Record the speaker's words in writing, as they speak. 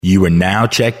You are now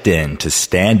checked in to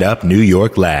Stand Up New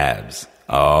York Labs.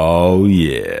 Oh,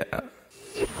 yeah.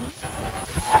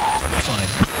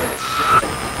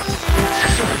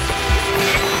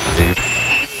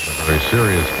 Very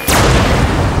serious.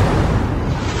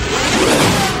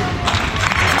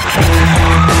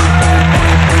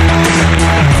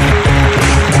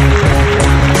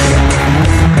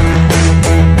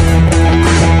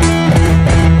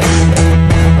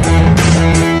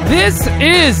 This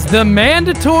is the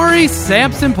Mandatory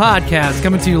Sampson Podcast,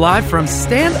 coming to you live from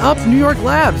Stand Up New York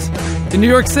Labs in New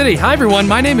York City. Hi, everyone.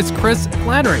 My name is Chris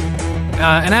Flannery.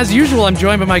 And as usual, I'm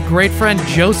joined by my great friend,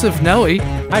 Joseph Noe.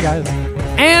 Hi, guys.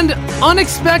 And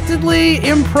unexpectedly,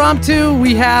 impromptu,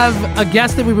 we have a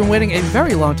guest that we've been waiting a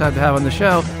very long time to have on the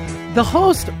show. The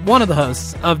host, one of the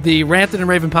hosts of the Ranted and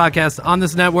Raven podcast on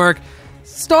this network,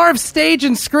 star of stage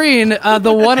and screen,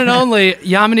 the one and only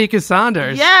Yamaneika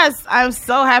Saunders. Yes, I'm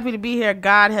so happy to be here.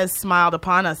 God has smiled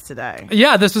upon us today.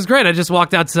 Yeah, this was great. I just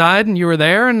walked outside and you were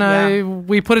there, and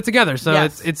we put it together. So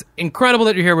Yes. it's incredible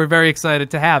that you're here. We're very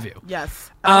excited to have you.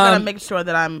 Yes. I'm going to make sure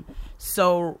that I'm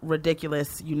so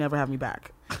ridiculous you never have me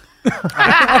back. All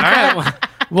right.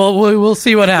 Well, we'll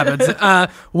see what happens.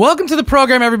 Welcome to the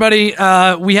program, everybody.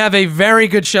 We have a very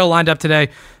good show lined up today.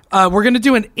 We're going to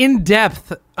do an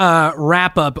in-depth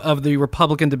wrap-up of the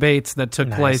Republican debates that took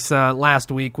place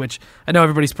last week, which I know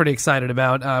everybody's pretty excited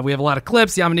about. We have a lot of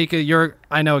clips. Yamaneika, you're,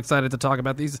 I know, excited to talk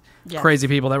about these crazy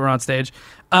people that were on stage.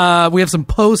 We have some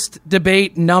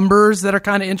post-debate numbers that are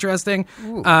kind of interesting.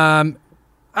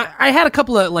 I had a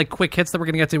couple of quick hits that we're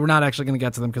going to get to. We're not actually going to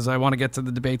get to them because I want to get to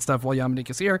the debate stuff while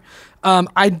Yamaneika's here.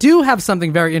 I do have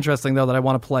something very interesting, though, that I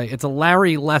want to play. It's a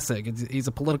Larry Lessig. He's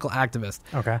a political activist.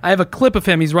 Okay. I have a clip of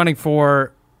him. He's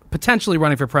potentially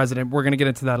running for president. We're going to get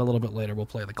into that a little bit later. We'll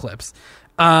play the clips.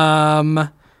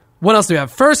 What else do we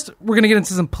have? First, we're going to get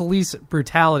into some police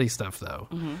brutality stuff, though.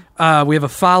 Mm-hmm. We have a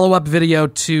follow-up video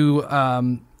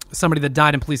to somebody that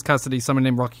died in police custody, someone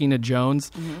named Rakina Jones.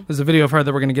 Mm-hmm. There's a video of her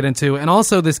that we're going to get into. And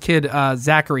also this kid,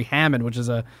 Zachary Hammond, which is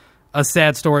a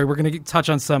sad story. We're going to touch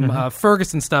on some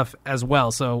Ferguson stuff as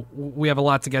well. So we have a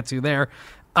lot to get to there.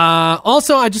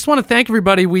 Also, I just want to thank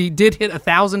everybody. We did hit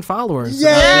 1,000 followers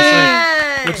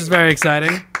this week, which is very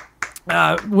exciting.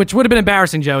 Which would have been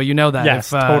embarrassing, Joe. You know that. Yes,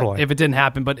 totally. If it didn't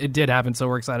happen, but it did happen, so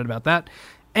we're excited about that.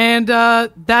 And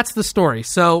that's the story.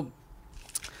 So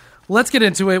let's get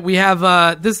into it. We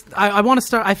have this. I want to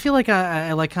start. I feel like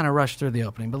I kind of rushed through the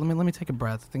opening, but let me take a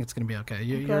breath. I think it's going to be okay.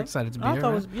 You're excited to be here,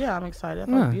 right? Yeah, I'm excited. I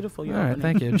thought it was beautiful. All right,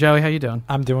 thank you. Joey, how you doing?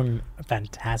 I'm doing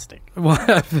fantastic.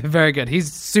 Well, very good.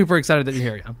 He's super excited that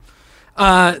you're here.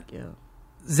 Thank you.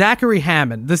 Zachary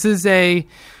Hammond. This is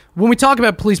when we talk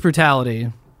about police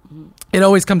brutality, it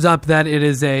always comes up that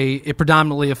it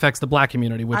predominantly affects the black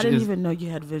community. Which I didn't even know you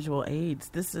had visual aids.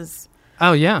 This is.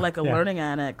 Oh yeah, like a learning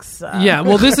annex. Yeah,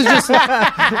 well, this is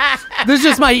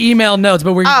just my email notes,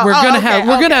 but we're gonna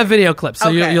have video clips, so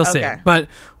you'll see it. But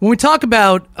when we talk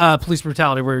about police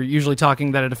brutality, we're usually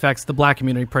talking that it affects the black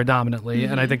community predominantly,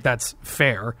 and I think that's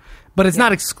fair. But it's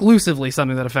not exclusively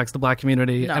something that affects the black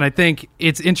community, and I think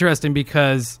it's interesting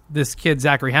because this kid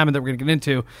Zachary Hammond that we're gonna get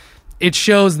into, it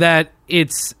shows that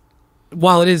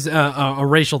while it is a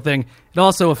racial thing, it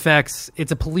also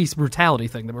it's a police brutality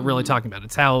thing that we're really talking about.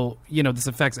 It's how, this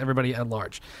affects everybody at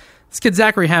large. This kid,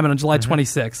 Zachary Hammond, on July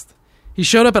 26th, he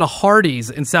showed up at a Hardee's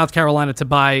in South Carolina to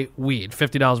buy weed,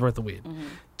 $50 worth of weed. Mm-hmm.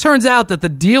 Turns out that the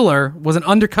dealer was an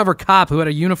undercover cop who had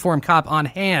a uniformed cop on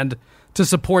hand to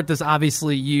support this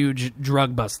obviously huge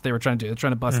drug bust they were trying to do. They're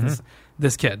trying to bust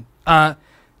this kid.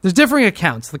 There's differing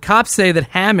accounts. The cops say that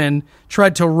Hammond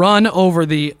tried to run over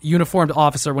the uniformed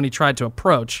officer when he tried to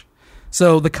approach.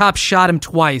 So the cop shot him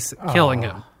twice, killing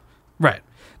him. Right.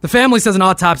 The family says an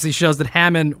autopsy shows that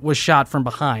Hammond was shot from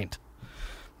behind.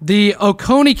 The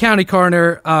Oconee County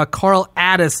coroner, Carl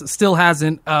Addis, still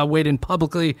hasn't weighed in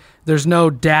publicly. There's no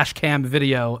dash cam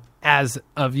video as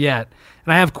of yet.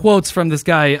 And I have quotes from this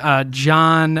guy,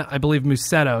 John, I believe,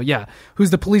 Musetto,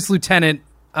 who's the police lieutenant,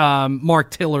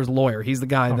 Mark Tiller's lawyer. He's the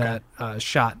guy that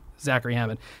shot Zachary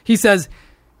Hammond. He says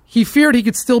he feared he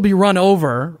could still be run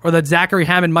over or that Zachary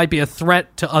Hammond might be a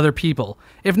threat to other people.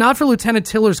 If not for Lieutenant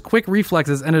Tiller's quick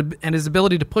reflexes and his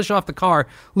ability to push off the car,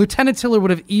 Lieutenant Tiller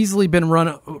would have easily been run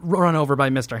over by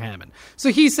Mr. Hammond. So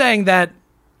he's saying that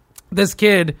this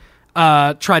kid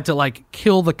tried to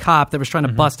kill the cop that was trying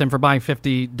to bust him for buying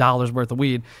 $50 worth of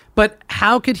weed. But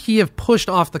how could he have pushed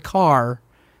off the car?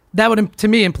 That would, to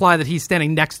me, imply that he's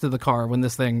standing next to the car when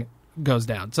this thing goes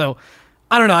down. So,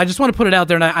 I don't know. I just want to put it out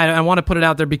there, and I want to put it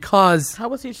out there because... How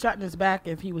was he shot in his back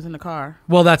if he was in the car?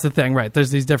 Well, that's the thing, right?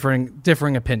 There's these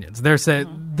differing opinions. There's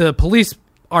the police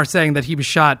are saying that he was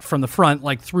shot from the front,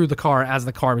 like through the car as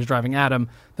the car was driving at him.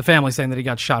 The family saying that he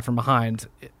got shot from behind,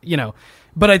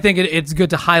 But I think it's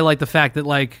good to highlight the fact that,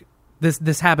 like,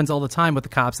 this happens all the time with the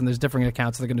cops, and there's different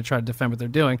accounts. They're going to try to defend what they're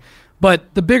doing.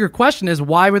 But the bigger question is,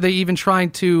 why were they even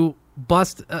trying to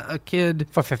bust a kid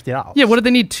for $50? Yeah, what did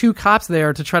they need 2 cops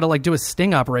there to try to, like, do a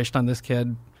sting operation on this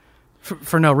kid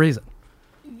for no reason?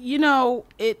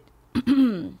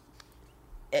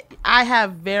 I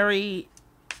have very,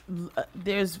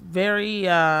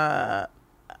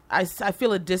 I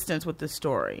feel a distance with this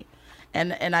story.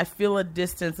 And I feel a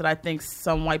distance that I think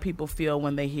some white people feel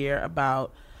when they hear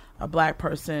about a black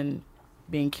person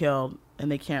being killed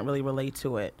and they can't really relate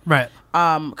to it. Right.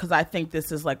 Because I think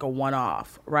this is like a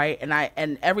one-off, right?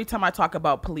 And every time I talk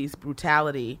about police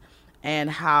brutality and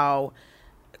how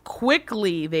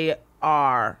quickly they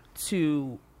are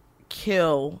to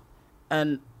kill,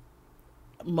 and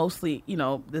mostly,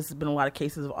 this has been a lot of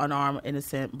cases of unarmed,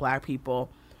 innocent black people.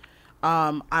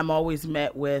 I'm always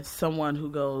met with someone who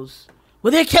goes,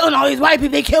 well, they're killing all these white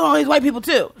people. They kill all these white people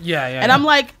too. Yeah. And I'm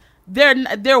like,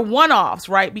 they're one-offs,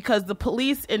 right? Because the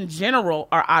police in general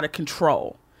are out of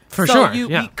control. For sure.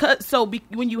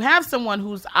 When you have someone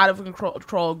who's out of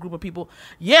control, a group of people,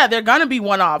 they're gonna be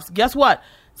one-offs. Guess what?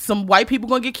 Some white people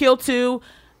gonna get killed too.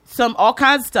 All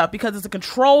kinds of stuff, because it's a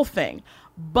control thing.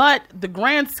 But the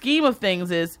grand scheme of things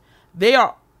is they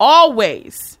are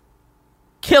always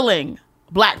killing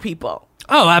black people.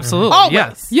 Oh, absolutely.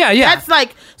 Always. Yeah. That's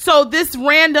like, so this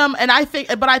random, I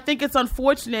think it's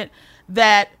unfortunate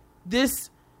that this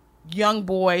young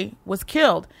boy was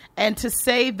killed. And to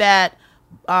say that,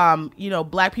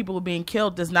 black people are being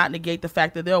killed does not negate the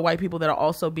fact that there are white people that are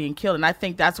also being killed. And I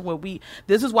think that's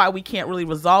this is why we can't really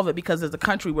resolve it, because as a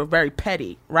country, we're very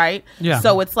petty, right? Yeah.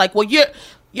 So it's like, well,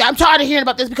 I'm tired of hearing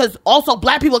about this because also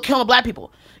black people are killing black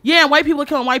people. Yeah, and white people are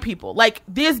killing white people. Like,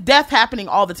 there's death happening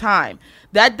all the time.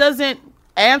 That doesn't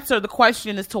answer the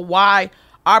question as to why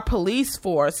our police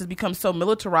force has become so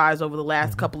militarized over the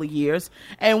last couple of years,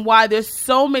 and why there's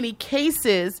so many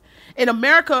cases in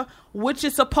America, which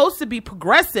is supposed to be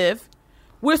progressive,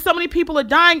 where so many people are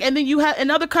dying, and then you have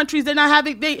in other countries they're not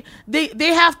having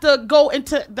they have to go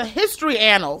into the history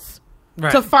annals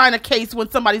to find a case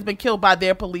when somebody's been killed by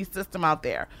their police system out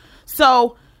there.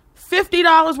 So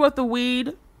 $50 worth of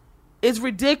weed is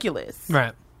ridiculous.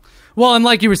 Right. Well, and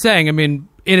like you were saying, I mean,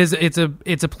 it's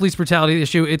a police brutality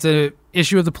issue. It's a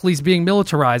issue of the police being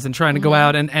militarized and trying to go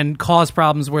out and cause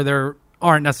problems where there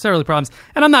aren't necessarily problems.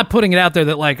 And I'm not putting it out there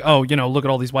that, like, oh, look at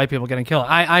all these white people getting killed.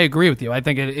 I agree with you. I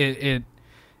think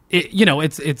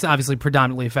it's obviously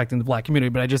predominantly affecting the black community,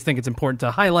 but I just think it's important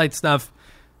to highlight stuff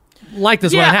like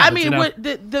this when it happens.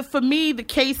 I mean, for me, the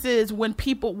case is when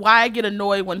people, why I get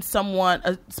annoyed when someone,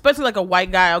 especially like a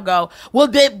white guy, will go, well,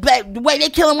 they're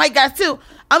killing white guys too.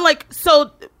 I'm like,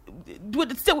 so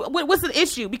what's the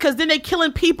issue? Because then they're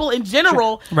killing people in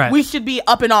general. Right. We should be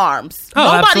up in arms. Oh,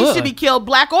 Nobody absolutely. should be killed,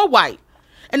 black or white.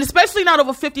 And especially not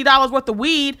over $50 worth of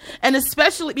weed. And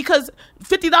especially because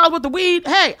 $50 worth of weed,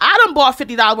 hey, I done bought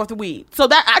 $50 worth of weed. So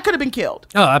that I could have been killed.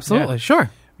 Oh, absolutely. Yeah.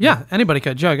 Sure. Yeah, anybody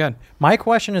could. Joe, go ahead. My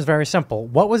question is very simple.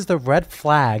 What was the red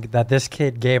flag that this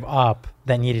kid gave up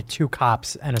that needed 2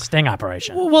 cops and a sting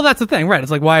operation? Well, that's the thing, right?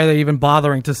 It's like, why are they even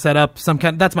bothering to set up some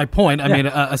kind... That's my point. I mean,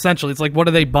 essentially, it's like, what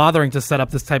are they bothering to set up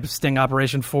this type of sting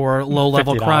operation for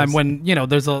low-level crime when,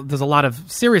 there's a lot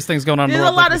of serious things going on in the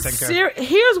world?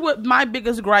 Here's what my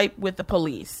biggest gripe with the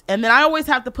police. And then I always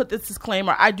have to put this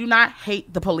disclaimer. I do not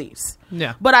hate the police.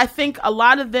 Yeah. But I think a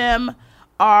lot of them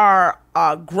are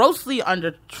grossly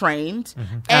undertrained.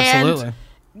 And absolutely.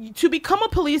 To become a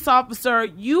police officer,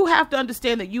 you have to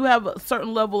understand that you have a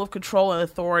certain level of control and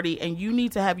authority, and you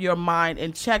need to have your mind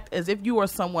in check as if you are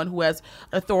someone who has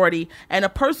authority. And a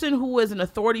person who is an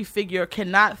authority figure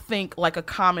cannot think like a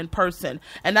common person.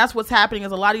 And that's what's happening,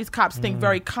 is a lot of these cops think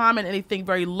very common, and they think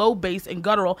very low base and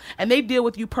guttural, and they deal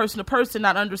with you person to person,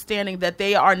 not understanding that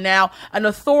they are now an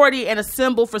authority and a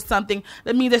symbol for something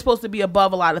that means they're supposed to be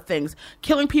above a lot of things.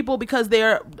 Killing people because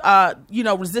they're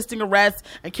resisting arrest,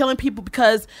 and killing people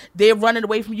because they're running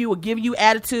away from you or giving you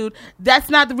attitude, that's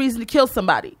not the reason to kill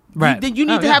somebody. Right. You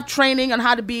need to have training on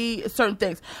how to be certain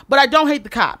things. But I don't hate the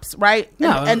cops, right? No.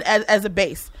 And as a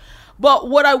base. But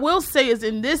what I will say is,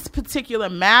 in this particular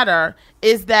matter,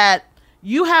 is that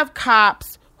you have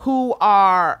cops who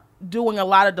are doing a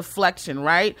lot of deflection,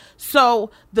 right?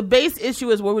 So the base issue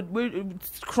is we're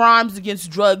crimes against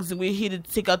drugs, and we're here to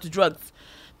take out the drugs.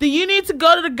 then you need to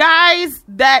go to the guys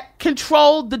that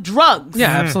control the drugs. Yeah,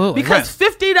 absolutely. Because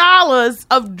 $50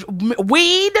 of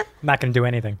weed not going to do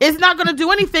anything. It's not going to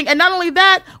do anything. And not only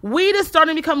that, weed is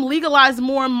starting to become legalized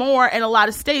more and more in a lot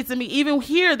of states. I mean, even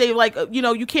here, they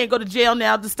you can't go to jail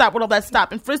now to stop with all that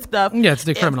stop and frisk stuff. Yeah, it's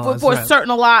decriminalized. For a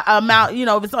certain amount,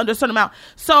 if it's under a certain amount.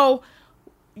 So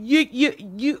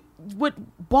what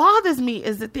bothers me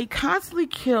is that they constantly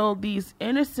kill these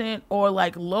innocent or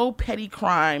like low petty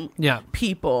crime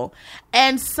people,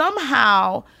 and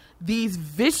somehow these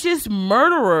vicious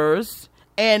murderers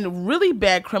and really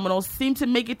bad criminals seem to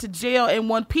make it to jail in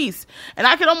one piece. And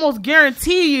I can almost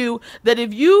guarantee you that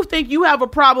if you think you have a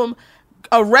problem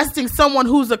arresting someone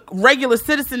who's a regular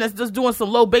citizen that's just doing some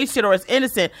low base shit or is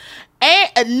innocent,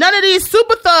 and none of these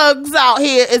super thugs out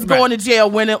here is going to jail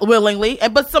willingly,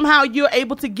 but somehow you're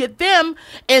able to get them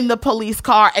in the police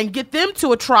car and get them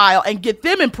to a trial and get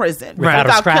them in prison without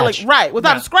a scratch.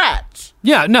 Without a scratch.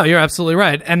 Yeah, no, you're absolutely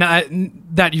right. And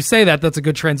that you say that's a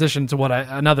good transition to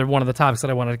another one of the topics that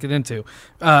I wanted to get into.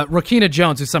 Rakina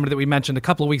Jones, who's somebody that we mentioned a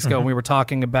couple of weeks ago when we were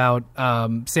talking about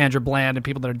Sandra Bland and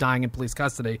people that are dying in police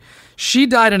custody. She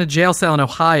died in a jail cell in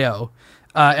Ohio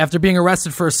after being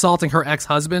arrested for assaulting her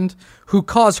ex-husband, who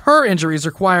caused her injuries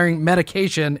requiring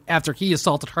medication after he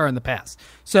assaulted her in the past.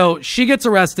 So she gets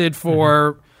arrested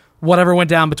for whatever went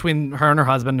down between her and her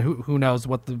husband. Who knows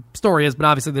what the story is, but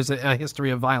obviously there's a history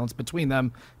of violence between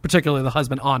them, particularly the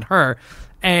husband on her.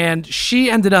 And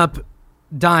she ended up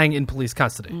dying in police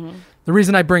custody. The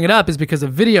reason I bring it up is because a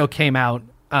video came out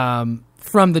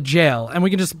from the jail, and we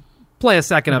can just play a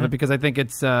second of it because I think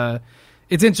it's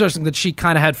interesting that she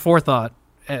kind of had forethought,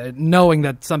 knowing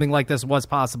that something like this was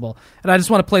possible. And I just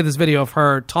want to play this video of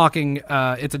her talking.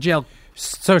 It's a jail.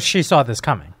 So she saw this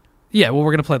coming. Yeah, well,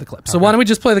 we're going to play the clip. So why don't we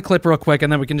just play the clip real quick,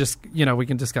 and then we can just, we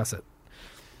can discuss it.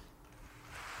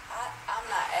 I'm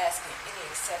not asking any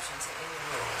exception to any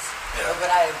rules. But what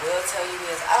I will tell you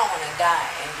is I don't want to die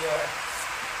in your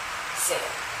cell.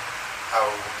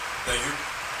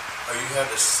 You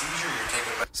have a seizure, you're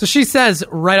taking... So she says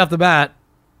right off the bat,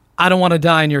 I don't want to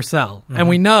die in your cell. And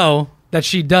we know that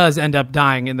she does end up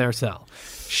dying in their cell.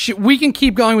 We can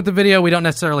keep going with the video. We don't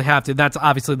necessarily have to. That's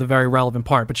obviously the very relevant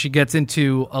part. But she gets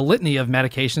into a litany of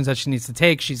medications that she needs to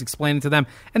take. She's explaining to them.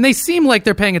 And they seem like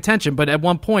they're paying attention. But at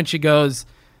one point she goes,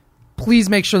 please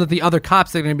make sure that the other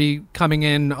cops that are going to be coming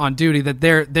in on duty, that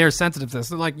they're sensitive to this.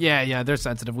 They're like, yeah, they're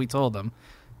sensitive. We told them.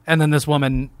 And then this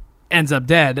woman ends up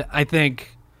dead. I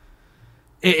think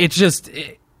it's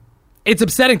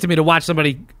upsetting to me to watch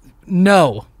somebody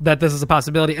know that this is a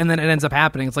possibility, and then it ends up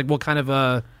happening. It's like, what kind of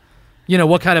a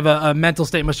mental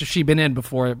state must have she been in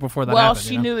before that happened? Well,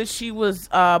 she knew that she was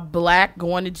black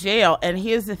going to jail. And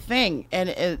here's the thing,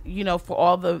 and for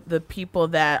all the people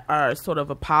that are sort of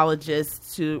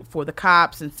apologists for the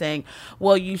cops and saying,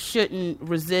 well, you shouldn't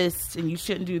resist and you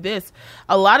shouldn't do this.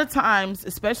 A lot of times,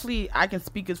 especially I can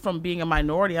speak as from being a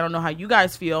minority, I don't know how you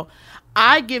guys feel,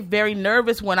 I get very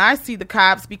nervous when I see the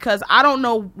cops because I don't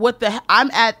know I'm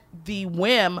at the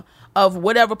whim of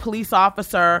whatever police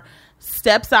officer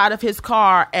steps out of his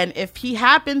car, and if he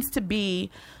happens to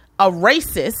be a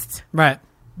racist, right,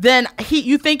 then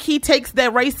you think he takes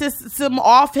that racism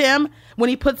off him when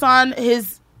he puts on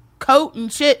his coat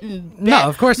and shit and no,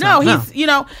 of course not. He's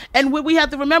and what we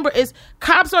have to remember is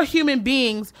cops are human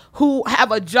beings who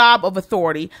have a job of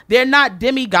authority. They're not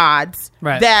demigods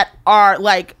that are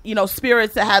like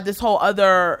spirits that have this whole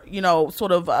other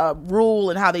sort of rule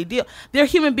and how they deal. They're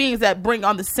human beings that bring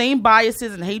on the same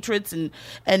biases and hatreds and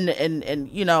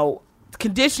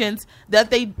conditions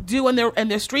that they do in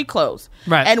their street clothes.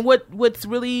 Right. And what's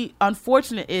really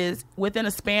unfortunate is within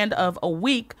a span of a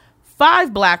week,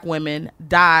 5 black women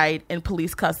died in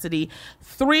police custody,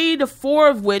 3 to 4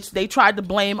 of which they tried to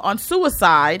blame on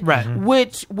suicide,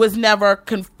 which was never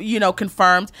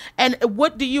confirmed. And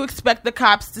what do you expect the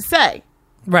cops to say?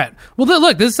 Right. Well,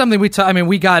 look, this is something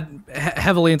we got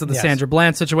heavily into the Sandra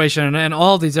Bland situation and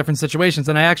all these different situations.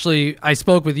 And I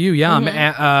spoke with you, Yam,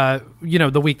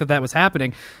 the week that was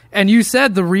happening. And you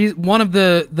said one of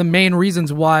the main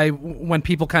reasons why when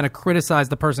people kind of criticize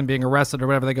the person being arrested or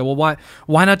whatever, they go, well,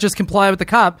 why not just comply with the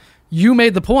cop? You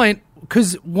made the point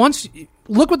because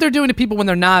look what they're doing to people when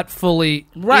they're not fully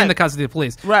in the custody of the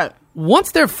police. Right.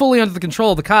 Once they're fully under the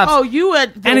control of the cops,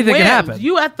 anything can happen.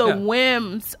 You at the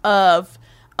whims of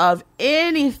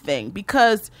anything,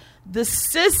 because the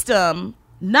system,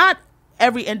 not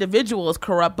every individual is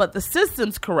corrupt, but the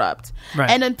system's corrupt. Right.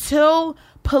 And until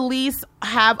police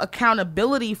have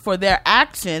accountability for their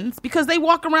actions, because they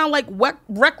walk around like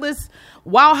reckless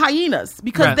wild hyenas,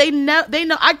 because they know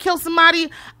I kill somebody,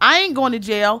 I ain't going to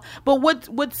jail. But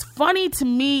what's funny to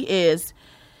me is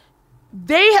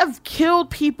they have killed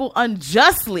people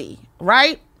unjustly,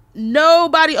 right?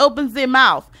 Nobody opens their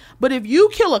mouth. But if you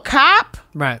kill a cop,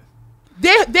 right,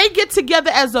 they get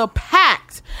together as a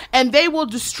pact and they will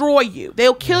destroy you.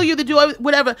 They'll kill you, they do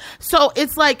whatever. So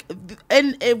it's like,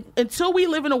 until we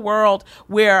live in a world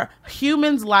where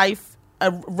humans' life, a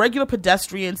regular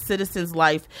pedestrian citizen's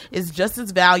life, is just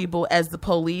as valuable as the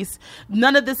police,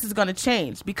 none of this is going to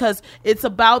change, because it's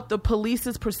about the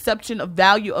police's perception of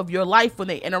value of your life when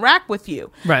they interact with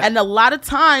you. Right. And a lot of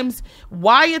times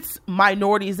why it's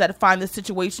minorities that find this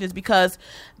situation is because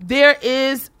there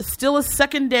is still a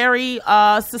secondary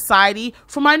society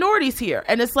for minorities here.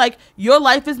 And it's like, your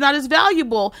life is not as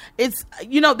valuable. It's,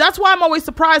 that's why I'm always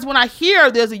surprised when I hear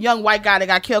there's a young white guy that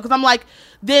got killed, because I'm like,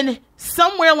 then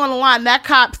somewhere along the line, that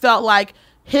cop felt like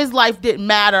his life didn't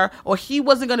matter, or he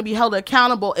wasn't going to be held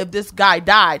accountable if this guy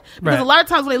died. Because a lot of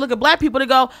times when they look at black people, they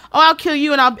go, "Oh, I'll kill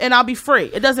you and I'll be free.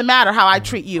 It doesn't matter how I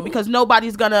treat you, because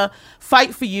nobody's going to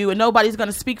fight for you and nobody's going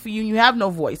to speak for you, and you have no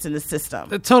voice in the system."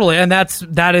 Totally, and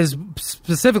that is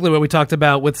specifically what we talked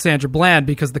about with Sandra Bland,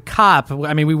 because the cop.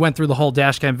 I mean, we went through the whole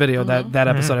dash cam video that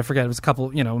episode. I forget, it was a couple,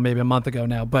 maybe a month ago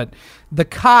now. But the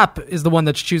cop is the one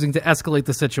that's choosing to escalate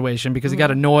the situation because he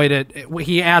got annoyed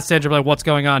he asked Sandra Bland, "What's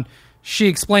going on?" She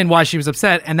explained why she was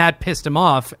upset, and that pissed him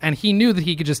off. And he knew that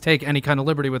he could just take any kind of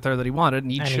liberty with her that he wanted,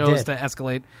 and he chose to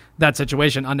escalate that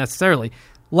situation unnecessarily.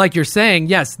 Like you're saying,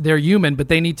 yes, they're human, but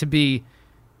they need to be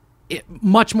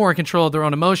much more in control of their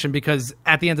own emotion, because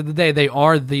at the end of the day, they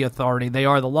are the authority, they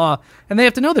are the law, and they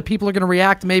have to know that people are going to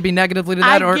react maybe negatively to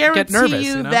that or get nervous. I guarantee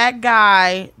you that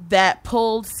guy that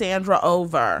pulled Sandra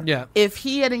over, yeah, if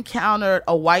he had encountered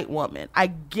a white woman, I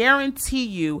guarantee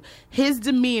you his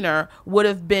demeanor would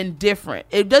have been different.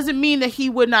 It doesn't mean that he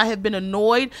would not have been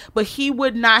annoyed, but he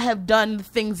would not have done the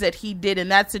things that he did in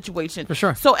that situation. For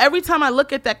sure. So every time I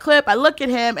look at that clip, I look at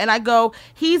him and I go,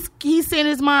 he's saying in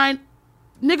his mind,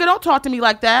 "Nigga, don't talk to me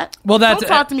like that. Well, don't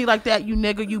talk to me like that, you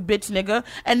nigga, you bitch nigga."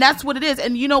 And that's what it is.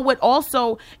 And you know what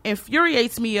also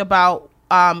infuriates me about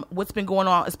what's been going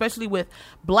on, especially with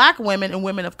black women and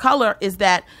women of color, is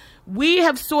that we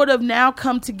have sort of now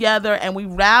come together and we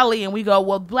rally and we go,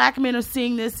 well, black men are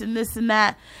seeing this and this and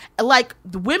that. Like,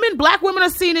 black women are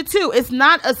seeing it too. It's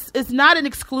not an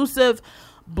exclusive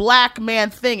black man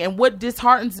thing. And what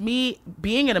disheartens me,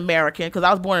 being an American, because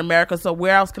I was born in America, so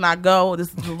where else can I go? This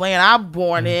is the land I'm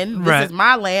born in. This is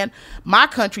my land, my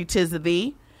country, 'tis of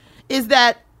thee. Is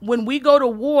that when we go to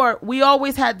war, we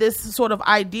always had this sort of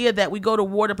idea that we go to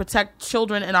war to protect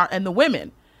children and the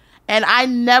women. And I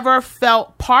never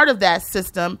felt part of that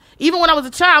system. Even when I was a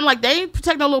child, I'm like, they ain't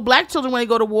protect no little black children when they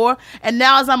go to war. And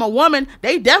now as I'm a woman,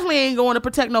 they definitely ain't going to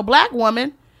protect no black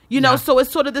woman. So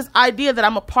it's sort of this idea that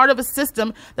I'm a part of a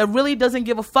system that really doesn't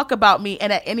give a fuck about me.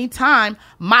 And at any time,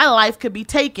 my life could be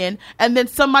taken. And then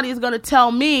somebody is going to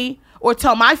tell me or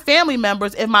tell my family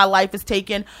members, if my life is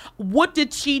taken, what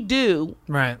did she do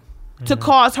to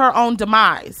cause her own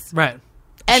demise? Right.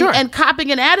 And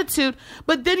copying an attitude.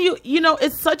 But then,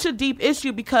 it's such a deep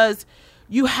issue, because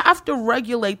you have to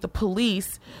regulate the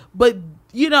police. But,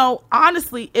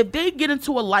 honestly, if they get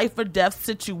into a life or death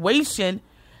situation,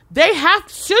 they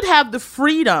should have the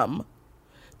freedom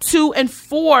to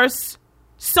enforce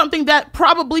something that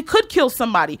probably could kill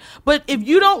somebody. But if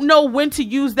you don't know when to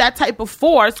use that type of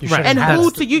force and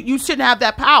who to use, you shouldn't have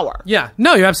that power. Yeah,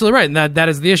 no, you're absolutely right, and that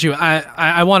is the issue.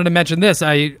 I wanted to mention this.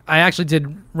 I actually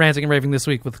did ranting and raving this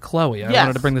week with Chloe. I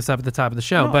wanted to bring this up at the top of the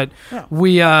show, but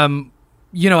we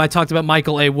I talked about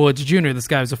Michael A. Woods Jr. This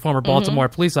guy was a former Baltimore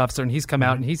police officer, and he's come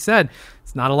out and he said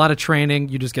it's not a lot of training.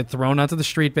 You just get thrown onto the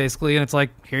street, basically, and it's like,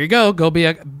 here you go be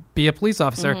a police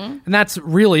officer. And that's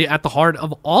really at the heart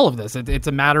of all of this. It's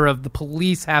a matter of the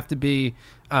police have to be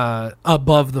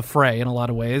above the fray in a lot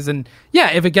of ways. And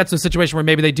yeah, if it gets to a situation where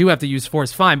maybe they do have to use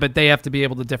force, fine, but they have to be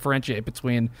able to differentiate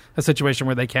between a situation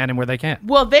where they can and where they can't.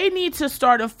 Well, they need to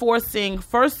start enforcing,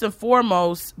 first and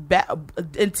foremost,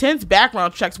 intense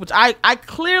background checks, which I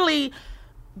clearly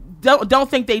don't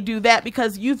think they do that,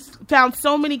 because you've found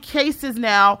so many cases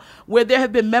now where there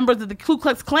have been members of the Ku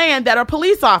Klux Klan that are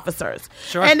police officers.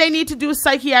 Sure. And they need to do a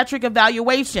psychiatric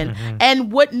evaluation.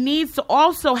 And what needs to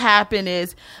also happen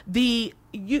is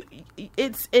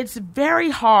it's very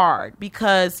hard,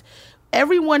 because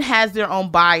everyone has their own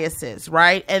biases,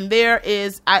 right? And there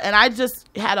is, I just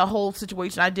had a whole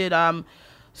situation. I did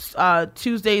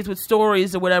Tuesdays with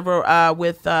Stories or whatever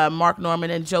with Mark Norman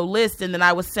and Joe List, and then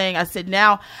I said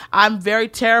now I'm very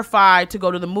terrified to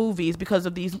go to the movies because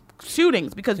of these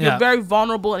shootings, because you're very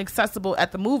vulnerable and accessible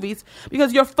at the movies,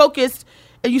 because you're focused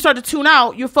and you start to tune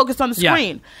out, you're focused on the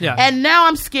screen. And now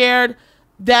I'm scared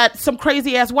that some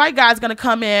crazy ass white guy is going to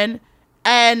come in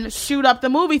and shoot up the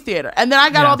movie theater. And then I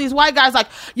got all these white guys like,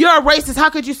 you're a racist. How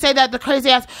could you say that? The crazy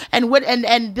ass. And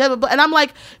I'm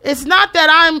like, it's not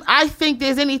that I think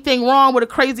there's anything wrong with a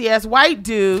crazy ass white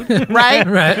dude, right?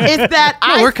 Right. It's that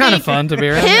we're kind of fun to be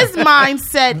around. His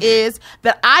mindset is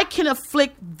that I can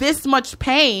inflict this much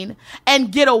pain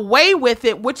and get away with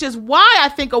it, which is why I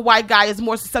think a white guy is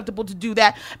more susceptible to do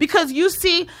that, because you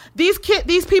see these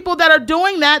people that are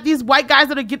doing that, these white guys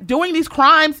that are doing these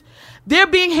crimes, they're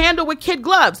being handled with kid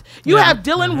gloves. You have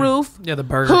Dylan Roof, the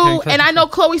Burger who, King and I know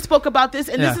Chloe spoke about this,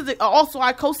 and this is also,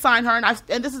 I co-sign her,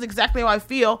 and this is exactly how I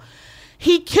feel.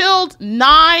 He killed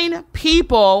 9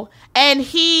 people, and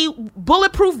he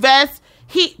bulletproof vest.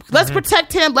 Let's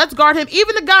protect him. Let's guard him.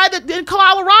 Even the guy that in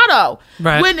Colorado,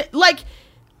 right? When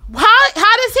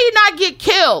how does he not get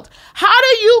killed? How do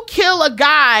you kill a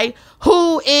guy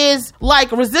who is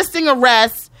like resisting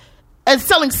arrest and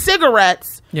selling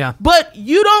cigarettes? Yeah. But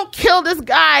you don't kill this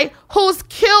guy who's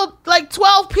killed like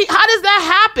 12 people. How does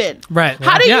that happen? Right.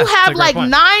 How do you have like point.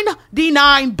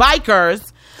 99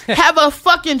 bikers have a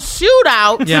fucking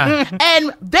shootout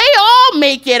and they all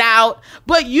make it out,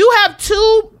 but you have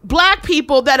 2 black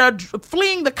people that are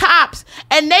fleeing the cops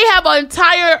and they have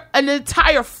an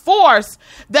entire force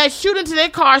that shoot into their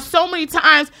car so many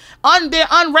times they're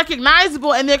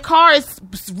unrecognizable and their car is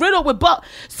riddled with bullets.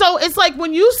 So it's like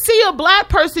when you see a black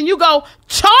person, you go,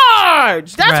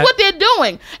 charge! That's what they're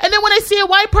doing. And then when they see a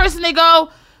white person, they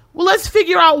go, well, let's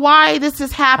figure out why this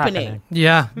is happening.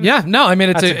 Yeah. No, I mean,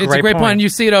 it's a great point. And you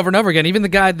see it over and over again. Even the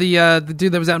guy, the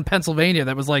dude that was out in Pennsylvania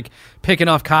that was like picking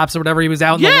off cops or whatever. He was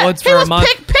out in the woods for a month.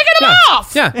 Picking him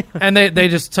off. Yeah. And they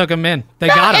just took him in. They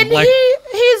got him.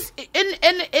 And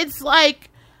and it's like,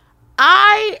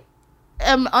 I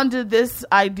am under this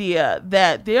idea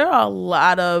that there are a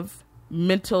lot of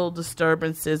mental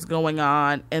disturbances going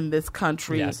on in this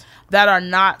country that are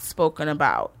not spoken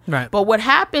about. Right. But what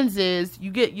happens is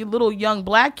you get your little young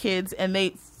black kids and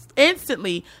they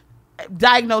instantly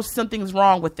diagnose something's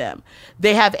wrong with them.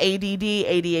 They have ADD,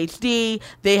 ADHD,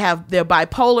 they're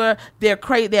bipolar, they're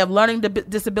crazy, they have learning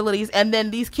disabilities, and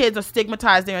then these kids are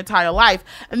stigmatized their entire life.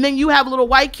 And then you have a little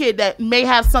white kid that may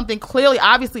have something clearly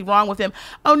obviously wrong with him.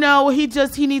 Oh no, he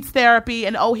needs therapy,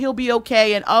 and oh, he'll be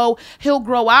okay, and oh, he'll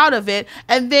grow out of it.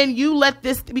 And then you let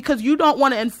this, because you don't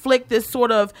want to inflict this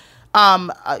sort of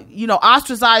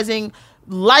ostracizing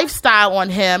lifestyle on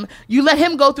him, you let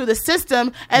him go through the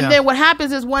system, and then what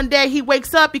happens is one day he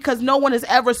wakes up because no one has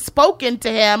ever spoken to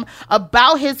him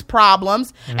about his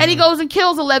problems, and he goes and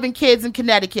kills 11 kids in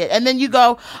Connecticut. And then you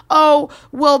go, oh,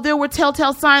 well, there were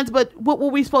telltale signs, but what were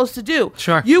we supposed to do?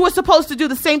 Sure. You were supposed to do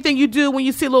the same thing you do when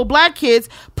you see little black kids,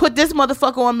 put this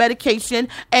motherfucker on medication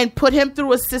and put him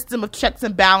through a system of checks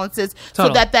and balances so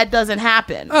that doesn't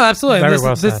happen. Oh, absolutely.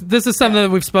 Very This is something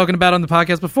that we've spoken about on the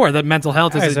podcast before, that mental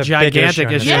health is a gigantic issue in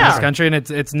this country, and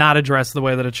it's not addressed the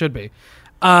way that it should be.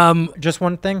 Just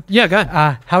one thing. Yeah, go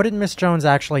ahead. How did Miss Jones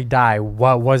actually die?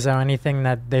 What was there anything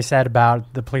that they said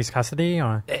about the police custody?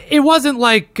 Or it wasn't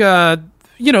like it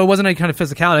wasn't any kind of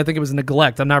physicality. I think it was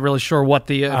neglect. I'm not really sure what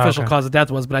the official cause of death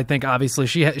was, but I think obviously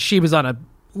she was on a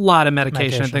lot of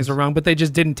medication and things were wrong, but they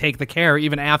just didn't take the care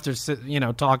even after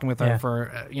talking with her for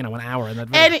an hour in that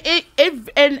video.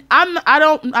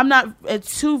 I'm not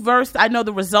too versed. I know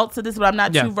the results of this, but I'm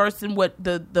not too versed in what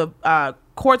the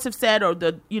courts have said or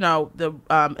the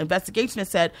investigation has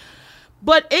said.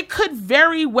 But it could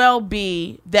very well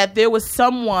be that there was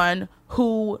someone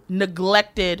who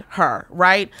neglected her,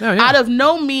 right? Oh, yeah. Out of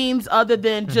no means other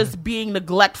than just being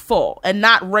neglectful and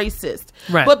not racist.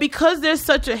 Right. But because there's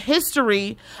such a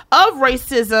history of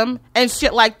racism and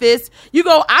shit like this, you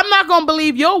go, I'm not going to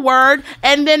believe your word.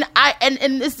 And then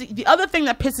the other thing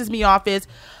that pisses me off is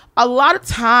a lot of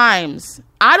times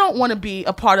I don't want to be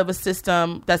a part of a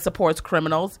system that supports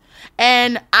criminals,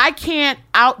 and I can't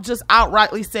just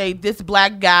outrightly say this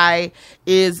black guy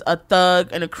is a thug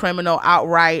and a criminal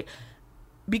outright,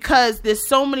 because there's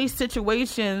so many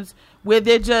situations where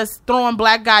they're just throwing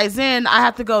black guys in. I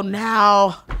have to go,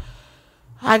 now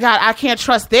I can't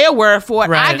trust their word for it.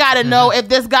 Right. I got to know if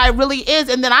this guy really is.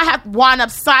 And then I have to wind up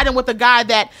siding with the guy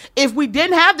that if we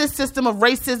didn't have this system of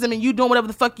racism and you doing whatever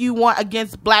the fuck you want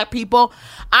against black people,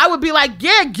 I would be like,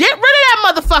 yeah, get rid of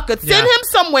that motherfucker. Send him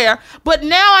somewhere. But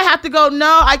now I have to go,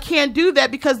 no, I can't do that,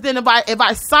 because then if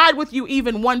I side with you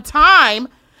even one time,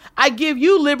 I give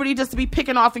you liberty just to be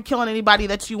picking off and killing anybody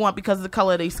that you want because of the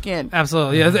color of their skin.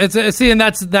 Absolutely, yeah. And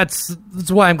that's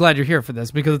why I'm glad you're here for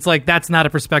this, because it's like that's not a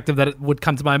perspective that would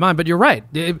come to my mind. But you're right,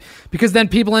 because then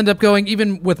people end up going,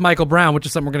 even with Michael Brown, which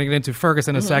is something we're going to get into,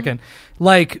 Ferguson in a second.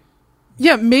 Like,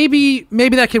 yeah, maybe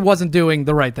that kid wasn't doing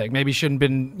the right thing. Maybe he shouldn't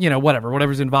been,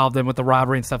 whatever's involved in with the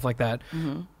robbery and stuff like that.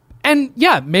 And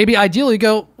yeah, maybe ideally you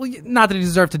go, well, not that he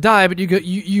deserved to die, but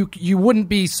you wouldn't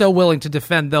be so willing to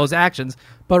defend those actions.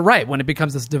 But right, when it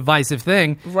becomes this divisive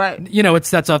thing, right, it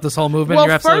sets off this whole movement. Well,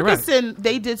 you're absolutely Ferguson, right.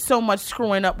 They did so much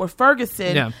screwing up with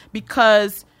Ferguson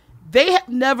because they have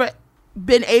never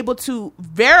been able to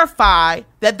verify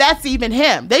that that's even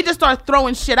him. They just start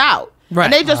throwing shit out. Right.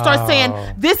 And they just start saying,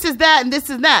 this is that and this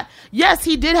is that. Yes,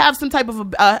 he did have some type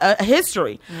of a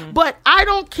history. But I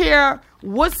don't care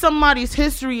what somebody's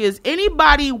history is.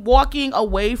 Anybody walking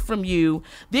away from you,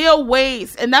 there are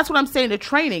ways. And that's what I'm saying to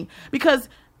training. Because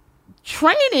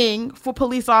training for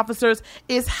police officers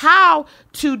is how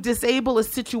to disable a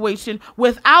situation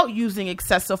without using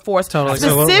excessive force,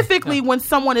 specifically when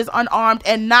someone is unarmed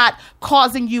and not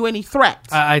causing you any threat.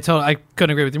 I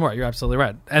couldn't agree with you more. You're absolutely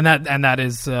right, and that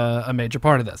is a major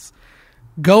part of this.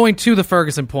 Going to the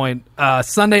Ferguson point,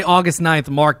 Sunday, August 9th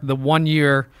marked the 1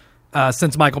 year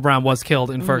since Michael Brown was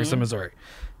killed in Ferguson, Missouri.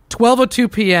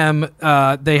 12:02 p.m.,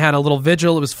 they had a little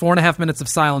vigil. It was 4.5 minutes of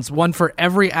silence, one for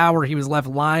every hour he was left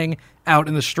lying out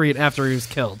in the street after he was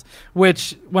killed.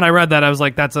 Which, when I read that, I was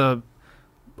like,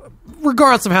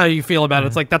 regardless of how you feel about it,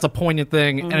 it's like, that's a poignant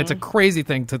thing, and it's a crazy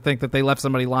thing to think that they left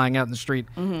somebody lying out in the street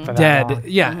dead.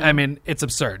 Yeah, I mean, it's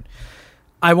absurd.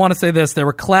 I want to say this. There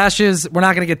were clashes. We're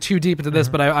not going to get too deep into this,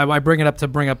 but I bring it up to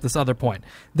bring up this other point.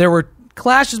 There were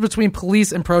clashes between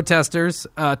police and protesters.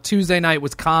 Tuesday night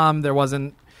was calm. There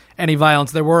wasn't any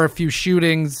violence. There were a few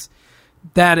shootings.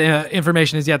 That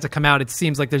information is yet to come out. It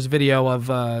seems like there's video of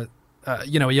a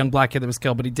young black kid that was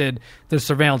killed, but there's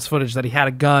surveillance footage that he had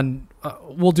a gun.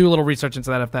 We'll do a little research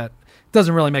into that if that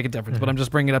doesn't really make a difference, but I'm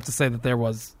just bringing it up to say that there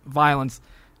was violence,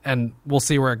 and we'll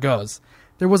see where it goes.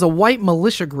 There was a white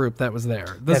militia group that was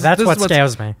there. That's what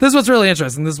scares me. This is what's really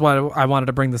interesting. This is why I wanted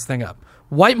to bring this thing up.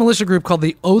 White militia group called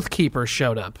the Oath Keepers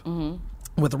showed up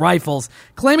with rifles,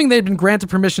 claiming they'd been granted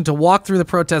permission to walk through the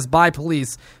protest by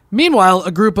police. Meanwhile,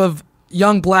 a group of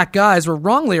young black guys were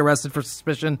wrongly arrested for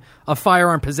suspicion of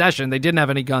firearm possession. They didn't have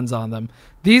any guns on them.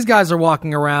 These guys are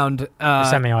walking around...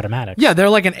 semi-automatic. Yeah, they're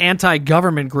like an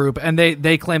anti-government group, and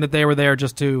they claim that they were there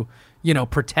just to,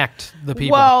 protect the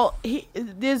people. Well,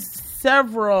 there's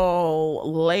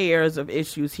several layers of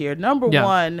issues here. Number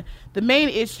one, the main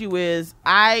issue is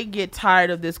I get tired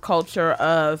of this culture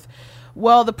of...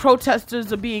 well, the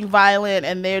protesters are being violent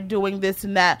and they're doing this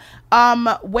and that.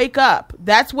 Wake up.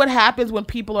 That's what happens when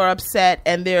people are upset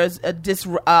and there's a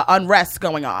unrest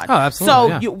going on. Oh,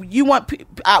 absolutely. So you want,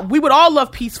 we would all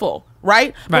love peaceful,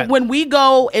 right? But when we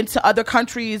go into other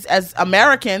countries as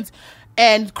Americans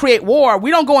and create war,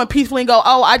 we don't go in peacefully and go,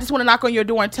 oh, I just want to knock on your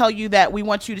door and tell you that we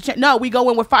want you to change. No, we go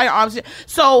in with firearms.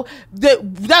 So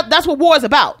that's what war is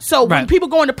about. So when people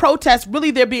go into protest,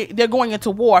 really they're going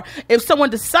into war. If someone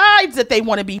decides that they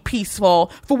want to be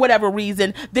peaceful for whatever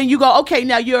reason, then you go, okay,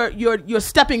 now you're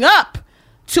stepping up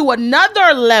to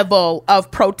another level of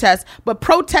protest. But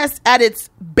protest at its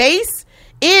base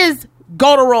is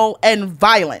guttural and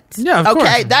violent. Yeah, of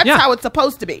course. That's how it's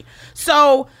supposed to be.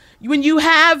 So when you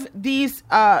have these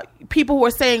people who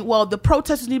are saying, well, the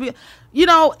protesters need to be,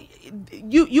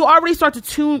 you already start to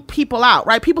tune people out,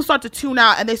 right? People start to tune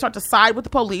out and they start to side with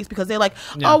the police because they're like,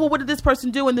 oh, well, what did this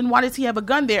person do? And then why does he have a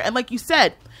gun there? And like you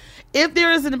said, if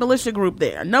there isn't a militia group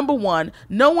there, number one,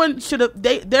 no one should have,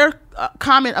 their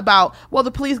comment about, well,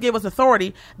 the police gave us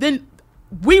authority, then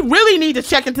we really need to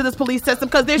check into this police system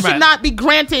because they should not be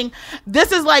granting.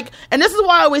 This is like, and this is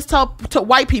why I always tell to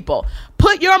white people,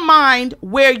 put your mind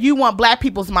where you want black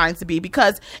people's minds to be,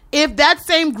 because if that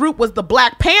same group was the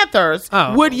Black Panthers,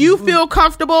 would you feel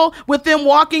comfortable with them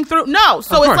walking through? No.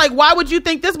 So it's like, why would you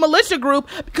think this militia group,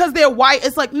 because they're white?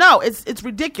 It's like, no, it's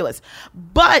ridiculous.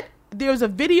 But there's a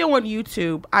video on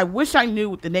YouTube. I wish I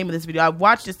knew the name of this video. I've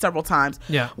watched it several times.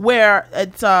 Yeah. Where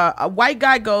it's a white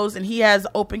guy goes and he's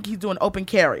doing open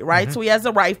carry, right? So he has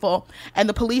a rifle and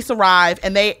the police arrive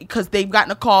and because they've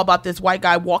gotten a call about this white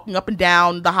guy walking up and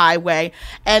down the highway,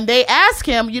 and they ask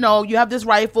him, you have this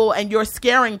rifle and you're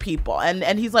scaring people.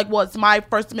 And he's like, well, it's my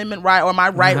First Amendment right, or my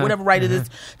right, whatever right it is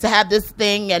to have this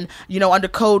thing, and, under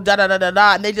code,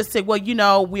 da-da-da-da-da. And they just say, well,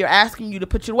 we are asking you to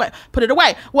put it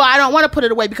away. Well, I don't want to put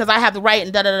it away because I have the right,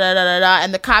 and da-da-da-da-da-da.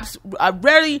 And the cops are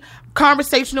very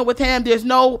conversational with him. There's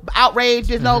no outrage.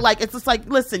 There's no, it's just like,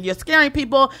 listen, you're scaring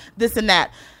people, this and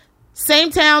that.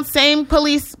 Same town, same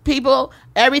police people,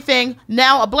 everything.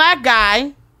 Now a black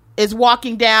guy is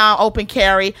walking down open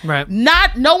carry. Right.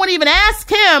 No one even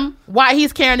asked him why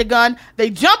he's carrying a gun. They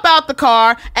jump out the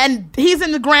car and he's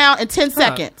in the ground in 10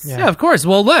 seconds. Yeah, of course.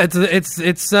 Well, it's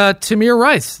Tamir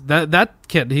Rice. That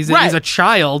kid. He's a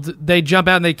child. They jump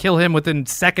out and they kill him within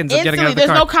seconds of getting out of the car.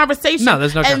 There's no conversation. No,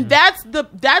 there's no conversation.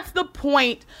 And that's the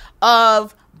point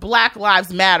of Black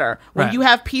Lives Matter, when you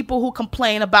have people who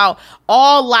complain about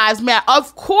all lives matter.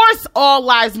 Of course, all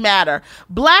lives matter.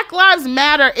 Black Lives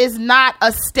Matter is not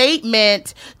a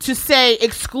statement to say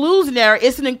exclusionary.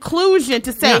 It's an inclusion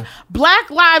to say Black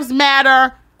Lives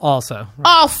Matter. Also,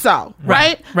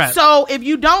 right? So if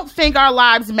you don't think our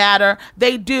lives matter,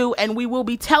 they do, and we will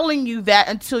be telling you that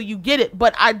until you get it.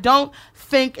 But I don't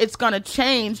think it's going to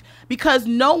change because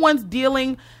no one's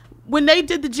dealing. When they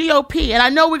did the GOP, and I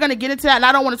know we're going to get into that, and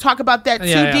I don't want to talk about that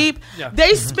too deep. Yeah.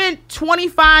 They spent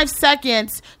 25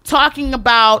 seconds talking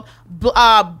about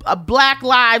Black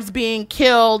lives being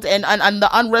killed and the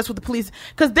unrest with the police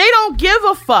because they don't give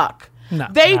a fuck.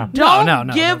 They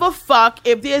don't give a fuck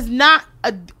if there's not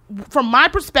from my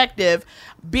perspective,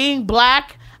 being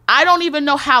Black, I don't even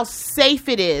know how safe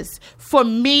it is for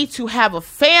me to have a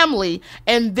family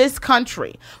in this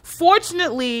country.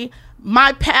 Fortunately,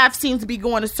 my path seems to be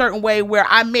going a certain way where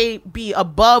I may be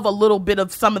above a little bit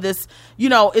of some of this,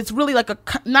 it's really like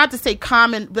not to say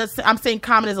common, but I'm saying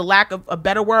common is a lack of a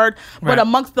better word, but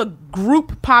amongst the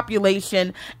group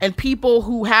population and people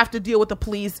who have to deal with the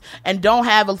police and don't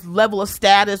have a level of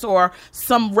status or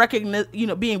some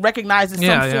being recognized in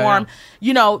some form,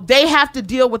 they have to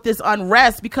deal with this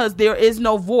unrest because there is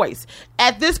no voice.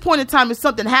 At this point in time, if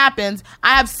something happens,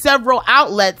 I have several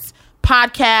outlets,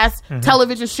 podcast,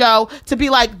 television show to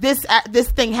be like, this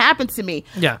thing happened to me.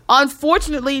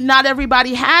 Unfortunately, not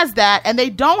everybody has that and they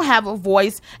don't have a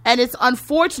voice, and it's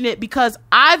unfortunate because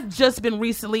I've just been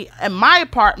recently in my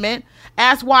apartment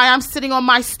asked why I'm sitting on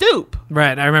my stoop. I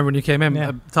remember when you came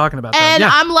in talking about that. And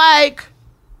I'm like,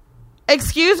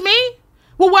 excuse me?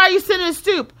 Well, why are you sitting on a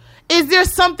stoop? Is there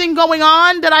something going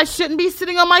on that I shouldn't be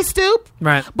sitting on my stoop?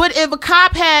 But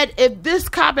if this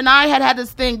cop and I had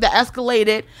this thing that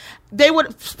escalated,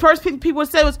 first people would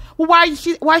say was, well, why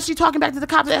is she talking back to the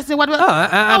cops asking what?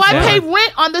 I pay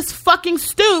rent on this fucking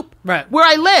stoop where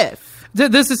I live.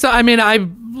 This is, I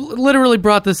literally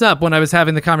brought this up when I was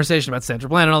having the conversation about Sandra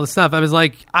Bland and all this stuff. I was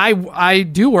like, I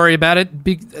do worry about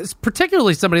it,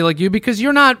 particularly somebody like you, because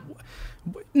you're not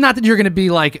that you're going to be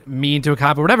like mean to a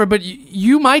cop or whatever, but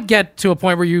you might get to a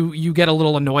point where you get a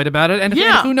little annoyed about it, and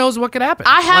who knows what could happen.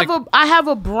 I have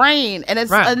a brain, and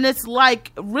it's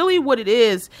like really what it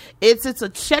is. It's a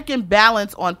check and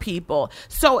balance on people.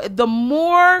 So the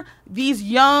more these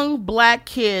young Black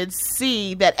kids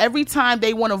see that every time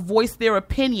they want to voice their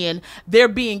opinion, they're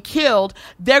being killed,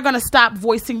 they're going to stop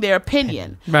voicing their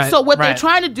opinion. So what they're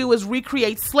trying to do is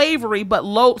recreate slavery, but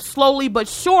slowly but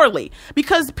surely.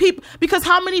 Because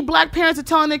how many Black parents are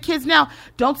telling their kids now,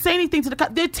 don't say anything to the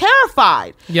cops? They're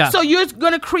terrified. So you're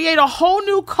going to create a whole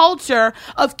new culture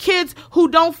of kids who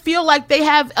don't feel like they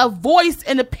have a voice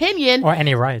and opinion. Or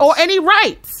any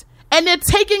rights. And they're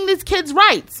taking these kids'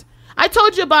 rights. I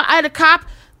told you I had a cop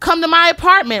come to my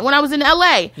apartment when I was in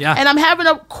LA, and I'm having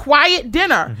a quiet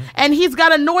dinner, and he's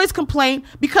got a noise complaint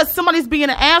because somebody's being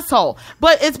an asshole.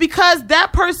 But it's because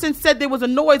that person said there was a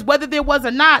noise, whether there was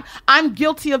or not. I'm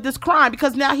guilty of this crime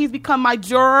because now he's become my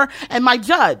juror and my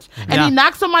judge. And he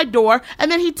knocks on my door,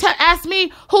 and then he asked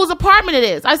me whose apartment it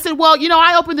is. I said, well,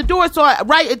 I opened the door, so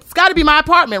it's got to be my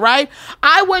apartment, right?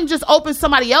 I wouldn't just open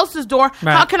somebody else's door.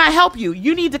 How can I help you?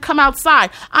 You need to come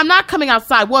outside. I'm not coming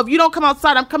outside. Well, if you don't come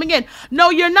outside, I'm coming in. No,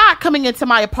 you're not coming into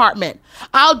my apartment.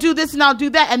 I'll do this and I'll do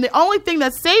that. And the only thing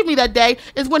that saved me that day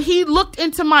is when he looked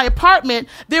into my apartment,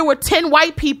 there were 10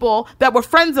 white people that were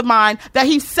friends of mine that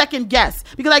he second guessed.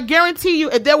 Because I guarantee you,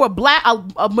 if there were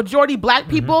a majority Black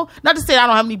people, not to say I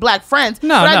don't have any Black friends,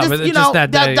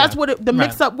 that's what the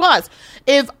mix up was.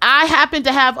 If I happened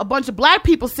to have a bunch of Black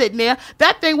people sitting there,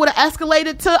 that thing would have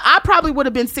escalated to, I probably would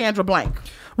have been Sandra Blank.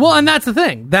 Well, and that's the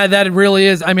thing. That it really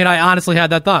is. I mean, I honestly had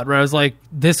that thought where I was like,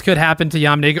 this could happen to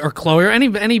Yamaneika or Chloe or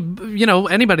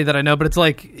anybody that I know, but it's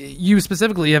like you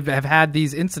specifically have had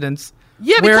these incidents.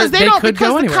 Yeah, because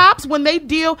the cops, when they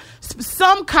deal,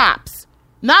 some cops,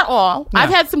 not all, I've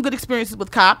had some good experiences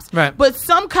with cops, but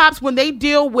some cops, when they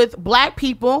deal with Black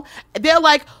people, they're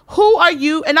like, who are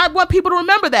you? And I want people to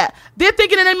remember that. They're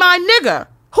thinking in their mind, nigga.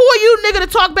 Who are you, nigga, to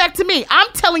talk back to me? I'm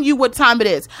telling you what time it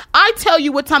is. I tell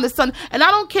you what time the sun, and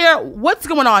I don't care what's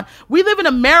going on. We live in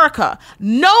America.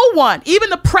 No one, even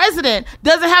the president,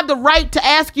 doesn't have the right to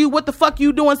ask you what the fuck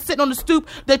you doing sitting on the stoop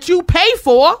that you pay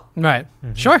for.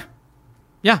 Sure.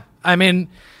 Yeah. I mean,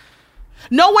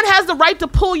 no one has the right to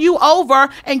pull you over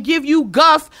and give you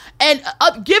guff and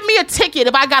give me a ticket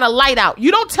if I got a light out. You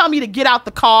don't tell me to get out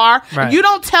the car. You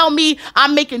don't tell me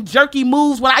I'm making jerky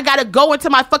moves when I got to go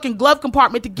into my fucking glove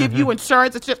compartment to give you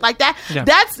insurance and shit like that.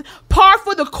 That's par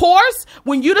for the course.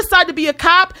 When you decide to be a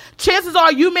cop, chances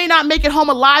are you may not make it home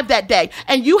alive that day.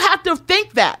 And you have to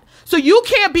think that. So you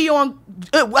can't be on,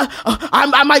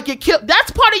 I might get killed. That's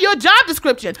part of your job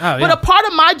description. But a part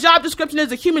of my job description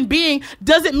as a human being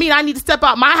doesn't mean I need to step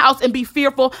out my house and be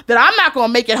fearful that I'm not going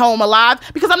to make it home alive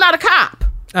because I'm not a cop.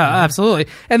 Absolutely.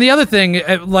 And the other thing,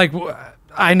 like,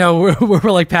 I know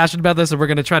we're like passionate about this, and we're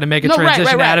going to try to make a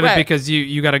transition out of it because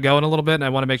you got to go in a little bit, and I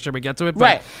want to make sure we get to it.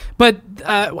 But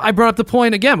I brought up the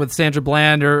point again with Sandra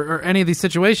Bland or any of these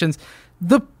situations.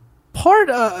 The part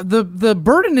the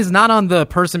burden is not on the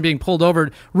person being pulled over.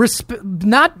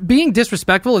 Not being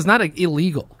disrespectful is not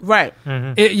illegal. Right.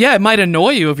 It might annoy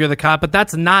you if you're the cop, but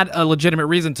that's not a legitimate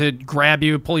reason to grab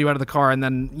you, pull you out of the car, and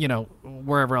then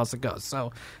wherever else it goes.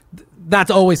 So that's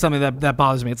always something that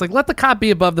bothers me. It's like, let the cop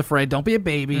be above the fray. Don't be a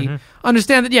baby.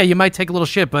 Understand that you might take a little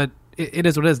shit, but it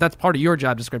is what it is. That's part of your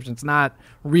job description. It's not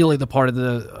really the part of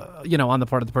the on the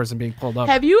part of the person being pulled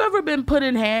over. Have you ever been put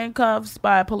in handcuffs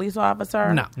by a police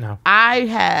officer? No. I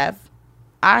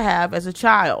have as a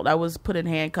child. I was put in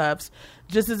handcuffs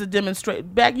just as a demonstration.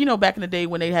 Back in the day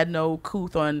when they had no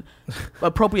couth on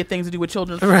appropriate things to do with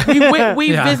children.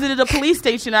 We visited a police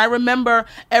station. I remember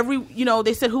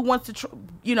they said, who wants to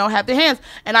have their hands,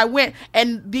 and I went,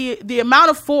 and the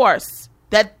amount of force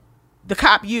that the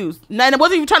cop used, and it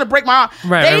wasn't even trying to break my arm.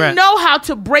 They know how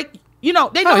to break. They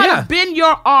know how to bend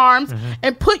your arms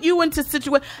and put you into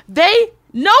situations. They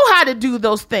know how to do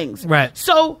those things. Right.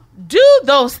 So do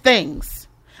those things.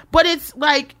 But it's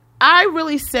like, I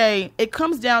really say it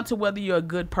comes down to whether you're a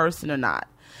good person or not.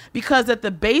 Because at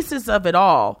the basis of it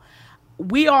all,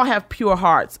 we all have pure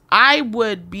hearts. I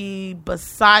would be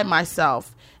beside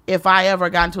myself if I ever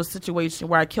got into a situation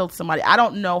where I killed somebody. I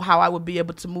don't know how I would be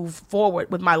able to move forward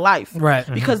with my life. Right.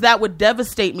 Because that would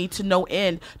devastate me to no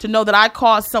end, to know that I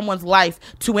caused someone's life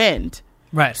to end.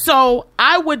 Right. So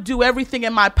I would do everything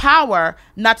in my power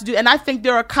not to do. And I think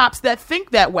there are cops that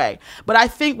think that way. But I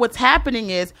think what's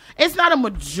happening is it's not a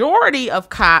majority of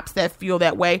cops that feel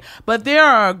that way, but there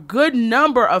are a good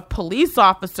number of police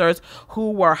officers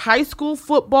who were high school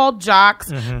football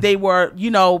jocks. They were,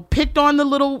 picked on the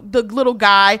little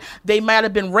guy. They might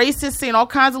have been racist, saying all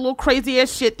kinds of little crazy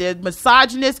ass shit. They're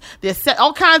misogynist. They're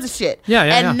all kinds of shit.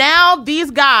 And now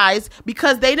these guys,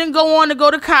 because they didn't go on to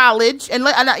go to college, and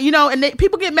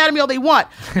people get mad at me all they want.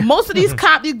 Most of these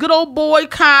cops, these good old boy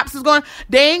cops,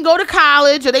 they ain't go to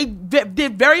college, or they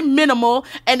did very minimal,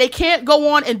 and they can't go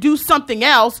on and do something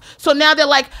else. So now they're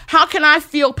like, how can I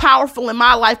feel powerful in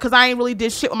my life because I ain't really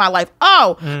did shit with my life?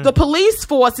 The police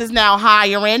force is now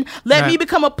hiring. Let me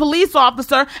become a police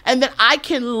officer, and then I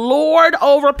can lord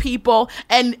over people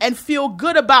and feel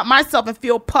good about myself and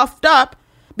feel puffed up.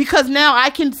 Because now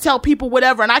I can tell people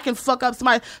whatever, and I can fuck up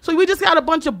somebody. So we just got a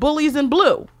bunch of bullies in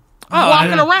blue.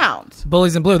 Walking around.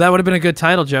 Bullies in Blue. That would have been a good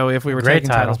title, Joey, if we were taking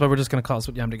titles, but we're just going to call it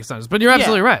Yamaneika Saunders. But you're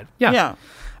absolutely right. Yeah.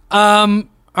 All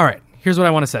right. Here's what I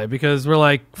want to say, because we're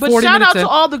like 40 minutes in. But shout out to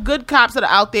all the good cops that are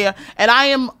out there, and I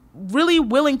am really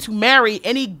willing to marry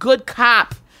any good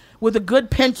cop with a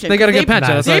good pension. They got a good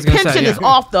pension. That's what I was their gonna say, pension is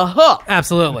off the hook.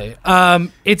 Absolutely.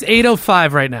 It's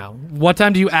 8:05 right now. What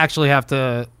time do you actually have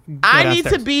to I need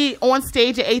to be on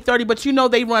stage at 8:30,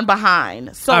 but they run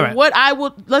behind. So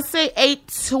let's say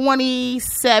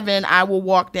 8:27, I will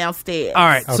walk downstairs. All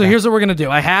right. Okay. So here's what we're going to do.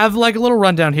 I have like a little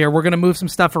rundown here. We're going to move some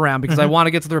stuff around because I want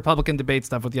to get to the Republican debate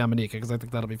stuff with Yamaneika, because I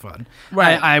think that'll be fun.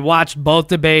 Right. I watched both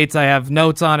debates. I have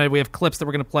notes on it. We have clips that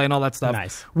we're going to play and all that stuff.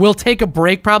 Nice. We'll take a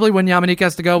break probably when Yamaneika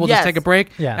has to go. We'll just take a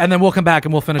break. Yeah. And then we'll come back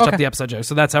and we'll finish up the episode, Joe.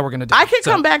 So that's how we're going to do it. I can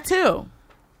come back too.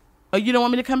 Oh, you don't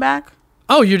want me to come back?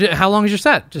 Oh, you did? How long is your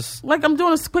set? Just like I'm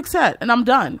doing a quick set and I'm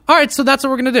done. All right, so that's what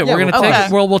we're gonna do. Yeah, we're gonna take.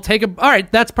 We'll take a. All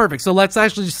right, that's perfect. So let's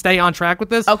actually just stay on track with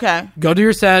this. Okay. Go do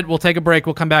your set. We'll take a break.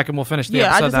 We'll come back and we'll finish the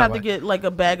episode. I just have way. to get like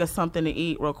a bag of something to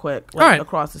eat real quick,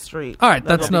 across the street. All right,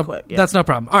 that's no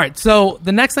problem. All right, so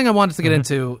the next thing I wanted to get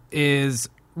into is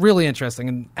really interesting,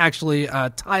 and actually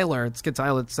Tyler, it's good.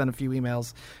 Tyler sent a few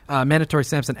emails,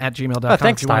 mandatorysampson@gmail.com.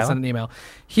 Thanks, if you want to send an email.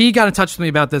 He got in touch with me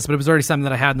about this, but it was already something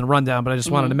that I had in the rundown, but I just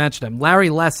wanted to mention him. Larry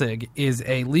Lessig is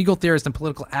a legal theorist and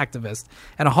political activist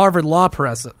and a Harvard law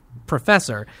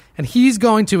professor, and he's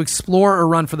going to explore or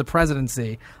run for the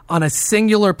presidency on a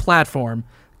singular platform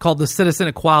called the Citizen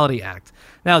Equality Act.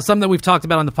 Now, something that we've talked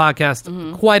about on the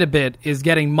podcast quite a bit is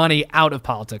getting money out of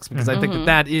politics, because I think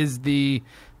that is the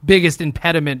biggest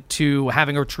impediment to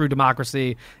having a true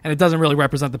democracy, and it doesn't really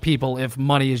represent the people if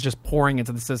money is just pouring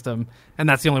into the system, and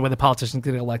that's the only way the politicians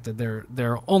get elected.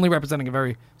 They're only representing a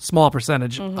very small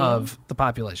percentage of the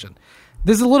population.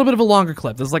 This is a little bit of a longer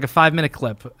clip. This is like a 5-minute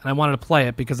clip, and I wanted to play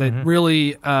it because it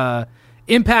really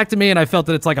impacted me, and I felt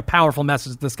that it's like a powerful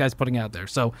message that this guy's putting out there.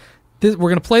 So we're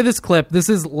going to play this clip. This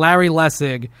is Larry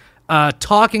Lessig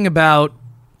talking about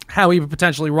how he would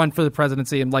potentially run for the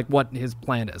presidency and like what his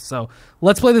plan is. So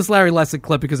let's play this Larry Lessig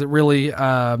clip because it really,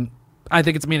 I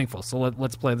think it's meaningful. So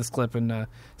let's play this clip and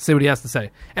see what he has to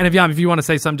say. And if you want to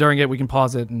say something during it, we can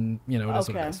pause it and it is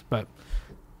what it is. But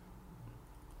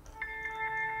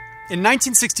in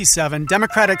 1967,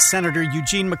 Democratic Senator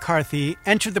Eugene McCarthy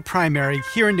entered the primary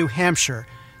here in New Hampshire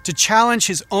to challenge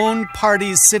his own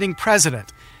party's sitting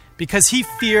president because he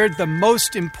feared the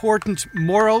most important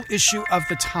moral issue of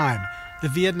the time, the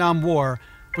Vietnam War,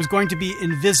 was going to be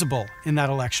invisible in that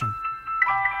election.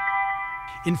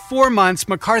 In 4 months,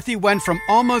 McCarthy went from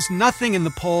almost nothing in the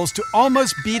polls to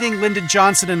almost beating Lyndon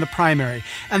Johnson in the primary.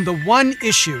 And the one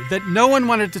issue that no one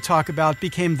wanted to talk about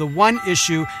became the one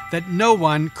issue that no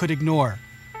one could ignore.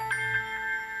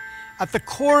 At the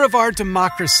core of our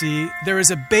democracy, there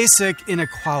is a basic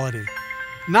inequality.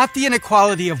 Not the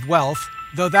inequality of wealth,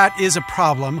 though that is a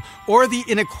problem, or the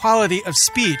inequality of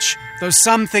speech, though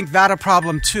some think that a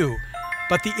problem too,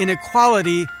 but the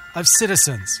inequality of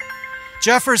citizens.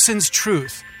 Jefferson's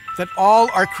truth that all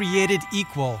are created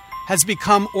equal has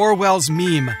become Orwell's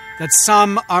meme that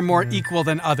some are more equal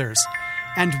than others.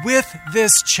 And with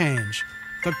this change,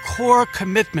 the core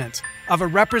commitment of a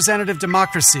representative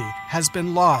democracy has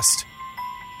been lost.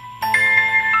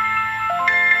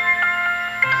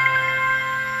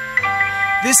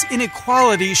 This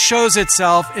inequality shows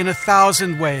itself in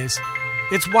 1,000 ways.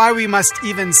 It's why we must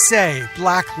even say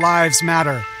Black Lives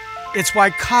Matter. It's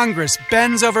why Congress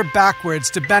bends over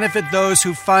backwards to benefit those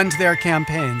who fund their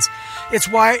campaigns. It's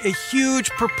why a huge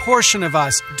proportion of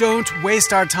us don't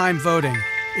waste our time voting.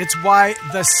 It's why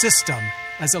the system,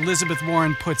 as Elizabeth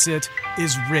Warren puts it,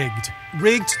 is rigged.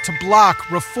 Rigged to block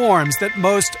reforms that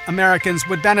most Americans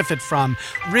would benefit from.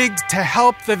 Rigged to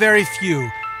help the very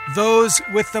few, those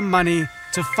with the money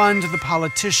to fund the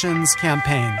politicians'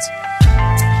 campaigns.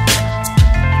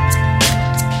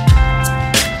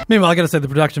 Meanwhile, I got to say the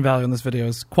production value on this video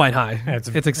is quite high. It's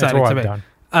exciting to me. All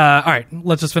right,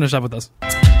 let's just finish up with this.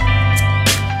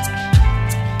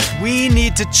 We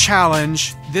need to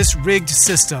challenge this rigged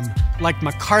system like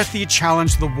McCarthy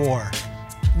challenged the war.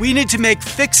 We need to make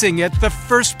fixing it the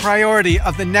first priority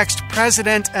of the next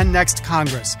president and next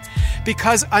Congress.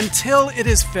 Because until it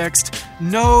is fixed,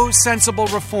 no sensible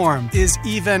reform is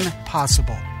even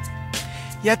possible.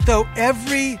 Yet though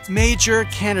every major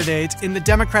candidate in the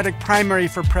Democratic primary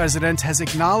for president has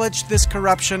acknowledged this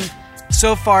corruption,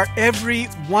 so far every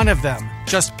one of them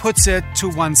just puts it to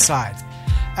one side.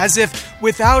 As if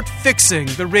without fixing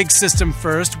the rigged system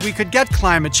first, we could get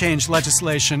climate change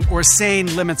legislation or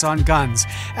sane limits on guns.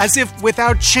 As if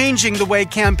without changing the way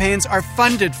campaigns are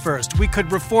funded first, we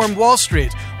could reform Wall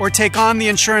Street or take on the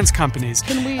insurance companies.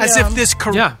 Can we, as if this...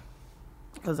 Yeah.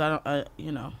 Because I don't,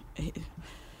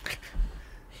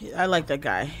 I like that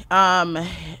guy.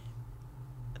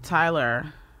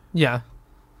 Tyler. Yeah.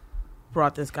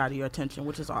 Brought this guy to your attention,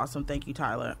 which is awesome. Thank you,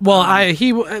 Tyler. Well,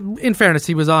 in fairness,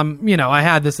 he was on. I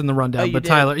had this in the rundown, but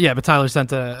Tyler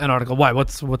sent an article. Why?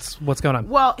 What's going on?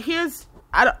 Well,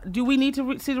 do we need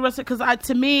to see the rest of it? Because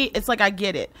to me, it's like I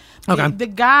get it. Okay. The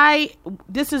guy,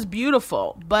 this is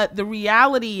beautiful, but the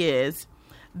reality is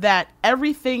that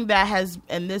everything that has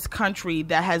in this country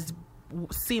that has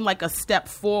seemed like a step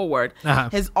forward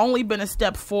has only been a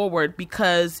step forward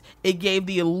because it gave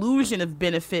the illusion of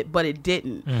benefit, but it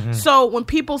didn't. Mm-hmm. So when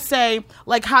people say,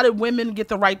 like, how did women get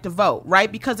the right to vote,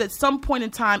 right? Because at some point in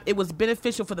time, it was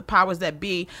beneficial for the powers that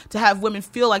be to have women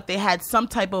feel like they had some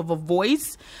type of a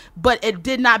voice, but it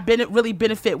did not really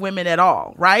benefit women at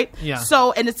all, right? Yeah.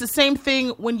 So, and it's the same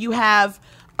thing when you have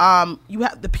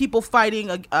the people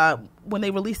fighting when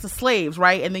they released the slaves,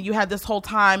 right? And then you had this whole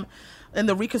time in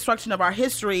the reconstruction of our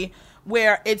history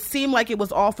where it seemed like it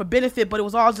was all for benefit, but it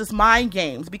was all just mind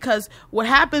games. Because what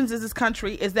happens in this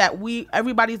country is that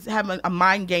everybody's having a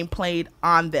mind game played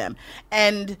on them.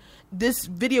 And this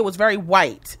video was very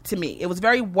white to me. It was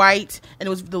very white, and it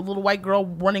was the little white girl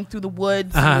running through the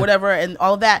woods and whatever and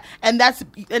all of that.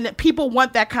 And people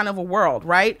want that kind of a world,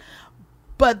 right?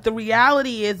 But the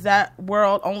reality is that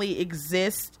world only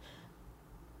exists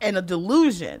in a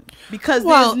delusion because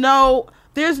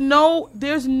there's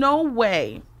no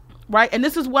way, right? And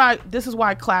this is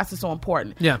why class is so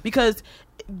important. Yeah. Because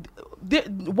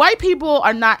white people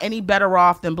are not any better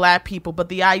off than black people, but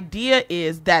the idea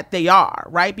is that they are,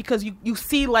 right? Because you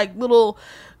see like little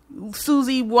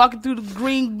Susie walking through the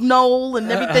green knoll and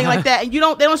everything like that, and they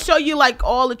don't show you like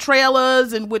all the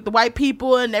trailers and with the white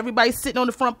people and everybody sitting on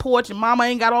the front porch and mama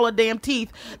ain't got all her damn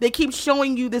teeth. They keep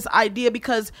showing you this idea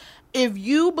because if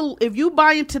you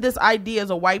buy into this idea as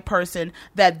a white person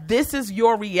that this is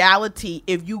your reality,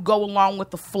 if you go along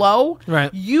with the flow,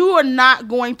 right, you are not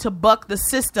going to buck the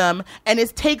system. And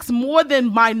it takes more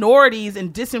than minorities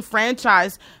and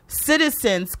disenfranchised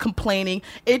citizens complaining.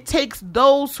 It takes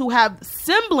those who have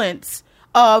semblance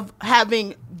of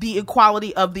having the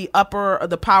equality of the upper or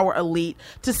the power elite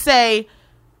to say,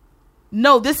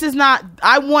 no, this is not,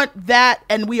 I want that,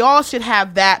 and we all should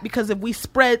have that, because if we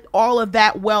spread all of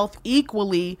that wealth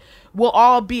equally, we'll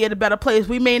all be at a better place.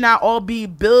 We may not all be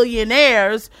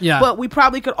billionaires, but we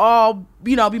probably could all,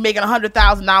 be making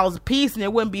 $100,000 a piece, and there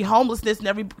wouldn't be homelessness, and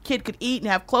every kid could eat and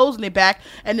have clothes on their back,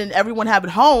 and then everyone have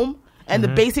it home, and the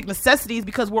basic necessities,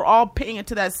 because we're all paying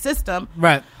into that system.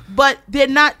 Right. But they're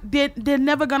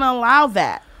never going to allow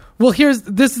that. Well,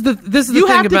 this is the thing about this. You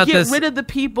have to get rid of the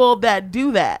people that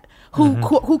do that.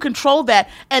 Who control that.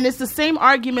 And it's the same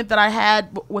argument that I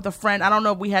had with a friend. I don't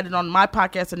know if we had it on my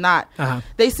podcast or not.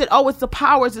 They said, oh, it's the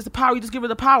power. You just give her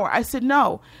the power. I said,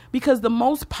 no, because the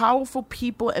most powerful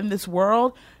people in this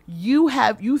world,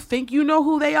 you think you know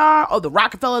who they are? Oh, the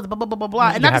Rockefellers, blah, blah, blah, blah,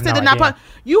 blah. And not to say they're not,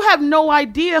 you have no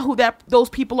idea who those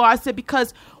people are. I said,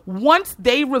 because once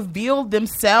they reveal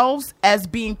themselves as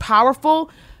being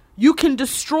powerful, you can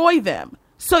destroy them.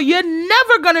 So you're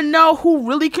never going to know who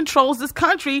really controls this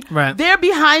country. Right. They're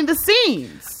behind the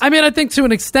scenes. I mean, I think to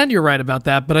an extent you're right about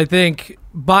that, but I think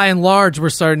by and large we're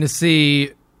starting to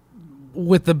see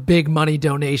with the big money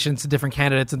donations to different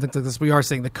candidates and things like this, we are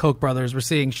seeing the Koch brothers, we're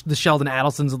seeing the Sheldon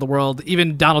Adelsons of the world,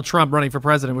 even Donald Trump running for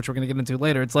president, which we're going to get into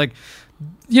later. It's like,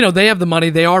 they have the money,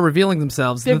 they are revealing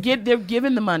themselves. They're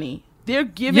given the money. They're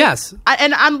giving. Yes.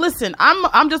 I'm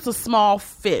just a small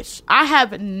fish. I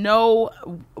have no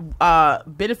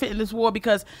benefit in this war,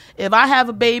 because if I have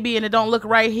a baby and it don't look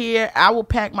right here, I will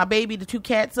pack my baby, the 2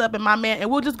 cats up, and my man,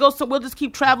 and we'll just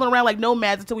keep traveling around like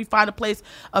nomads until we find a place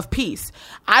of peace.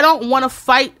 I don't want to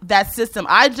fight that system.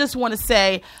 I just want to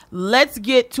say, let's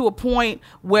get to a point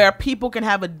where people can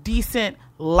have a decent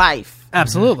life.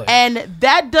 Absolutely. And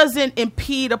that doesn't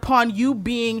impede upon you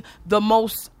being the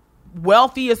most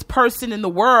wealthiest person in the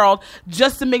world,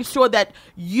 just to make sure that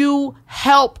you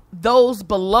help those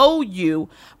below you.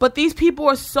 But these people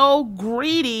are so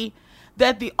greedy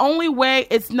that the only way,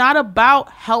 it's not about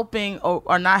helping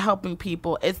or not helping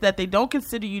people, it's that they don't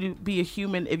consider you to be a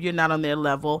human if you're not on their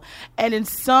level. And in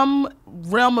some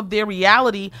realm of their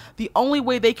reality, the only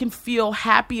way they can feel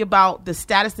happy about the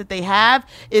status that they have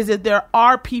is that there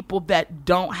are people that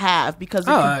don't have, because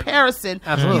in comparison,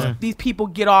 these people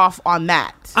get off on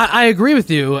that. I agree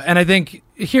with you, and I think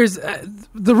here's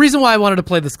the reason why I wanted to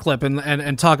play this clip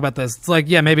and talk about this. It's like,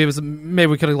 maybe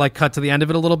we could have cut to the end of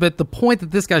it a little bit. The point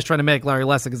that this guy's trying to make, Larry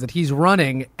Lessig, is that he's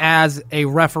running as a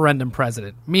referendum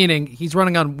president, meaning he's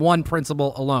running on one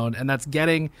principle alone, and that's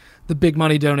getting the big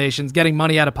money donations, getting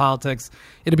money out of politics.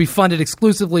 It'll be funded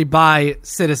exclusively by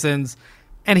citizens,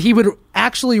 and he would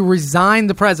actually resign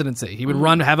the presidency. He would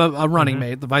have a running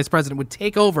mate. The vice president would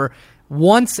take over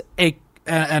once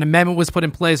an amendment was put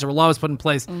in place or a law was put in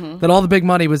place that all the big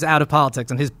money was out of politics.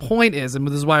 And his point is, and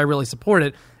this is why I really support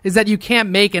it, is that you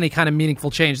can't make any kind of meaningful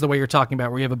change the way you're talking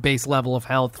about, where you have a base level of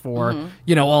health for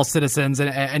all citizens,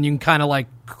 and you can kind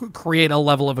of create a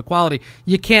level of equality.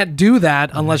 You can't do that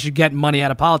unless you get money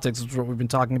out of politics, which is what we've been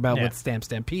talking about with Stamp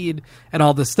Stampede and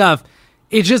all this stuff.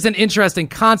 It's just an interesting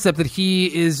concept that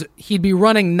he'd be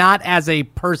running not as a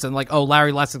person, like, oh,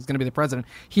 Larry Lessig's going to be the president.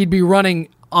 He'd be running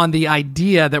on the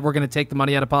idea that we're going to take the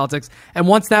money out of politics. And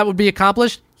once that would be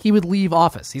accomplished, he would leave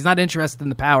office. He's not interested in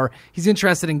the power. He's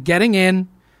interested in getting in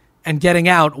and getting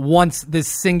out once this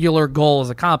singular goal is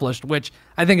accomplished, which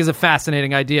I think is a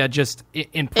fascinating idea just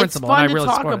in principle. It's fun and I really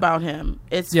to talk about him.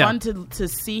 It's fun to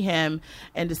see him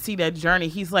and to see that journey.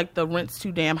 He's like the rent's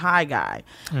too damn high guy.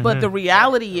 But the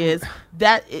reality is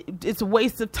that it's a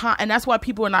waste of time. And that's why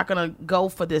people are not going to go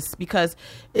for this, because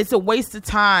it's a waste of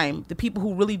time. The people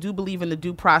who really do believe in the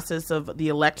due process of the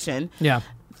election. Yeah.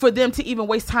 For them to even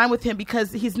waste time with him,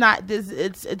 because he's not this.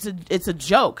 It's a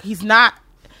joke. He's not.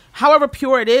 However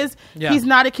pure it is, he's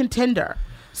not a contender.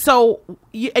 So,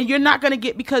 you're not going to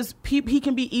get, because he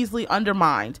can be easily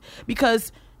undermined,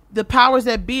 because the powers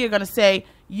that be are going to say,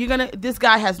 this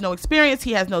guy has no experience,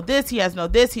 he has no this, he has no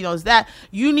this, he knows that.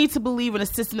 You need to believe in a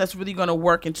system that's really going to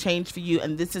work and change for you,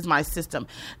 and this is my system.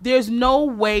 There's no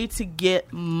way to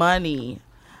get money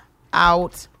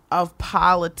out of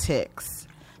politics.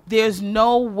 There's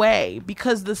no way,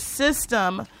 because the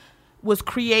system was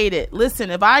created. Listen,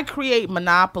 if I create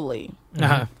Monopoly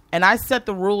and I set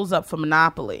the rules up for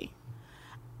Monopoly,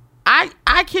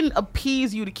 I can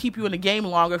appease you to keep you in the game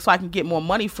longer, so I can get more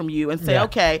money from you and say,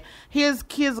 okay, here's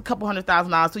a couple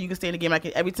 $100,000 so you can stay in the game.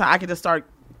 Every time I can just start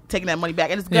taking that money back.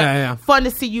 And it's fun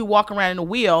to see you walk around in a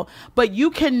wheel, but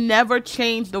you can never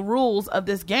change the rules of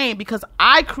this game because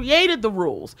I created the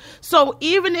rules. So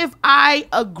even if I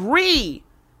agree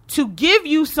to give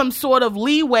you some sort of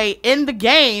leeway in the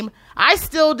game, I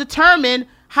still determine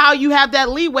how you have that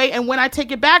leeway and when I take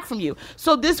it back from you.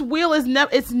 So this wheel is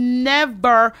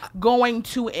never going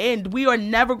to end. We are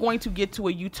never going to get to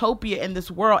a utopia in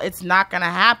this world. It's not going to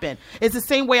happen. It's the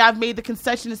same way I've made the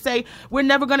concession to say we're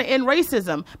never going to end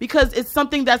racism because it's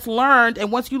something that's learned,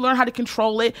 and once you learn how to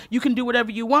control it, you can do whatever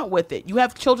you want with it. You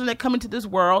have children that come into this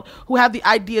world who have the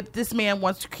idea that this man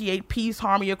wants to create peace,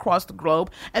 harmony across the globe,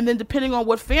 and then depending on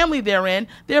what family they're in,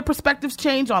 their perspectives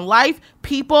change on life,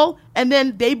 people, and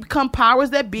then they become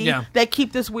powers that be that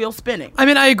keep this wheel spinning. I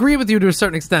mean, I agree with you to a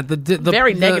certain extent.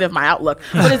 Very negative, my outlook,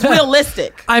 but it's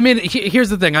realistic. I mean, here's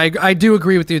the thing. I do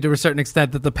agree with you to a certain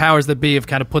extent that the powers that be have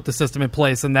kind of put the system in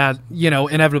place, and that,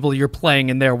 inevitably you're playing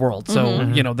in their world. So,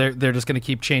 they're just going to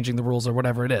keep changing the rules or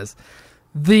whatever it is.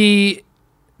 The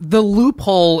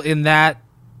loophole in that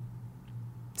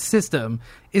system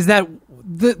is that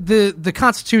the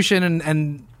Constitution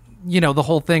and the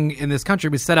whole thing in this country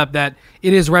was set up that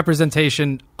it is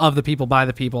representation of the people by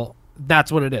the people.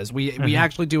 That's what it is. We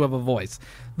actually do have a voice.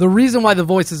 The reason why the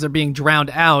voices are being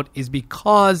drowned out is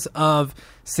because of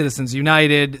Citizens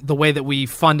United, the way that we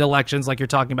fund elections, like you're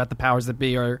talking about, the powers that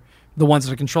be are the ones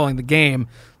that are controlling the game.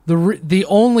 The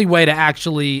only way to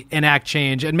actually enact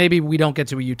change, and maybe we don't get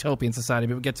to a utopian society,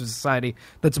 but we get to a society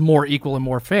that's more equal and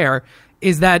more fair,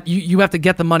 is that you have to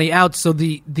get the money out so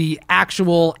the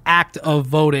actual act of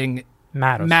voting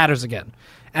matters again.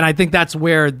 And I think that's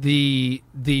where the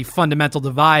fundamental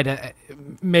divide,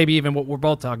 maybe even what we're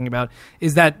both talking about,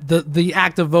 is that the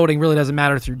act of voting really doesn't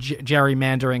matter through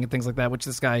gerrymandering and things like that, which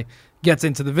this guy gets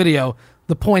into the video.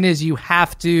 The point is you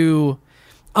have to,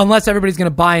 unless everybody's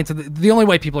going to buy into the only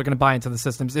way people are going to buy into the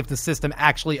system is if the system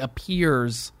actually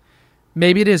appears.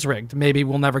 Maybe it is rigged. Maybe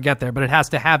we'll never get there, but it has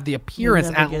to have the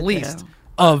appearance at least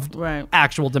of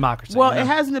actual democracy. Well, it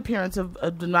has an appearance of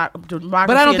democracy,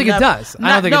 but I don't think it does.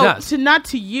 I don't think it does. Not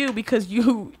to you, because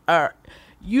you are.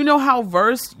 You know how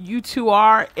versed you two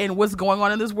are in what's going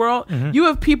on in this world. Mm-hmm. You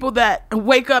have people that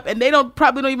wake up and they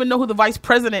probably don't even know who the vice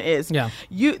president is. Yeah,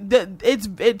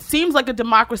 it seems like a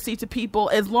democracy to people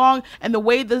and the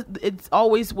way it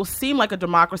always will seem like a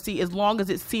democracy as long as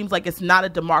it seems like it's not a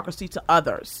democracy to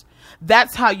others.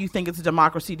 That's how you think it's a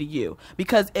democracy to you.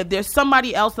 Because if there's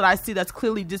somebody else that I see that's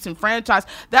clearly disenfranchised,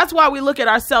 that's why we look at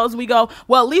ourselves and we go,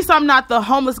 well, at least I'm not the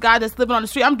homeless guy that's living on the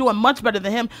street. I'm doing much better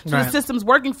than him. So the system's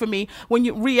working for me.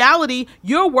 When reality,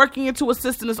 you're working into a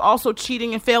system that's also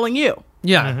cheating and failing you.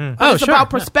 Yeah. Mm-hmm. It's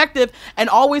about perspective and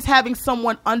always having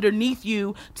someone underneath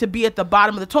you to be at the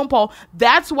bottom of the totem pole.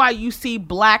 That's why you see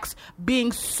blacks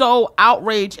being so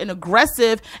outraged and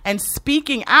aggressive and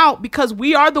speaking out, because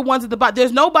we are the ones at the bottom.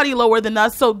 There's nobody lower than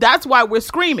us, so that's why we're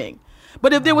screaming.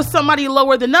 But if there was somebody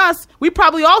lower than us, we'd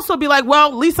probably also be like, well,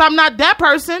 at least I'm not that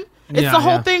person. It's the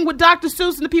whole thing with Dr.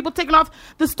 Seuss and the people taking off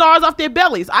the stars off their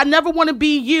bellies. I never want to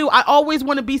be you. I always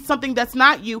want to be something that's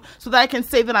not you so that I can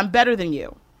say that I'm better than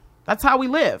you. That's how we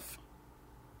live.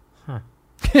 Huh.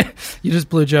 You just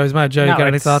blew Joey's mind. Joe, you got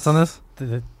any thoughts on this?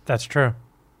 That's true.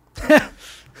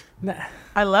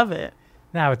 I love it.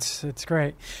 No, it's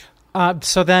great.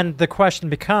 So then the question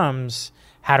becomes,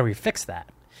 how do we fix that?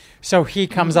 So he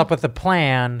comes up with a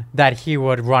plan that he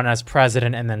would run as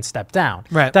president and then step down.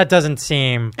 Right. That doesn't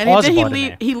seem plausible to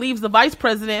me. He leaves the vice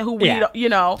president who Well,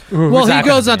 he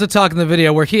goes on to talk in the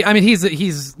video where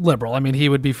he's liberal. I mean, he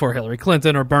would be for Hillary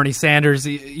Clinton or Bernie Sanders,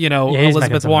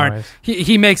 Elizabeth Warren.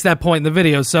 He makes that point in the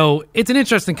video. So it's an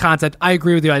interesting concept. I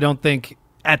agree with you. I don't think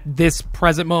at this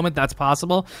present moment that's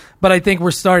possible, but I think we're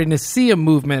starting to see a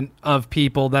movement of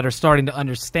people that are starting to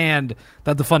understand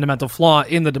that the fundamental flaw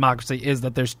in the democracy is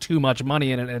that there's too much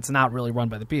money in it and it's not really run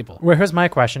by the people. Well, here's my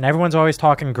question. Everyone's always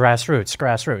talking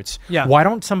grassroots. Yeah. Why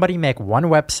don't somebody make one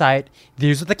website?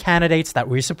 These are the candidates that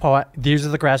we support. These are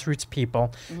the grassroots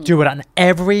people. Mm-hmm. Do it on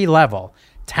every level.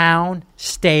 Town,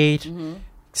 state,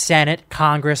 Senate,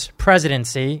 Congress,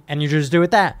 presidency, and you just do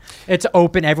it that. It's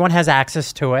open. Everyone has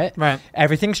access to it. Right.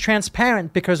 Everything's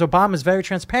transparent because Obama's very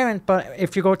transparent, but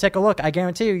if you go take a look, I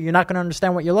guarantee you're not going to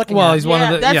understand what you're looking at. He's one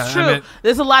of the... That's true.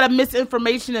 There's a lot of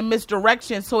misinformation and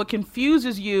misdirection, so it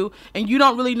confuses you, and you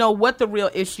don't really know what the real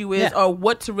issue is or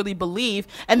what to really believe.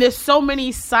 And there's so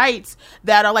many sites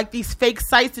that are like these fake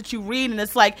sites that you read, and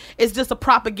it's like it's just a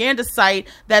propaganda site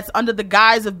that's under the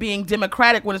guise of being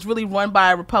democratic when it's really run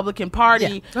by a Republican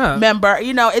Party family member.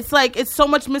 You know, it's like it's so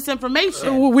much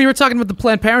misinformation. We were talking about the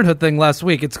Planned Parenthood thing last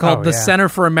week. It's called the Center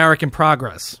for American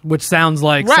Progress, which sounds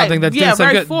like something that's doing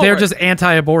some good. They're just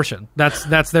anti-abortion.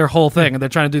 That's their whole thing, and they're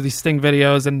trying to do these sting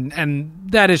videos, and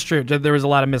that is true. There was a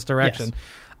lot of misdirection. Yes.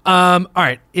 All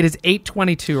right, it is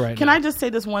 8:22 right now. Can I just say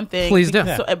this one thing? Please do.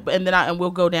 So, and then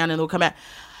we'll go down and we'll come back.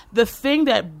 The thing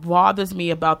that bothers me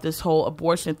about this whole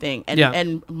abortion thing,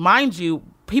 and mind you,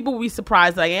 people will be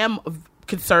surprised that I am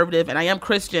conservative and I am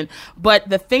Christian, but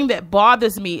the thing that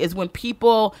bothers me is when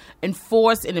people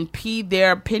enforce and impede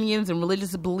their opinions and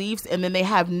religious beliefs, and then they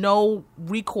have no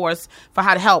recourse for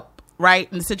how to help. Right,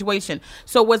 in the situation.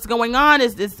 So what's going on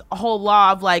is this whole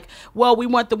law of like, well, we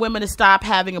want the women to stop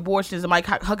having abortions, and Mike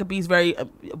Huckabee's very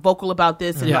vocal about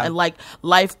this, and like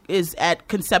life is at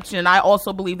conception, and I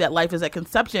also believe that life is at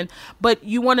conception. But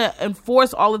you want to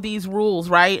enforce all of these rules,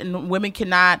 right? And women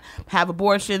cannot have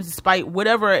abortions despite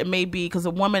whatever it may be, because a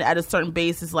woman at a certain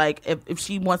base is like, if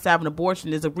she wants to have an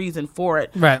abortion, there's a reason for it,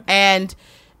 right? And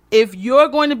if you're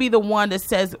going to be the one that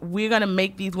says we're going to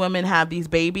make these women have these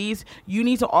babies, you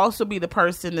need to also be the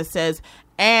person that says,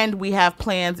 and we have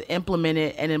plans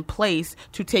implemented and in place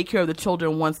to take care of the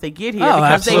children once they get here,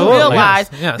 because they realize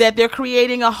that they're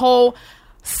creating a whole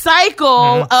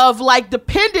cycle of like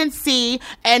dependency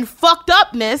and fucked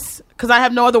upness, because I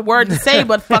have no other word to say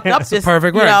but fucked upness. That's a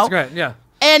perfect word. That's great. Yeah.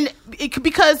 And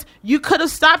because you could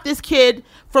have stopped this kid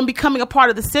from becoming a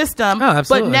part of the system,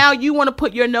 but now you want to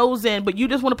put your nose in, but you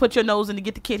just want to put your nose in to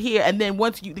get the kid here, and then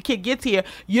once the kid gets here,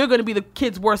 you're going to be the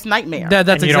kid's worst nightmare.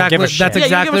 That's exactly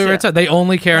what it's. They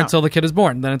only care until the kid is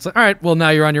born. Then it's like, all right, well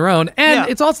now you're on your own, and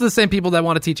it's also the same people that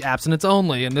want to teach abstinence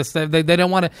only, and this they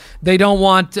don't want to. They don't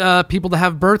want people to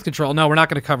have birth control. No, we're not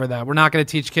going to cover that. We're not going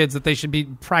to teach kids that they should be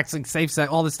practicing safe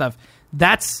sex. All this stuff.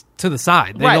 That's to the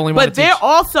side. They only want to they're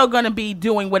also going to be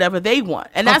doing whatever they want,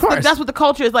 and that's what the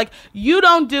culture is like. You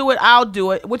don't do it, I'll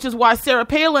do it, which is why Sarah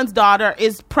Palin's daughter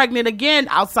is pregnant again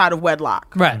outside of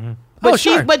wedlock. Right.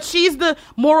 Mm-hmm. But she's the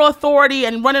moral authority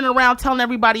and running around telling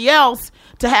everybody else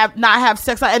to not have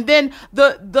sex. And then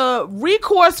the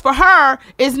recourse for her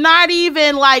is not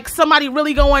even like somebody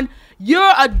really going,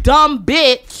 you're a dumb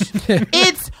bitch.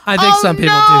 It's I think some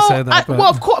people do say that. Well,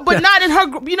 of course, but not in her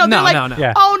group. You know, they're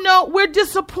like, oh no, we're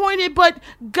disappointed, but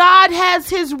God has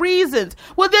his reasons.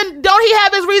 Well, then don't he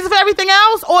have his reasons for everything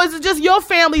else? Or is it just your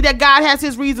family that God has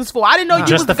his reasons for? I didn't know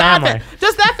you was the family.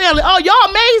 Just that family. Oh, y'all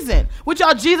amazing. With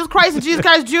y'all Jesus Christ and Jesus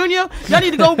Christ Jr. Y'all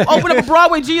need to go open up a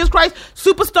Broadway Jesus Christ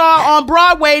Superstar on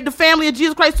Broadway, the family of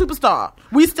Jesus Christ Superstar.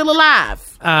 We still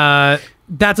alive.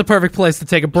 That's a perfect place to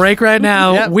take a break right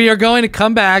now. Yep. We are going to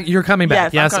come back. You're coming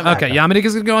back. Yes? Okay.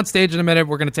 Yamaneika's going to go on stage in a minute.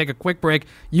 We're going to take a quick break.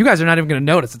 You guys are not even going to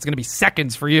notice. It's going to be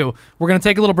seconds for you. We're going to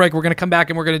take a little break. We're going to come back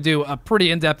and we're going to do a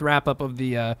pretty in-depth wrap-up of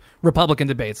the Republican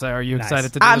debates. Are you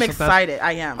excited to do this? I'm excited.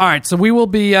 I am. All right. So we will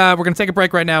be, we're going to take a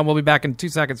break right now, and we'll be back in 2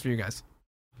 seconds for you guys.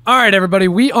 All right, everybody.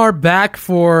 We are back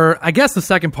for, I guess, the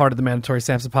second part of the Mandatory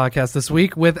Sampson podcast this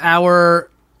week with our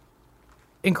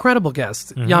incredible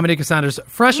guest, Yamaneika Saunders,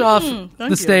 fresh off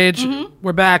the stage.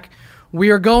 We're back. We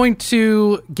are going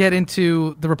to get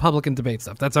into the Republican debate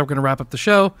stuff. That's how we're going to wrap up the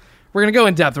show. We're going to go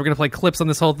in depth. We're going to play clips on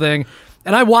this whole thing.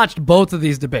 And I watched both of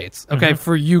these debates, okay,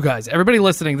 for you guys. Everybody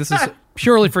listening, this is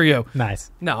purely for you. Nice.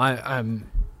 No, I'm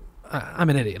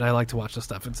an idiot. I like to watch this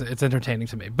stuff. It's entertaining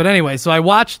to me. But anyway, so I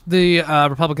watched the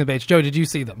Republican debates. Joe, did you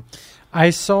see them?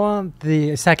 I saw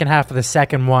the second half of the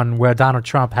second one where Donald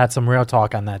Trump had some real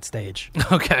talk on that stage.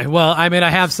 Okay, well, I mean, I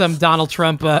have some Donald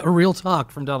Trump, real talk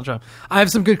from Donald Trump. I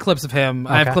have some good clips of him.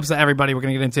 Okay. I have clips of everybody we're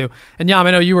going to get into. And, Yam,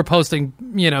 I know you were posting,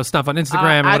 stuff on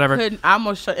Instagram and whatever. I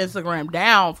almost shut Instagram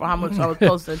down for how much I was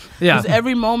posting. Because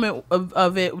every moment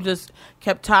of it just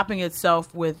kept topping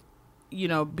itself with,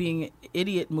 being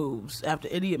idiot moves after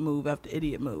idiot move after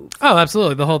idiot move. Oh,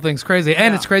 absolutely. The whole thing's crazy.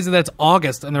 And it's crazy that it's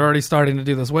August and they're already starting to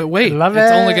do this. Wait. Love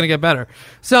it's only going to get better.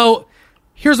 So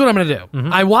here's what I'm going to do.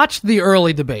 I watched the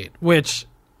early debate, which,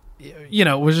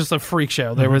 was just a freak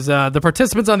show. There was the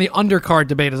participants on the undercard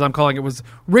debate, as I'm calling it, was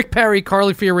Rick Perry,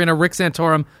 Carly Fiorina, Rick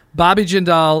Santorum, Bobby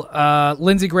Jindal,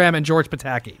 Lindsey Graham, and George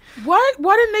Pataki. Why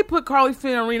didn't they put Carly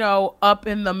Fiorina up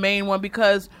in the main one?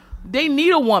 Because they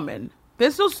need a woman. They're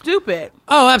so stupid.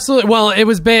 Oh, absolutely. Well, it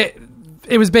was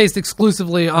based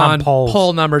exclusively on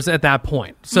poll numbers at that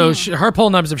point. So her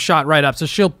poll numbers have shot right up. So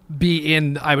she'll be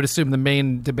in, I would assume, the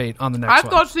main debate on the next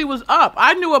one. I thought she was up.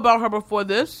 I knew about her before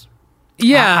this.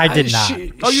 Yeah. I did not.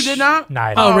 You did not? No,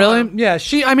 I didn't. Oh, really? Yeah.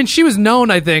 She was known,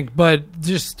 I think, but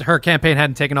just her campaign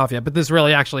hadn't taken off yet. But this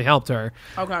really actually helped her.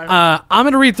 Okay. I'm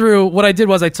going to read through. What I did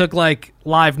was I took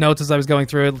live notes as I was going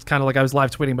through it. It's kind of like I was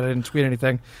live tweeting, but I didn't tweet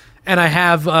anything. and I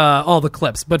have all the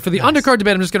clips. But for the undercard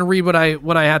debate, I'm just going to read what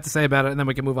I had to say about it, and then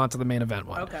we can move on to the main event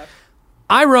one. Okay.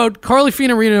 I wrote, Carly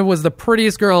Fiorina was the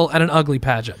prettiest girl at an ugly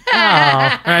pageant. All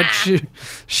right,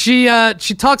 she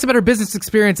talks about her business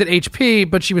experience at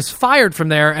HP, but she was fired from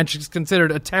there, and she's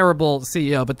considered a terrible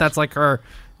CEO. But that's like her,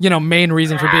 main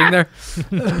reason for being there.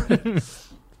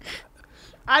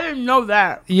 I didn't know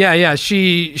that. Yeah.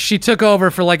 She took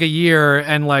over for like a year,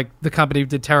 and like the company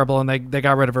did terrible, and they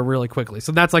got rid of her really quickly.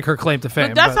 So that's like her claim to fame.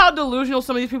 But that's how delusional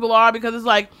some of these people are, because it's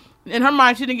like, in her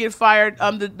mind, she didn't get fired.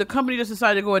 The company just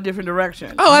decided to go a different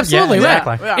direction. Oh, absolutely, yeah,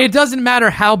 exactly. Right. Yeah. It doesn't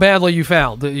matter how badly you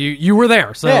failed. You were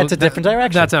there, so it's a different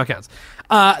direction. That's how it counts.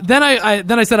 Then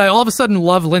I said I all of a sudden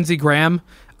love Lindsey Graham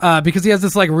because he has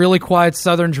this like really quiet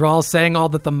Southern drawl, saying all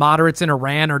that the moderates in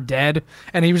Iran are dead,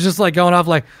 and he was just like going off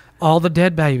like all the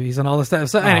dead babies and all this stuff.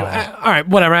 So anyway, all right,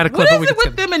 whatever. I had a clip. What is it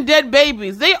with them and dead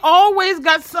babies? They always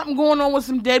got something going on with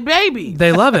some dead babies.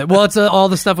 They love it. Well, it's all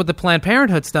the stuff with the Planned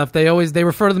Parenthood stuff. They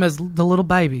refer to them as the little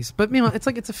babies, but meanwhile, it's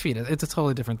like it's a fetus. It's a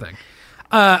totally different thing.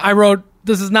 I wrote,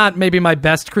 this is not maybe my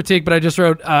best critique, but I just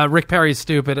wrote Rick Perry's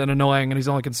stupid and annoying, and he's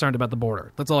only concerned about the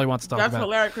border. That's all he wants to talk about. That's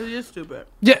hilarious because he is stupid.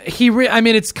 Yeah,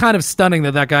 it's kind of stunning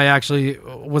that guy actually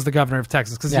was the governor of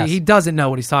Texas because he doesn't know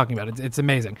what he's talking about. It's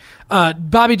amazing.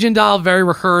 Bobby Jindal, very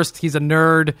rehearsed. He's a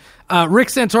nerd. Rick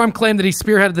Santorum claimed that he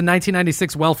spearheaded the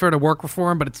 1996 welfare to work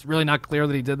reform, but it's really not clear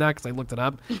that he did that because I looked it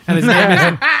up, and his name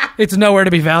isn't. It's nowhere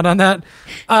to be found on that.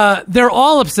 They're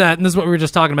all upset, and this is what we were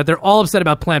just talking about. They're all upset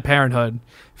about Planned Parenthood.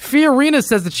 Fiorina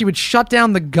says that she would shut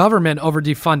down the government over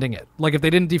defunding it. Like, if they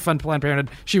didn't defund Planned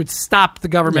Parenthood, she would stop the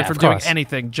government from doing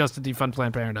anything just to defund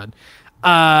Planned Parenthood.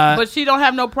 But she don't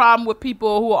have no problem with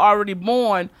people who are already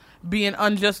born being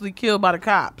unjustly killed by the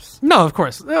cops. No, of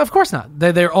course not.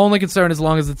 They're only concerned as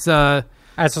long as it's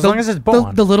as long as it's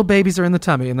born. The little babies are in the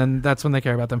tummy, and then that's when they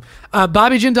care about them.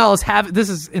 Bobby Jindal is this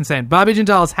is insane. Bobby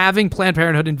Jindal is having Planned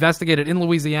Parenthood investigated in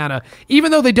Louisiana,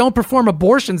 even though they don't perform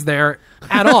abortions there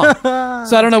at all.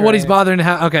 So I don't know what he's bothering to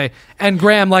have. Okay. And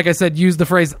Graham, like I said, used the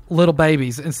phrase little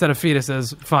babies instead of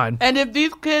fetuses. Fine. And if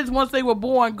these kids, once they were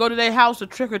born, go to their house to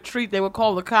trick or treat, they would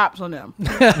call the cops on them.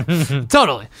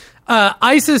 Totally.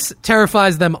 ISIS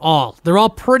terrifies them all. They're all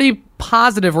pretty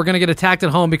positive we're going to get attacked at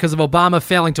home because of Obama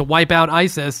failing to wipe out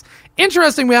ISIS.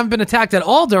 Interesting, we haven't been attacked at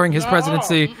all during his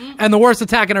presidency, and the worst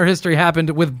attack in our history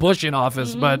happened with Bush in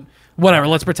office, but whatever,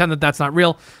 let's pretend that that's not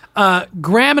real.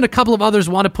 Graham and a couple of others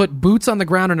want to put boots on the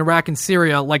ground in Iraq and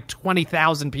Syria, like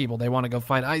 20,000 people. They want to go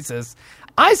fight ISIS.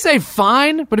 I say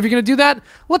fine, but if you're going to do that,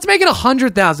 let's make it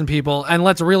 100,000 people, and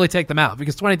let's really take them out,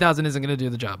 because 20,000 isn't going to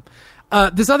do the job.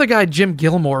 This other guy, Jim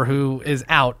Gilmore, who is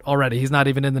out already, he's not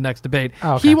even in the next debate.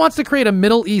 Oh, okay. He wants to create a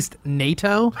Middle East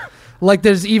NATO. Like,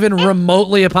 there's even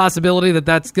remotely a possibility that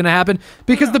that's going to happen.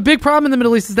 Because the big problem in the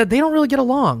Middle East is that they don't really get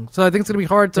along. So I think it's going to be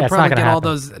hard to probably get all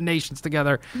those nations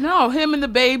together. No, him and the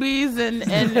babies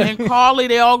and Carly,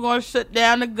 they all going to shut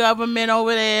down the government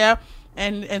over there.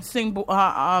 And sing We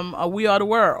Are the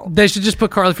World. They should just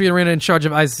put Carly Fiorina in charge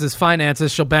of ISIS's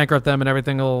finances. She'll bankrupt them and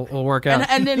everything will work out.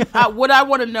 And then what I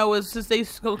want to know is, since they're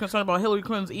so concerned about Hillary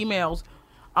Clinton's emails,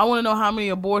 I want to know how many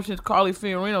abortions Carly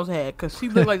Fiorina's had, because she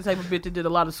looked like the type of bitch that did a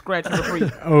lot of scratch and repeat.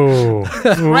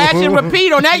 Scratch and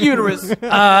repeat on that uterus.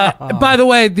 By the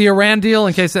way, the Iran deal,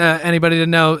 in case anybody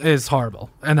didn't know, is horrible.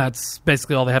 And that's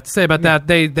basically all they have to say about that.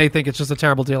 They think it's just a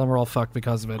terrible deal and we're all fucked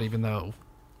because of it, even though...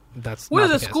 What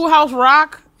is it, Schoolhouse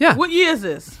Rock? Yeah. What year is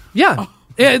this? Yeah.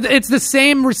 It's the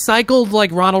same recycled,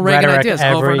 like, Ronald Reagan ideas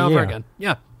over and over again.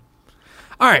 Yeah.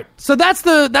 All right. So that's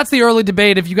the early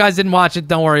debate. If you guys didn't watch it,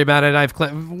 don't worry about it. We're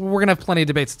going to have plenty of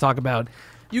debates to talk about.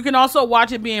 You can also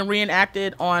watch it being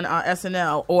reenacted on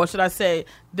SNL, or should I say,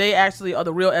 they actually are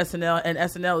the real SNL, and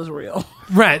SNL is real.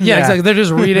 Right. Yeah, exactly. They're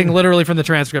just reading literally from the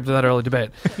transcript of that early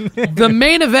debate. The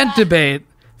main event debate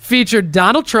featured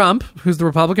Donald Trump, who's the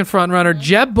Republican frontrunner,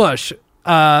 Jeb Bush,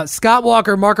 Scott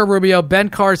Walker, Marco Rubio, Ben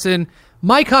Carson,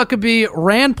 Mike Huckabee,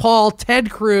 Rand Paul,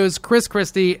 Ted Cruz, Chris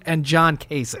Christie, and John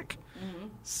Kasich.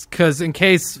 Because in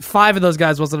case 5 of those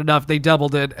guys wasn't enough, they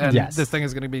doubled it, and this thing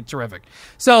is going to be terrific.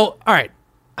 So, all right.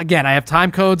 Again, I have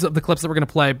time codes of the clips that we're going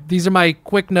to play. These are my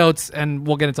quick notes, and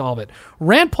we'll get into all of it.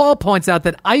 Rand Paul points out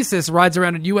that ISIS rides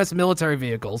around in U.S. military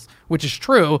vehicles, which is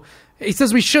true. He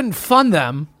says we shouldn't fund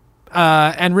them.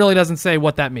 And really doesn't say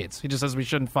what that means. He just says we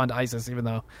shouldn't fund ISIS, even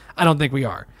though I don't think we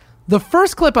are. The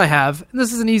first clip I have, and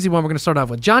this is an easy one we're going to start off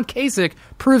with, John Kasich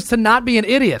proves to not be an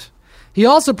idiot. He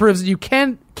also proves that you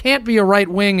can't be a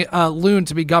right-wing loon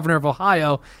to be governor of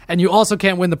Ohio, and you also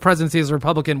can't win the presidency as a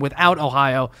Republican without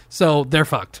Ohio, so they're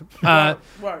fucked. Right.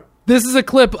 This is a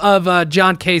clip of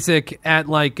John Kasich at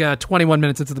like 21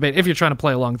 minutes into the debate. If you're trying to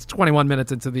play along, it's 21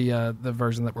 minutes into the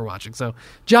version that we're watching. So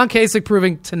John Kasich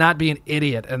proving to not be an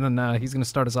idiot, and then he's going to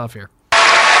start us off here.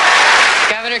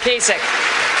 Governor Kasich,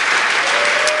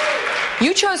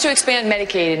 you chose to expand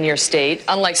Medicaid in your state,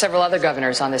 unlike several other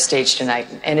governors on this stage tonight,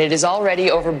 and it is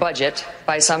already over budget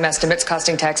by some estimates,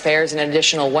 costing taxpayers an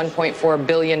additional $1.4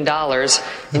 billion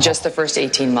in just the first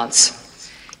 18 months.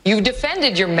 You've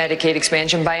defended your Medicaid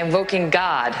expansion by invoking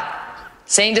God,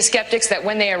 saying to skeptics that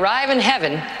when they arrive in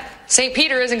heaven, St.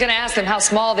 Peter isn't going to ask them how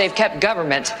small they've kept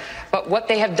government, but what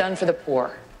they have done for the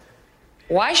poor.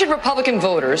 Why should Republican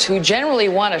voters, who generally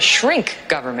want to shrink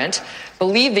government,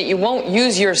 believe that you won't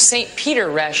use your St. Peter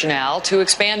rationale to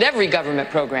expand every government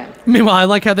program? Meanwhile, I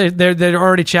like how they're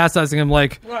already chastising him,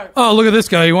 like, oh, look at this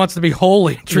guy. He wants to be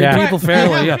holy, treat people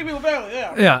fairly. Treat people fairly,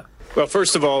 Yeah. Well,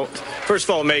 first of all,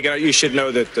 Megan, you should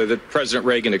know that President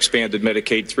Reagan expanded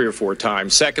Medicaid 3 or 4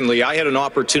 times. Secondly, I had an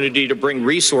opportunity to bring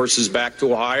resources back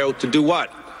to Ohio to do what?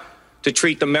 To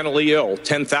treat the mentally ill.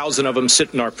 10,000 of them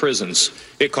sit in our prisons.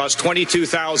 It costs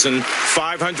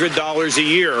 $22,500 a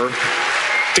year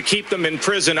to keep them in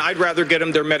prison. I'd rather get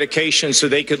them their medication so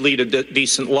they could lead a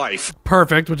decent life.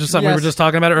 Perfect, which is something we were just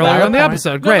talking about earlier on the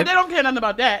episode. Great. No, they don't care nothing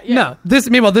about that. Yeah. No,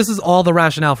 meanwhile, this is all the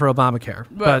rationale for Obamacare,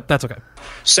 but that's okay.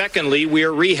 Secondly, we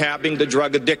are rehabbing the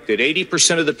drug addicted.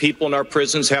 80% of the people in our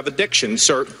prisons have addiction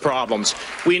problems.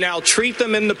 We now treat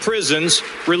them in the prisons,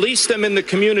 release them in the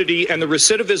community, and the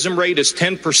recidivism rate is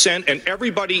 10%, and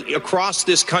everybody across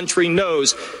this country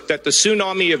knows that the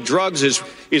tsunami of drugs is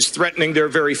threatening their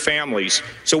very families.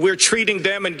 So we're treating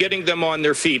them and getting them on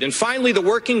their feet. And finally, the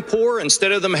working poor,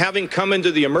 instead of them having come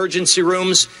into the emergency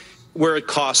rooms where it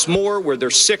costs more, where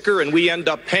they're sicker, and we end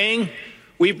up paying,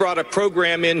 we brought a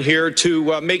program in here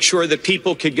to make sure that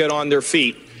people could get on their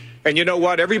feet. And you know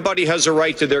what? Everybody has a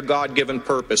right to their God-given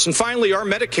purpose. And finally, our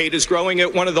Medicaid is growing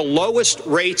at one of the lowest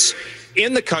rates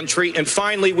in the country. And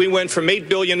finally, we went from $8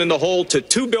 billion in the hole to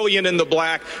 $2 billion in the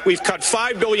black. We've cut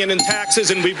 $5 billion in taxes,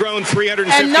 and we've grown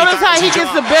 350,000 And notice how he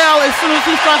gets the bell as soon as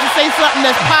he starts to say something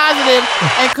that's positive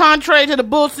and contrary to the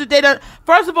bullshit they done.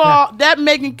 First of all, that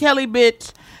Megyn Kelly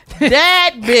bitch,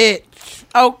 that bitch,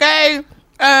 okay?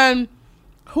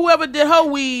 Whoever did her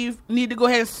weave need to go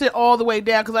ahead and sit all the way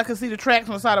down because I can see the tracks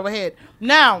on the side of her head.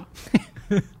 Now,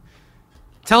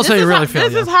 tell us how you really feel.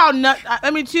 This is how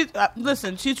I mean,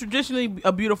 listen, she's traditionally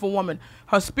a beautiful woman.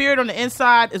 Her spirit on the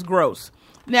inside is gross.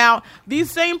 Now,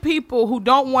 these same people who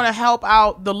don't want to help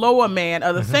out the lower man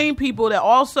are the same people that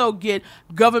also get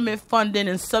government funding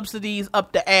and subsidies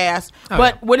up the ass.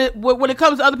 When it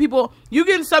comes to other people, you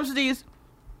getting subsidies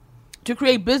to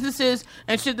create businesses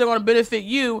and shit that are going to benefit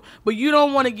you, but you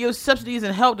don't want to give subsidies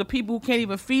and help to people who can't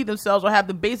even feed themselves or have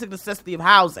the basic necessity of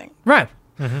housing. Right.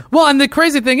 Well, and the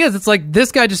crazy thing is, it's like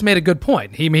this guy just made a good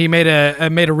point. He made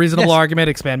a reasonable argument,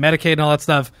 expand Medicaid and all that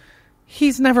stuff.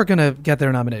 He's never going to get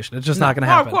their nomination. It's just not going to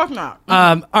happen. Of course not.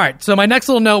 All right. So my next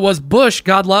little note was Bush,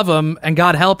 God love him and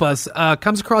God help us,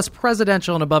 comes across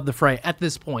presidential and above the fray at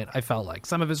this point. I felt like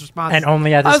some of his responses. And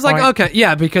only at this point. I was like, okay,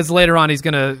 yeah, because later on he's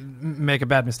going to make a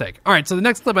bad mistake. All right. So the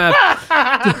next clip I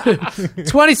have,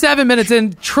 27 minutes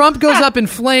in, Trump goes up in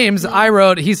flames. I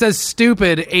wrote, he says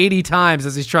stupid 80 times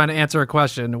as he's trying to answer a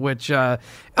question, which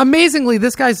amazingly,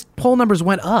 this guy's poll numbers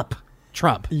went up.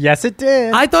 Trump. Yes, it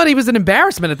did. I thought he was an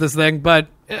embarrassment at this thing, but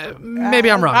maybe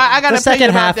I'm wrong. I got to second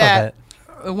half that of it.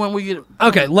 when we get.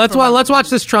 Okay, let's watch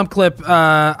this Trump clip.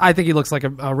 I think he looks like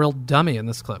a real dummy in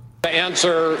this clip. To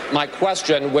answer my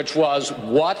question, which was,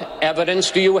 what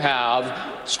evidence do you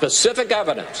have, specific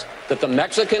evidence, that the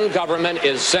Mexican government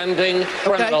is sending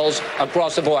criminals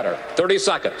across the border? 30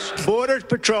 seconds. Border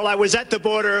Patrol. I was at the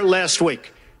border last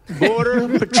week. Border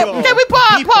Patrol. Can we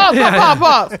pause.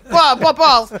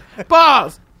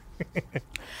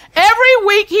 Every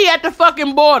week he at the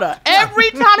fucking border. Every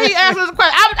time he answers a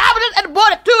question. I was just at the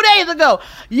border 2 days ago.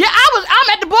 Yeah, I'm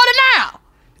at the border now.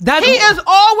 He is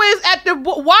always at the.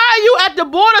 Why are you at the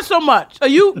border so much? Are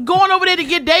you going over there to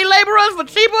get day laborers for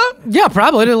cheaper? Yeah,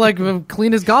 probably to like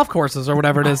clean his golf courses or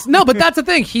whatever it is. No, but that's the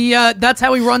thing. He that's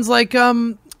how he runs like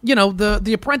the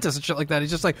Apprentice and shit like that. He's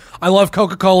just like, I love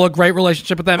Coca-Cola, great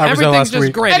relationship with them. Everything's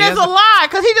just great. And it's a lie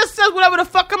because he just says whatever the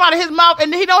fuck come out of his mouth,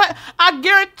 and he don't. I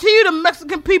guarantee you, the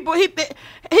Mexican people. He thinks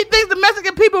the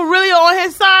Mexican people really are on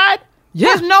his side.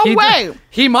 Yeah, there's no way.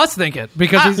 He must think it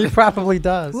because he probably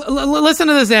does. Listen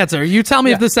to this answer. You tell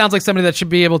me if this sounds like somebody that should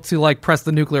be able to like press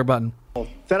the nuclear button.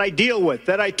 that I deal with,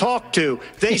 that I talk to,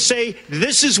 they say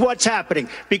this is what's happening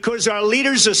because our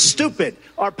leaders are stupid.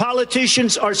 Our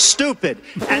politicians are stupid.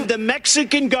 And the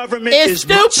Mexican government is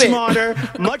much smarter,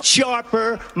 much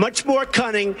sharper, much more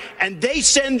cunning. And they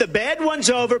send the bad ones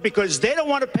over because they don't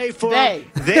want to pay for them.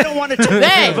 They don't want to take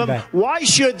care of them. Why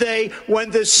should they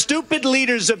when the stupid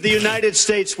leaders of the United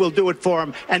States will do it for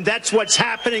them? And that's what's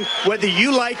happening, whether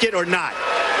you like it or not.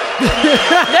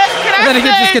 Then he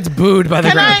just gets booed by the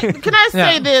crowd. Can I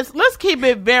say this? Let's keep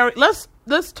it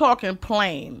let's talk in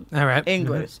plain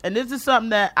English. Mm-hmm. And this is something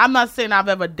that I'm not saying I've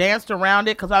ever danced around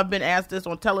it because I've been asked this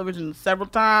on television several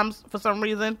times for some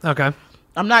reason. Okay.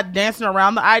 I'm not dancing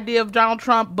around the idea of Donald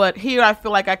Trump, but here I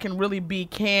feel like I can really be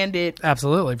candid.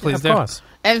 Absolutely. Please do. Of course.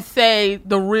 And say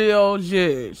the real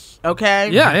zhuzh.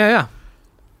 Okay? Yeah.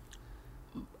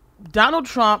 Donald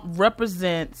Trump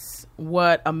represents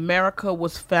what America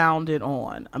was founded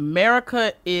on.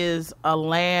 America is a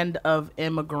land of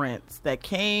immigrants that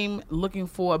came looking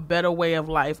for a better way of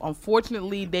life.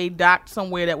 Unfortunately, they docked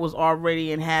somewhere that was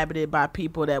already inhabited by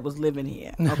people that was living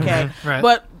here. Okay, right.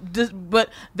 But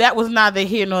that was neither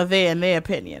here nor there in their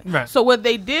opinion. Right. So what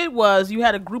they did was you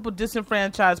had a group of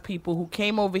disenfranchised people who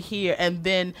came over here and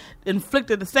then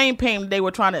inflicted the same pain they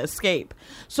were trying to escape.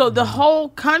 So the whole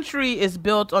country is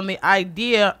built on the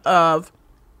idea of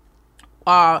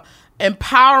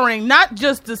empowering, not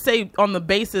just to say on the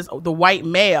basis of the white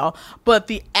male, but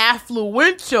the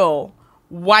affluential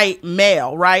white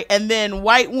male, right? And then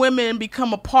white women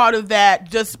become a part of that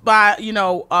just by,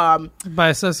 by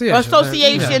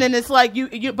association. And it's like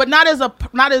you but not as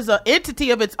a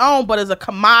entity of its own, but as a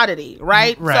commodity,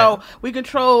 right? So we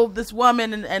control this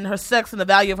woman and her sex and the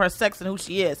value of her sex and who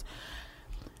she is.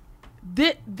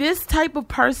 This type of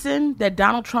person that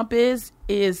Donald Trump is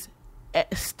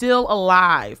still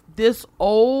alive. This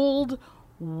old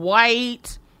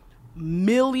white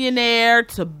millionaire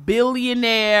to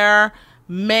billionaire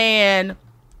man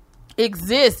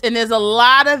exists, and there's a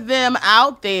lot of them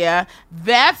out there.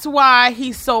 That's why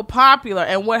he's so popular.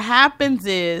 And what happens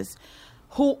is,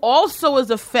 who also is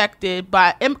affected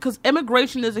by, because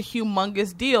immigration is a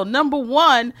humongous deal. Number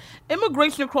one,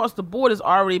 immigration across the board has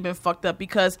already been fucked up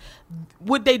because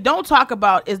what they don't talk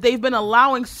about is they've been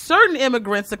allowing certain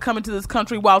immigrants to come into this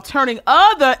country while turning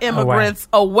other immigrants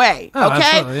away. Oh,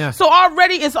 Okay? Yeah. So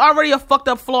it's already a fucked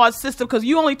up, flawed system because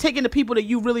you only taking the people that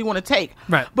you really want to take.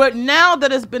 Right. But now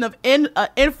that it's been an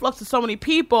influx of so many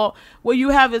people, what you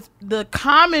have is the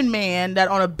common man that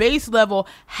on a base level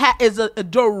is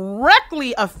directly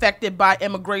affected by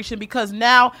immigration because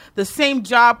now the same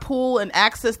job pool and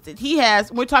access that he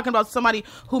has, we're talking about somebody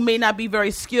who may not be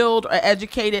very skilled or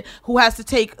educated, who has to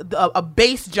take a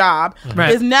base job,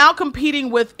 is now competing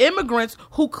with immigrants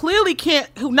who clearly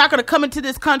who not going to come into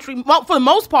this country. Well, for the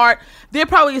most part, they're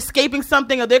probably escaping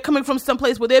something or they're coming from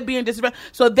someplace where they're being disadvantaged.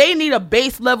 So they need a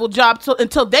base level job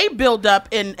until they build up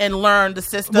and learn the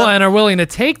system. Well, and are willing to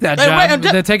take that job.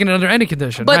 They're taking it under any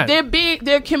condition. But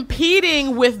they're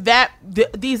competing with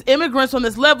these immigrants on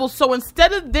this level. So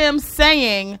instead of them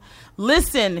saying,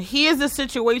 listen, here's the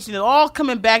situation, it's all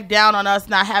coming back down on us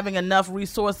not having enough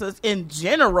resources in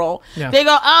general, they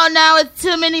go, oh, now it's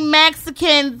too many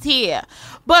Mexicans here.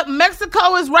 But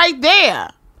Mexico is right there.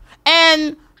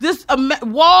 And this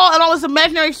wall and all this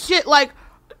imaginary shit, like,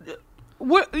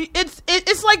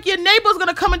 it's like your neighbor's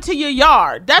gonna come into your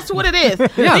yard. That's what it is.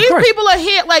 These people are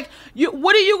here. Like,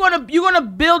 what are you gonna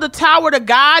build a tower to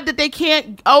God that they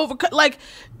can't overcome? Like,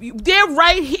 they're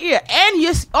right here, and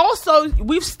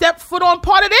we've stepped foot on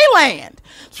part of their land.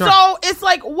 Sure. So it's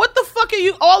like, what the fuck are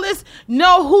you? All this?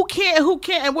 No, who can't?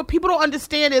 And what people don't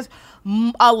understand is,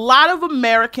 a lot of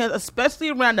Americans,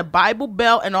 especially around the Bible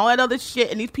Belt and all that other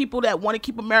shit, and these people that want to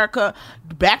keep America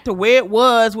back to where it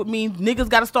was, would mean niggas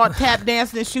got to start tap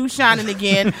dancing and shoe shining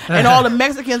again, and all the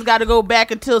Mexicans got to go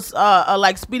back until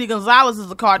like Speedy Gonzales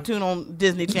is a cartoon on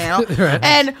Disney Channel,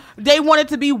 and they want it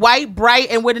to be white, bright,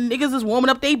 and where the niggas is warming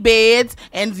up their beds,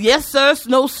 and yes sir,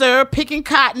 no sir, picking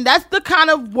cotton. That's the kind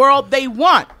of world they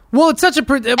want. Well, it's such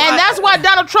a... and that's why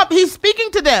Donald Trump, he's speaking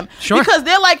to them. Sure. Because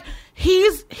they're like...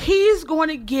 He's going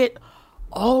to get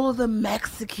all of the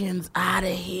Mexicans out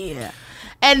of here.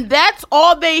 And that's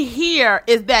all they hear,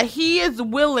 is that he is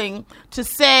willing to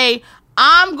say,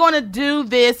 I'm going to do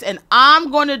this and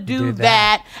I'm going to do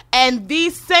that. And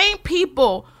these same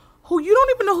people who you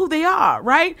don't even know who they are,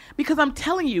 right? Because I'm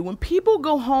telling you, when people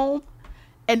go home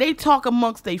and they talk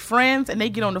amongst their friends and they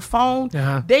get on the phone,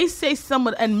 they say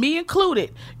and me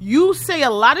included, you say a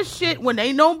lot of shit when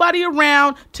ain't nobody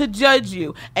around to judge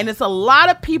you. And it's a lot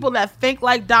of people that think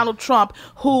like Donald Trump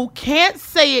who can't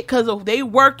say it because of they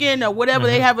working or whatever,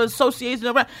 they have an association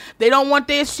around. They don't want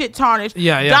their shit tarnished.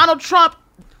 Donald Trump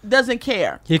doesn't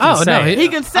care. He can say he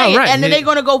can say it, and then they're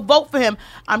going to go vote for him.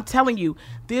 I'm telling you,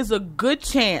 there's a good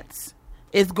chance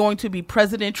it's going to be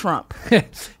President Trump.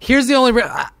 Here's the only...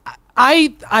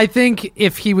 I think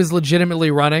if he was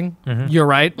legitimately running, you're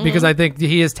right, because I think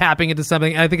he is tapping into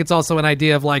something. I think it's also an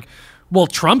idea of like, well,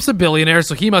 Trump's a billionaire,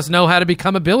 so he must know how to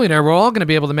become a billionaire. We're all going to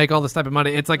be able to make all this type of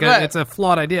money. It's like it's a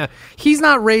flawed idea. He's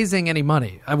not raising any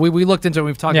money. We looked into it.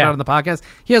 We've talked about it on the podcast.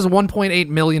 He has $1.8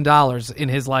 million in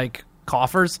his like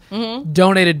coffers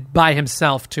donated by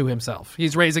himself to himself.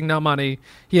 He's raising no money.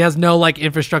 He has no like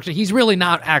infrastructure. He's really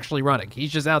not actually running.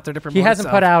 He's just out there to promote He hasn't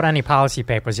put out any policy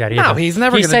papers yet either. No, he's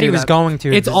never going to do that. He said he was going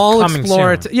to. It's all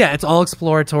exploratory. Yeah, it's all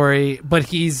exploratory, but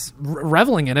he's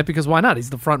reveling in it because why not?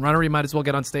 He's the front runner. He might as well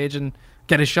get on stage and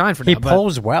get his shine for now. He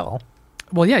polls well.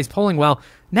 Well, yeah, he's polling well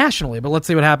nationally, but let's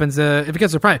see what happens if he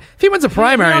gets a primary. If he wins a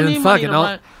primary, then fuck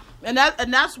it. And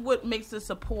that's what makes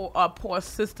this a poor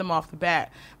system off the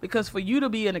bat. Because for you to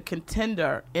be in a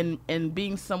contender and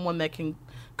being someone that can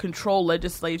control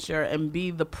legislature and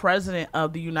be the president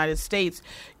of the United States,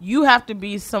 you have to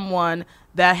be someone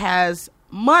that has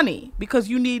money, because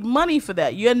you need money for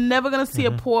that. You're never going to see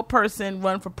a poor person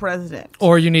run for president.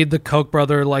 Or you need the Koch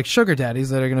brother like sugar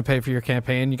daddies that are going to pay for your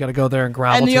campaign. You got to go there and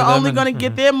grovel to them. And you're only going to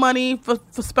get their money for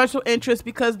special interests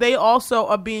because they also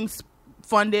are being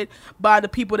funded by the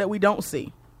people that we don't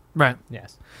see. Right.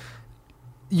 Yes.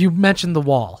 You mentioned the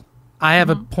wall. I have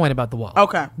a point about the wall.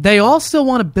 Okay. They all still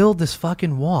want to build this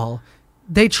fucking wall.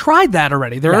 They tried that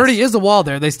already. There already is a wall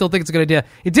there. They still think it's a good idea.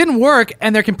 It didn't work,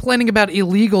 and they're complaining about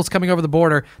illegals coming over the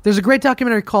border. There's a great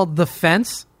documentary called The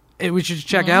Fence, which you should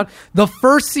check out. The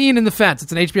first scene in The Fence,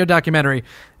 it's an HBO documentary.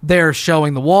 They're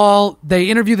showing the wall. They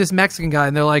interview this Mexican guy,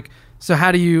 and they're like, so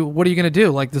what are you going to do?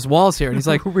 Like, this wall's here. And he's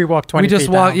like, we walk 20 feet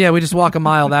down. Yeah, we just walk a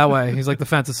mile that way. He's like, the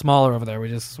fence is smaller over there.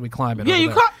 We climb it. Yeah,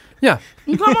 you come. Yeah.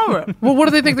 You come over it. Well, what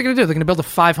do they think they're going to do? They're going to build a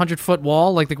 500-foot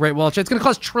wall like the Great Wall of China. It's going to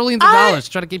cost trillions of dollars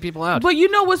to try to keep people out. But you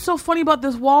know what's so funny about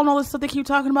this wall and all this stuff they keep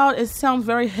talking about? It sounds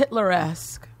very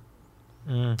Hitler-esque.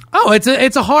 Oh, it's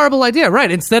a horrible idea, right?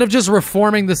 Instead of just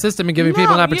reforming the system and giving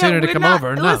people an opportunity to come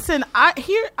over. No. Listen,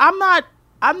 I'm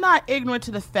not ignorant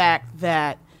to the fact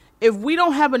that if we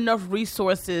don't have enough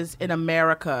resources in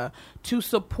America to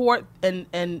support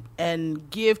and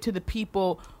give to the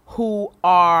people who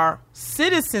are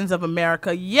citizens of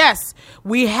America, yes,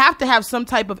 we have to have some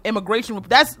type of immigration.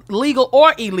 That's legal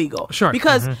or illegal. Sure.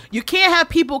 Because you can't have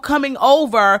people coming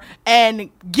over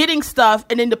and getting stuff,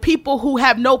 and then the people who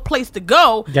have no place to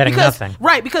go. Getting nothing.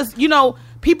 Right, because,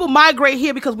 people migrate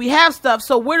here because we have stuff.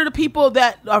 So where do the people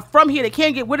that are from here that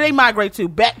can't get, where do they migrate to?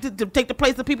 Back to take the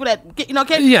place of people that get,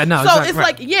 can't? Yeah, no. So exactly, it's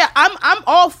right. like, yeah, I'm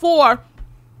all for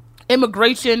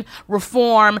immigration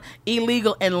reform,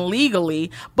 illegal and legally,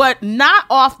 but not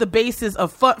off the basis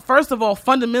of first of all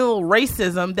fundamental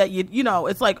racism that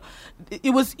it's like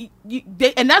it was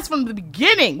and that's from the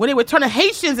beginning when they were turning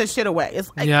Haitians and shit away. It's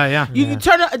like, you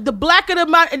turn the blacker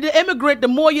the immigrant, the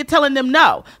more you're telling them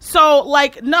no. So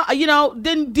like no,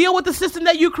 then deal with the system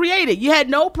that you created. You had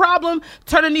no problem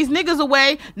turning these niggas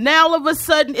away. Now all of a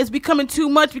sudden it's becoming too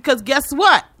much because guess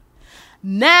what?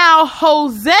 Now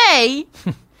Jose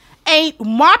ain't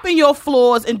mopping your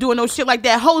floors and doing no shit like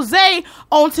that. Jose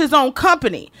owns his own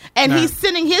company, and he's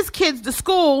sending his kids to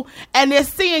school, and they're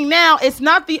seeing now it's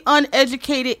not the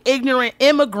uneducated, ignorant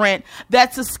immigrant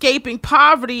that's escaping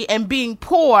poverty and being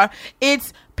poor.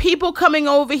 It's people coming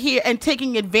over here and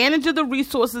taking advantage of the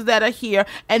resources that are here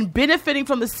and benefiting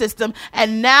from the system.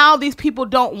 And now these people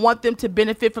don't want them to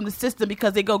benefit from the system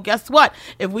because they go, guess what?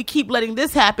 If we keep letting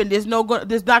this happen, there's not going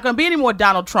to be any more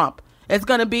Donald Trump. It's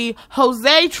going to be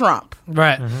Jose Trump.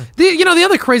 Right. The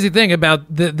other crazy thing about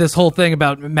this whole thing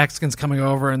about Mexicans coming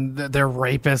over and they're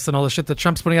rapists and all the shit that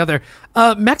Trump's putting out there,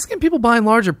 Mexican people by and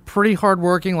large are pretty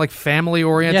hardworking, like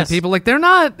family-oriented people. Like they're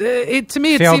not, to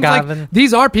me, it seems like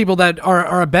these are people that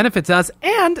are a benefit to us,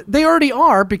 and they already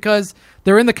are because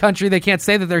they're in the country. They can't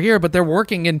say that they're here, but they're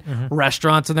working in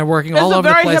restaurants and they're working all over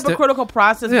the place. It's a very hypocritical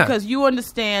process because you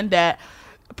understand that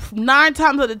 9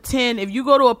 times out of 10, if you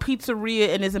go to a pizzeria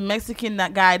and there's a Mexican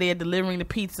guy there delivering the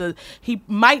pizza, he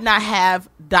might not have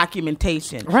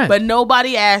documentation, but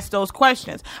nobody asks those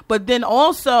questions. But then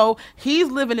also, he's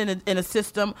living in a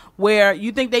system where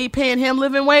you think they paying him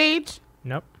living wage?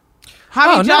 Nope.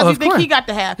 How many jobs do you think he got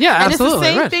to have? Yeah, and absolutely.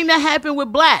 It's the same thing that happened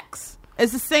with blacks.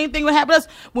 It's the same thing that happened to us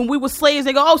when we were slaves.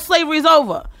 They go, "Oh, slavery's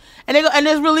over," and they go and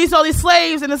they release all these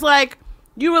slaves, and it's like,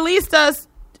 you released us.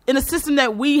 in a system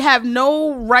that we have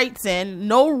no rights in,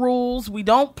 no rules. We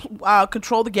don't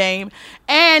control the game.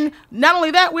 And not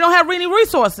only that, we don't have any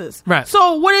resources. Right.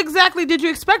 So what exactly did you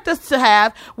expect us to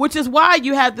have? Which is why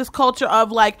you have this culture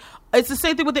of like, it's the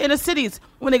same thing with the inner cities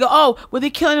when they go, oh, were they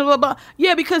killing blah, blah, blah.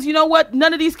 Yeah, because you know what?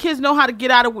 None of these kids know how to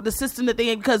get out of the system that they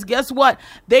in, because guess what?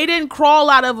 They didn't crawl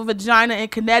out of a vagina in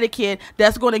Connecticut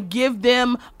that's going to give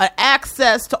them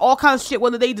access to all kinds of shit,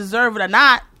 whether they deserve it or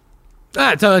not.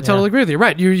 I totally agree with you.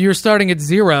 Right, you're starting at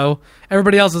 0.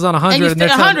 Everybody else is on 100, and you stay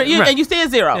at 100, right. and you stay at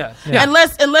 0. Yeah.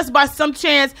 Unless by some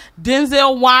chance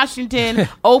Denzel Washington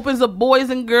opens a boys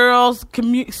and girls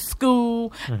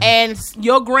school, and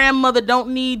your grandmother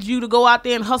don't need you to go out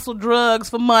there and hustle drugs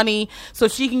for money so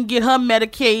she can get her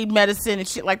Medicaid medicine and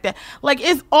shit like that. Like,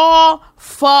 it's all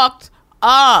fucked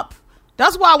up.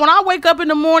 That's why when I wake up in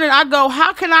the morning, I go,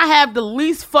 how can I have the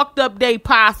least fucked up day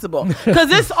possible?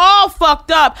 Because it's all fucked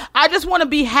up. I just want to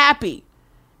be happy.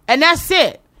 And that's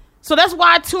it. So that's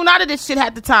why I tune out of this shit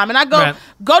half the time. And I go,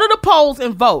 go to the polls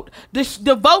and vote.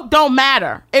 The vote don't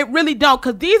matter. It really don't.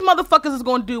 Because these motherfuckers is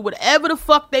going to do whatever the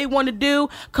fuck they want to do,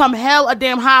 come hell or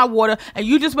damn high water. And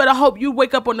you just better hope you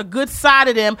wake up on the good side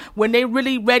of them when they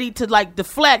really ready to like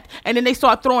deflect. And then they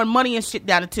start throwing money and shit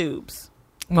down the tubes.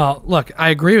 Well, look, I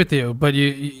agree with you, but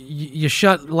you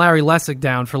shut Larry Lessig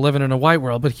down for living in a white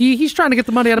world, but he's trying to get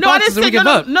the money out of boxes so we can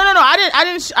vote. No, I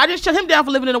didn't shut him down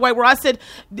for living in a white world. I said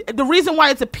the reason why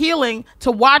it's appealing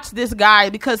to watch this guy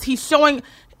because he's showing.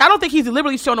 I don't think he's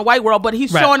deliberately showing a white world, but he's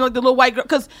showing like the little white girl.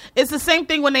 Because it's the same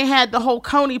thing when they had the whole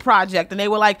Coney project and they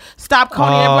were like, stop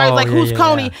Coney. And everybody's like, who's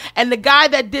Coney? Yeah. And the guy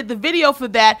that did the video for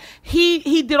that,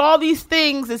 he did all these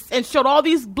things and showed all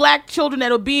these black children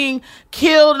that are being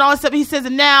killed and all that stuff. He says,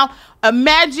 and now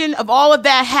imagine if all of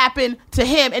that happened to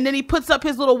him. And then he puts up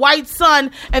his little white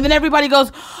son and then everybody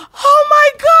goes, oh my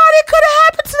God, it could have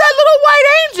happened to that little white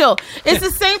angel. It's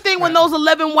the same thing when those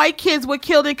 11 white kids were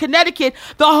killed in Connecticut.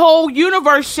 The whole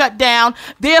universe shut down.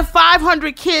 There are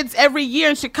 500 kids every year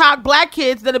in Chicago, black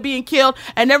kids that are being killed,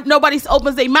 and nobody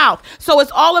opens their mouth. So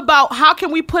it's all about how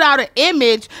can we put out an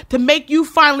image to make you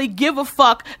finally give a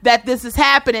fuck that this is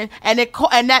happening, and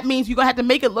that means you're going to have to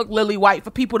make it look lily white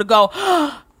for people to go,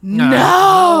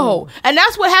 no. And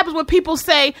that's what happens when people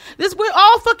say this. We're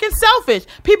all fucking selfish.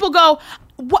 People go,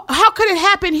 how could it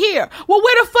happen here? Well,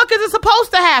 where the fuck is it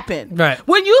supposed to happen? Right.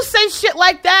 When you say shit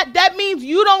like that, that means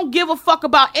you don't give a fuck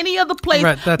about any other place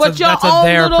but your that's own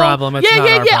their little problem. It's not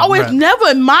our Oh, problem. it's never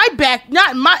in my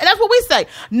not in my. That's what we say.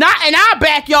 Not in our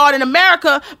backyard in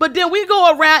America. But then we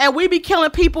go around and we be killing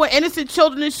people and innocent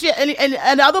children and shit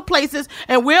and other places,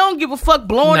 and we don't give a fuck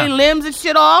blowing their limbs and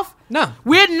shit off. No.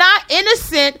 We're not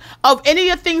innocent of any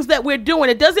of the things that we're doing.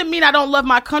 It doesn't mean I don't love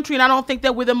my country and I don't think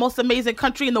that we're the most amazing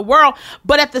country in the world.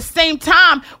 But at the same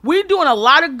time, we're doing a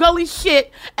lot of gully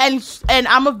shit, and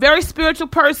I'm a very spiritual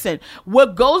person.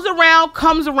 What goes around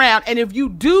comes around. And if you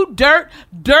do dirt,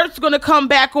 dirt's going to come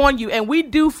back on you. And we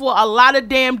do for a lot of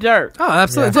damn dirt. Oh,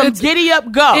 absolutely. From giddy up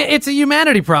go. It's a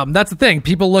humanity problem. That's the thing.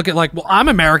 People look at like, well, I'm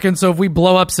American, so if we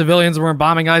blow up civilians and we're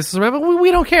bombing ISIS, we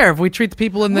don't care if we treat the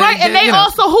people in the... Right, and they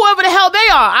also, whoever the hell they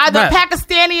are, either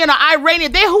Pakistani or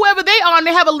Iranian, whoever they are, and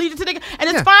they have allegiance to the, and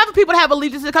it's fine for people to have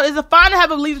allegiance to the country. It's fine to have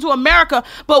allegiance to America,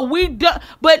 but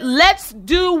but let's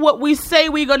do what we say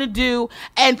we're going to do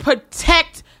and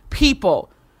protect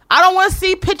people. I don't want to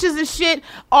see pictures and shit.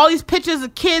 All these pictures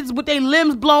of kids with their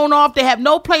limbs blown off. They have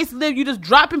no place to live. You just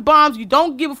dropping bombs. You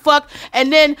don't give a fuck.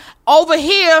 And then over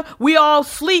here, we all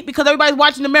sleep because everybody's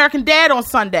watching American Dad on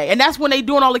Sunday. And that's when they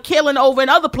doing all the killing over in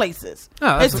other places.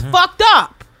 It's fucked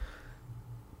up.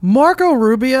 Marco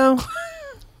Rubio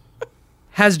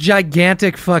has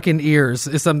gigantic fucking ears,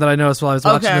 is something that I noticed while I was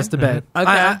watching this debate.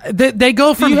 They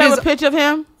go from Do you have a picture of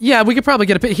him? Yeah, we could probably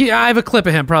get a picture. I have a clip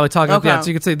of him probably talking about that, so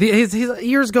you could see his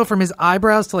ears go from his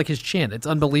eyebrows to like his chin. It's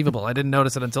unbelievable. I didn't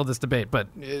notice it until this debate, but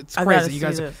it's crazy. You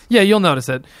guys, you'll notice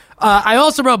it. I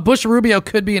also wrote Bush Rubio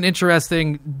could be an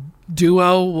interesting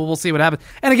duo. We'll see what happens.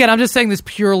 And again, I'm just saying this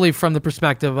purely from the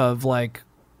perspective of like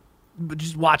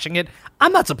just watching it.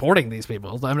 I'm not supporting these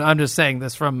people. I'm just saying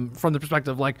this from the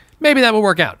perspective of like maybe that will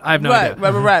work out. I have no idea.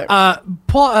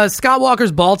 Right. Scott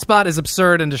Walker's bald spot is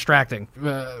absurd and distracting.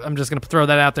 I'm just going to throw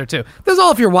that out there too. This is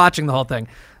all if you're watching the whole thing.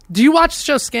 Do you watch the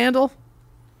show Scandal?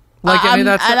 Like any of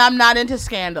that stuff? And I'm not into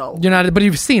Scandal. You're not, but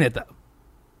you've seen it though.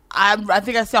 I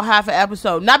think I saw half an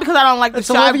episode. Not because I don't like the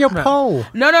show. Olivia Poe.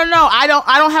 No. I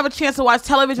don't have a chance to watch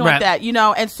television like that,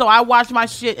 And so I watch my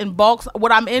shit in bulks.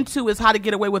 What I'm into is How to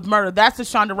Get Away with Murder. That's the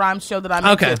Shonda Rhimes show that I'm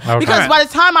into. Because by the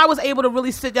time I was able to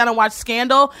really sit down and watch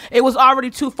Scandal, it was already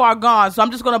too far gone. So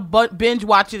I'm just going to binge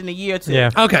watch it in a year or two. Yeah.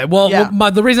 Okay. Well,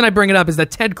 the reason I bring it up is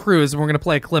that Ted Cruz, and we're going to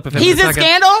play a clip of him. He's in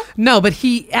Scandal? No, but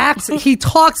he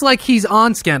talks like he's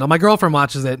on Scandal. My girlfriend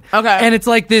watches it. Okay. And it's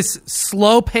like this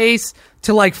slow pace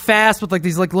to like fast with like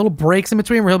these like little breaks in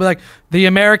between where he'll be like, the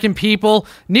American people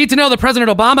need to know that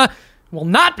President Obama will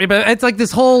not be, but it's like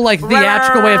this whole like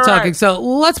theatrical way of talking. So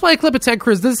let's play a clip of Ted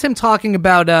Cruz. This is him talking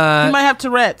about he might have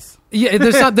Tourette's. Yeah,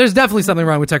 there's definitely something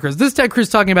wrong with Ted Cruz. This is Ted Cruz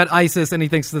talking about ISIS, and he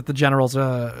thinks that the generals,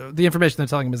 the information they're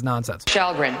telling him is nonsense.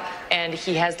 Shalgren, and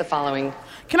he has the following.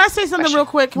 Can I say something real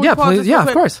quick? Can yeah, please. Yeah,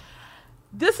 of course.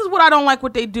 This is what I don't like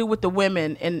what they do with the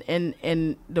women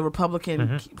in the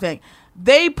Republican thing.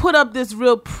 They put up this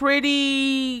real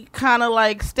pretty kind of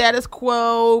like status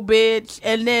quo bitch,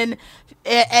 and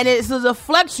it's a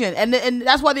deflection, and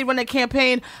that's why they run that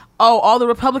campaign. Oh, all the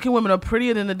Republican women are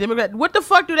prettier than the Democrat. What the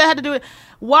fuck do that have to do with?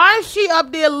 Why is she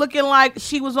up there looking like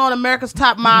she was on America's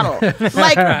Top Model?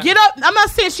 Like, get up. I'm not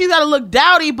saying she's got to look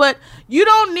dowdy, but you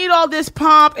don't need all this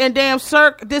pomp and damn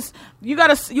circ. You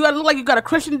gotta look like you got a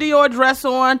Christian Dior dress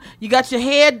on. You got your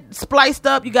hair spliced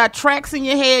up. You got tracks in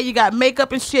your hair. You got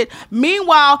makeup and shit.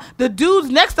 Meanwhile, the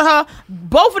dudes next to her,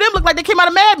 both of them look like they came out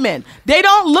of Mad Men. They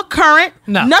don't look current.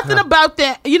 Nothing about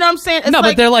that. You know what I'm saying? It's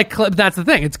but they're like, that's the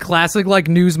thing. It's classic like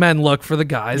newsmen look for the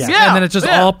guys. Yeah. And then it's just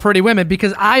all pretty women,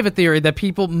 because I have a theory that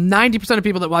 90% of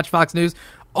people that watch Fox News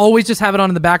always just have it on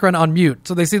in the background on mute.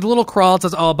 So they see the little crawl. It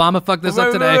says, oh, Obama fucked this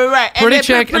up today. Right. Pretty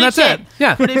chick, and that's it.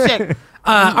 Yeah. Pretty chick.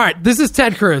 All right, this is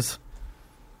Ted Cruz.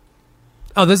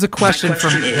 Oh, there's a question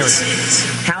from...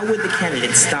 How would the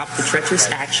candidates stop the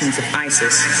treacherous actions of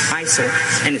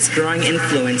ISIL, and its growing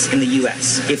influence in the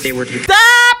U.S. if they were to...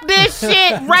 Stop this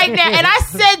shit right now. And I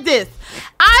said this.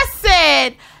 I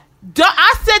said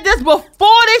this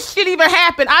before this shit even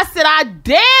happened. I said I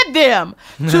dared them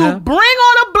to bring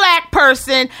on a black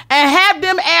person and have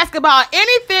them ask about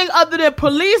anything other than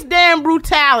police damn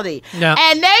brutality. Yeah.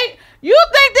 And you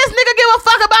think this nigga give a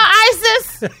fuck about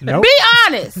ISIS? Nope. Be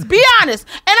honest. And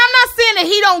I'm not saying that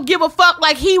he don't give a fuck,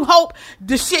 like he hope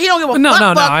the shit, he don't give a fuck. No,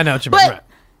 I know what you mean. But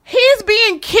he's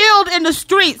being killed in the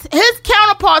streets. His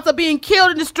counterparts are being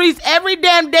killed in the streets every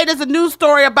damn day. There's a news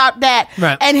story about that.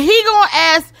 Right. And he gonna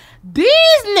ask these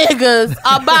niggas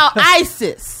about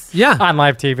ISIS. Yeah. On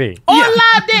live TV. On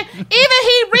live TV. Even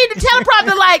he read the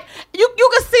teleprompter like, you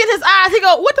can see in his eyes, he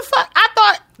go, what the fuck? I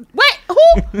thought, wait, who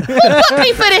booked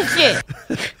me for this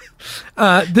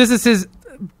shit? This is his,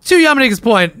 to Yamaneika's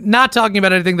point, not talking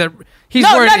about anything that he's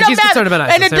worried, he's concerned about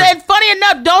ISIS. And funny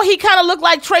enough, don't he kind of look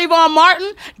like Trayvon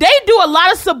Martin? They do a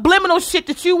lot of subliminal shit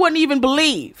that you wouldn't even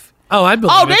believe. Oh, I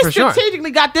believe it for sure. They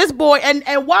strategically got this boy, and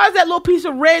why is that little piece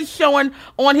of red showing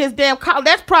on his damn collar?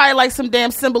 That's probably like some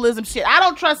damn symbolism shit. I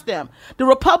don't trust them. The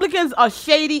Republicans are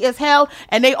shady as hell,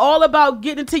 and they all about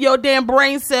getting into your damn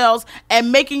brain cells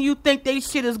and making you think they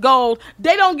shit is gold.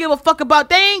 They don't give a fuck about,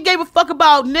 they ain't gave a fuck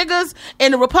about niggas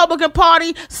in the Republican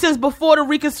Party since before the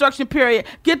Reconstruction period.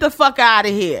 Get the fuck out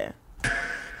of here.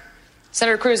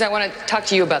 Senator Cruz, I want to talk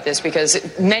to you about this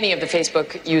because many of the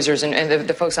Facebook users and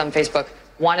the folks on Facebook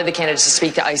wanted the candidates to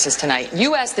speak to ISIS tonight.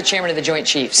 You asked the chairman of the Joint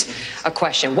Chiefs a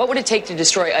question. What would it take to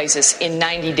destroy ISIS in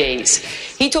 90 days?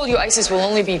 He told you ISIS will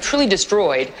only be truly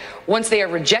destroyed once they are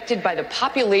rejected by the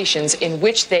populations in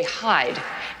which they hide.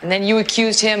 And then you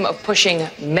accused him of pushing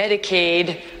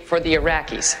Medicaid for the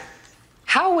Iraqis.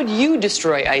 How would you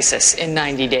destroy ISIS in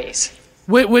 90 days?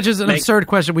 Which is an absurd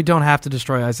question. We don't have to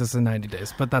destroy ISIS in 90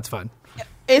 days, but that's fine.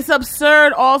 It's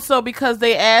absurd also because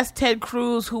they asked Ted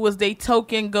Cruz, who was their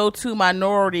token go-to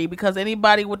minority, because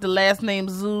anybody with the last name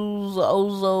Zoos,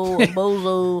 Ozo, or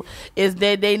Bozo is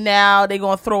that they're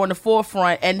going to throw in the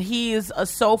forefront, and he is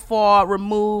so far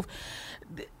removed.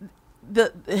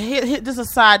 Just a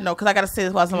side note, because I got to say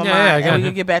this while it's on my mind, and we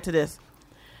can get back to this.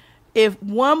 If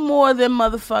one more of them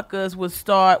motherfuckers would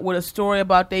start with a story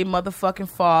about their motherfucking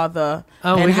father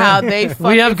how they fucking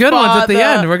we have good ones at the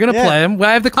end. We're going to play them.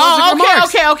 I have the closing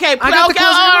remarks. Okay.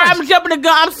 I'm jumping the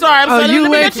gun. I'm sorry.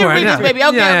 You wait for it. This, baby.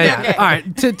 Okay. All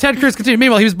right. Ted Cruz continue.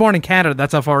 Meanwhile, he was born in Canada.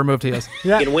 That's how far removed he is.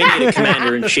 And we need a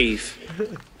commander-in-chief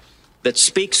that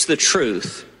speaks the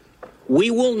truth.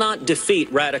 We will not defeat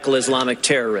radical Islamic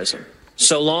terrorism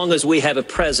so long as we have a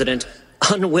president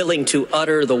unwilling to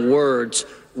utter the words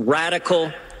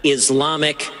radical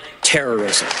Islamic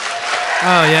terrorism.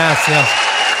 Oh, yes.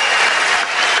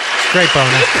 Great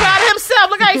bonus. He's proud of himself.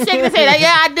 Look how he's shaking his head.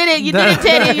 Yeah, I did it. You did it,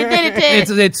 Teddy. You did it,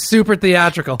 Teddy. It's super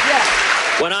theatrical. Yeah.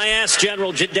 When I asked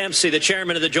General Dempsey, the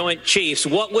chairman of the Joint Chiefs,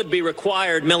 what would be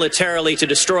required militarily to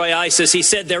destroy ISIS, he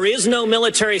said there is no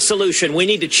military solution. We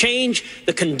need to change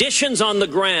the conditions on the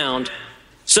ground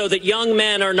so that young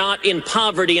men are not in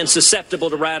poverty and susceptible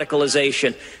to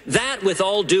radicalization. That, with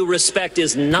all due respect,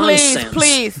 is nonsense.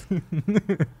 Please.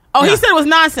 Oh, he said it was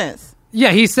nonsense.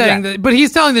 Yeah, he's saying that, but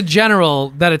he's telling the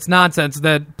general that it's nonsense,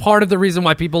 that part of the reason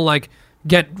why people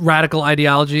get radical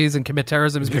ideologies and commit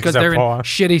terrorism is because they're in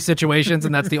shitty situations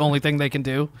and that's the only thing they can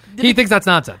do. He thinks that's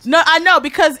nonsense. No, I know,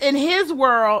 because in his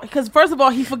world, because first of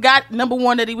all, he forgot, number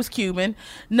one, that he was Cuban.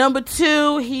 Number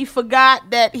two, he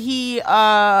forgot that he didn't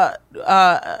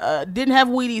have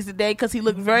Wheaties today because he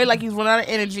looked very like he's run out of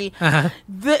energy.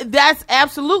 That's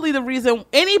absolutely the reason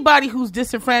anybody who's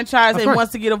disenfranchised and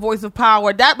wants to get a voice of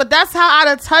power, but that's how out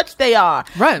of touch they are.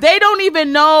 Right. They don't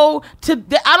even know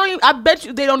I bet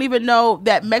you they don't even know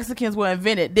that Mexicans were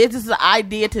invented. This is an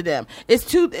idea to them. It's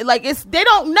too they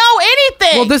don't know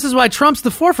anything. Well, this is why Trump's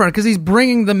the forefront, because he's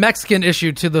bringing the Mexican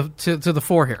issue to the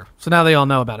fore here. So now they all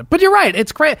know about it. But you're right.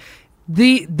 It's great.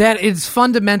 That is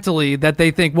fundamentally that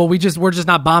they think, well, we're just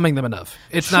not bombing them enough.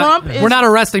 We're not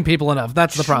arresting people enough.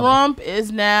 That's the problem. Trump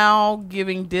is now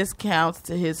giving discounts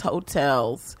to his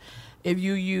hotels if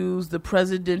you use the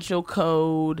presidential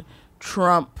code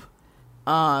Trump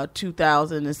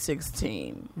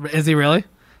 2016. Is he really?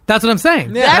 That's what I'm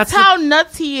saying. Yeah, that's how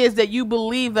nuts he is that you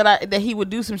believe that he would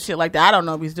do some shit like that. I don't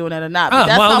know if he's doing that or not. But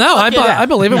I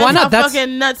believe it. Why not? That's how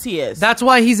fucking nuts he is. That's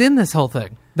why he's in this whole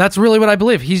thing. That's really what I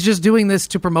believe. He's just doing this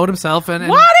to promote himself. And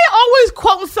why are they always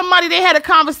quoting somebody they had a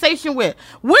conversation with?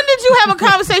 When did you have a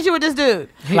conversation with this dude?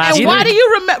 And why do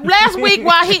you remember last week?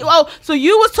 So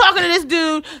you was talking to this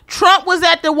dude. Trump was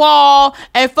at the wall,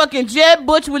 and fucking Jeb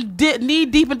Bush was knee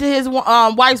deep into his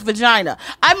wife's vagina.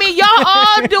 I mean, y'all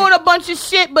all doing a bunch of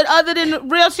shit, but other than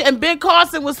real shit. And Ben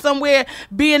Carson was somewhere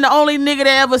being the only nigga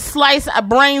that ever sliced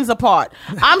brains apart.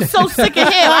 I'm so sick of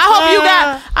him.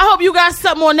 I hope you got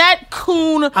something on that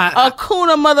coon.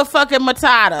 Kuna motherfucking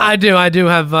Matata. I do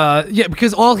have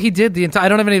because all he did I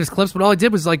don't have any of his clips, but all he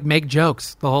did was make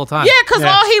jokes the whole time. Yeah, because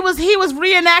all he was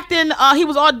reenacting, he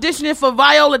was auditioning for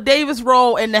Viola Davis'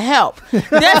 role in The Help.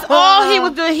 That's all he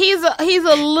was doing. He's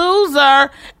a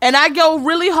loser, and I go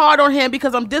really hard on him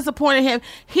because I'm disappointed in him.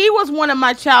 He was one of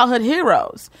my childhood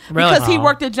heroes because he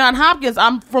worked at Johns Hopkins.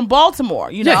 I'm from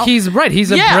Baltimore, you know. Yeah, he's right.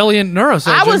 He's a brilliant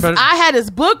neurosurgeon. I had his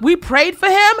book. We prayed for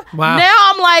him. Wow. Now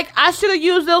I'm like, I should have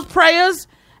used those prayers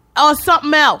on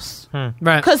something else,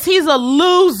 right? Because he's a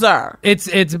loser.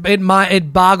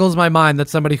 It boggles my mind that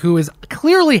somebody who is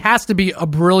clearly has to be a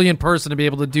brilliant person to be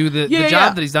able to do the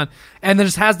job that he's done, and then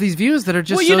just has these views that are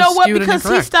just you know what? Because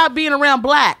he stopped being around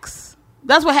blacks.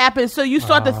 That's what happens. So you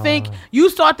start to think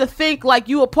like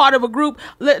you a part of a group.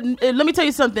 Let me tell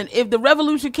you something. If the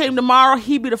revolution came tomorrow,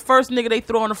 he'd be the first nigga they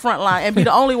throw on the front line and be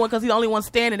the only one because he's the only one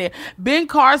standing there. Ben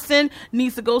Carson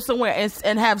needs to go somewhere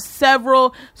and have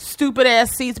several stupid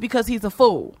ass seats because he's a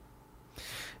fool.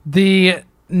 The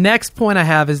next point I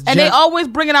have is... And they always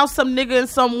bringing out some nigga and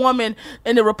some woman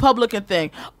in the Republican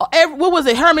thing. What was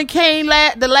it? Herman Cain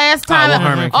the last time?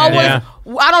 Herman always, Cain, yeah.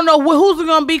 I don't know who's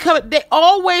going to be coming. They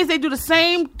do the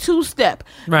same two-step.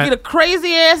 Right. Get a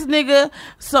crazy-ass nigga,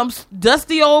 some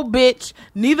dusty old bitch.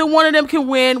 Neither one of them can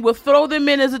win. We'll throw them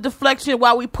in as a deflection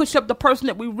while we push up the person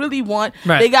that we really want.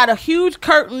 Right. They got a huge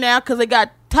curtain now because they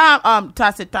got Tom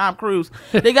Cruise.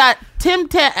 They got Tim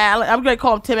Allen. I'm going to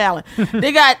call him Tim Allen.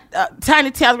 They got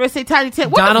Tiny Tim. I was going to say Tiny Tim.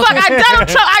 What Donald the fuck?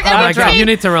 Donald Trump. You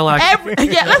need to relax.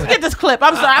 Let's get this clip.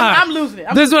 I'm sorry. I'm losing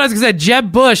it. This is what I was going to say.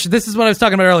 Jeb Bush. This is what I was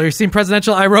talking about earlier. You seen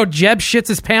presidential? I wrote Jeb shits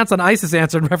his pants on ISIS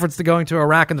answer in reference to going to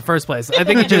Iraq in the first place. I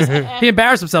think he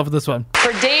embarrassed himself with this one.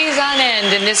 For days on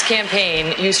end in this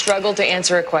campaign, you struggled to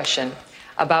answer a question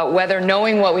about whether,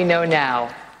 knowing what we know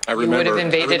now, you would have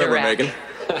invaded Iraq. Megan.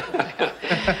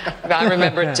 I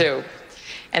remember it too.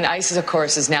 And ISIS, of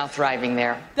course, is now thriving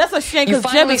there. That's a shame because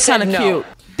Jeb is kind of cute.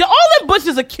 All them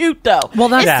Bushes are cute, though.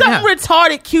 Well, it's something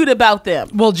retarded cute about them.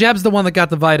 Well, Jeb's the one that got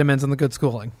the vitamins and the good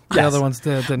schooling. Yes. The other ones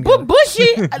didn't. But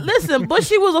Bushy, listen,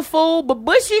 Bushy was a fool, but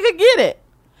Bushy could get it.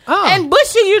 Oh. And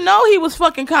Bushy, he was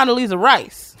fucking Condoleezza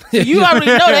Rice. So you already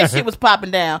know that shit was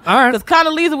popping down. All right. Because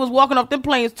Condoleezza was walking off them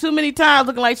planes too many times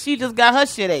looking like she just got her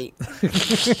shit ate.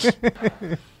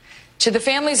 To the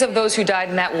families of those who died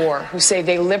in that war, who say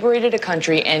they liberated a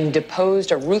country and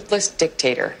deposed a ruthless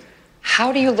dictator,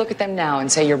 how do you look at them now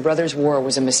and say your brother's war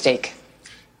was a mistake?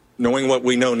 Knowing what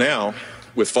we know now,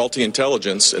 with faulty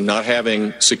intelligence and not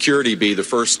having security be the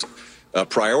first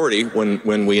priority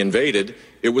when we invaded,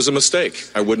 it was a mistake.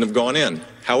 I wouldn't have gone in.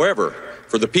 However,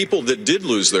 For the people that did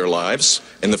lose their lives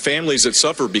and the families that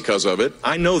suffer because of it,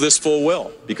 I know this full well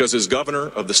because as governor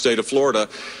of the state of Florida,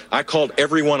 I called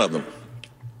every one of them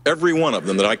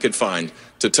that I could find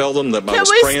to tell them that I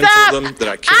was praying for them, that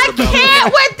I cared about them. I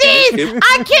can't with these.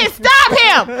 I can't stop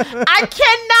him. I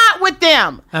cannot with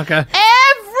them. Okay.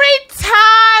 Every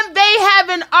time they have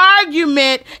an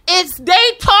argument, it's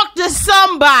they talk to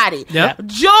somebody. Yep.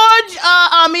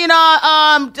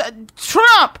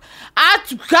 Trump. I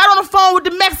got on the phone with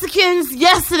the Mexicans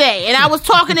yesterday, and I was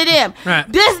talking to them. Right.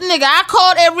 This nigga, I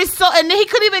called and then he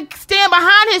couldn't even stand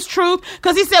behind his truth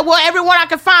because he said, "Well, everyone I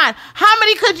could find." How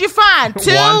many could you find? 2.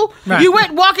 Right. You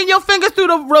went walking your fingers through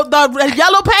the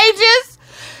yellow pages.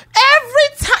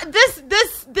 Every time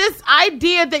this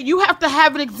idea that you have to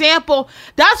have an example,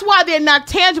 that's why they're not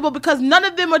tangible, because none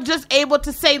of them are just able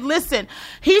to say, listen,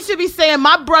 he should be saying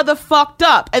my brother fucked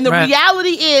up. And the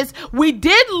reality is we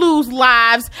did lose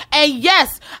lives, and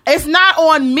yes, it's not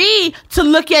on me to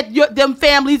look at them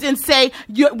families and say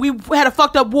we had a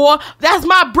fucked up war. That's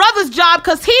my brother's job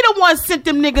because he the one sent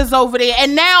them niggas over there,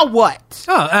 and now what?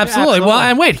 Oh, absolutely. Well,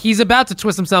 and wait, he's about to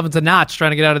twist himself into knots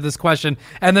trying to get out of this question,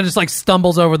 and then just like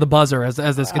stumbles over the buzzer as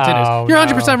this continues. You're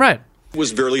 100% right. It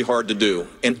was very hard to do.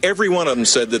 And every one of them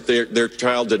said that their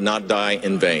child did not die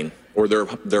in vain, or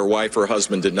their wife or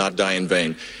husband did not die in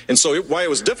vain. And so why it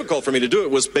was difficult for me to do it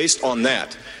was based on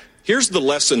that. Here's the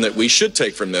lesson that we should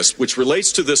take from this, which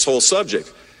relates to this whole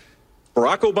subject.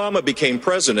 Barack Obama became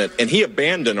president, and he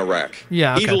abandoned Iraq.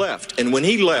 Yeah, okay. He left. And when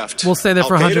he left, we'll stay there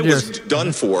for 100 years. Was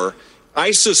done for.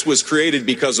 ISIS was created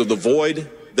because of the void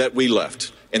that we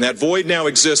left. And that void now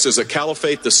exists as a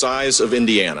caliphate the size of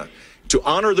Indiana. To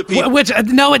honor the people. Which,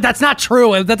 no, that's not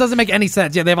true. That doesn't make any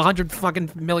sense. Yeah, they have 100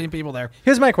 fucking million people there.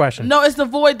 Here's my question. No, it's the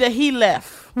void that he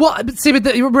left. Well, see,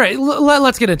 but right,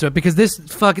 let's get into it, because this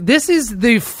is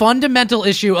the fundamental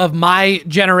issue of my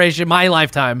generation, my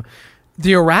lifetime.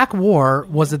 The Iraq War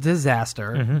was a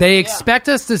disaster. Mm-hmm. They expect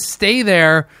us to stay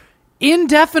there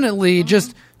indefinitely,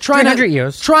 just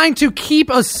trying to keep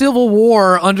a civil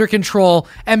war under control.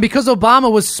 And because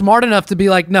Obama was smart enough to be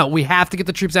like, no, we have to get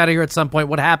the troops out of here at some point.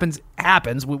 What happens.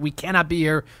 We cannot be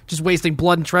here just wasting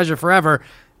blood and treasure forever.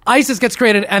 ISIS gets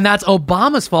created, and that's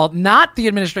Obama's fault, not the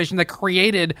administration that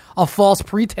created a false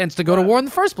pretense to go to war in the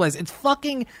first place. It's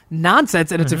fucking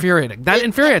nonsense, and it's infuriating. That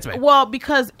infuriates me. Well,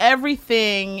 because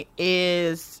everything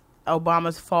is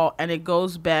Obama's fault, and it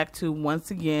goes back to,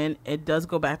 once again, it does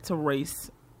go back to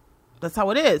race. That's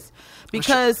how it is.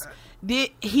 Because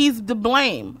he's to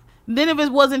blame. Then if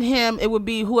it wasn't him, it would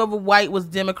be whoever white was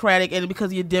Democratic, and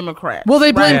because you're Democrat. Well,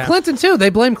 they blame Clinton, too. They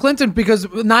blame Clinton because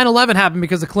 9/11 happened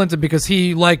because of Clinton, because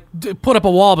he, put up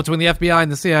a wall between the FBI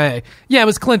and the CIA. Yeah, it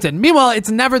was Clinton. Meanwhile,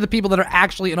 it's never the people that are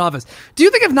actually in office. Do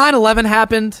you think if 9/11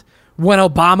 happened when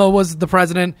Obama was the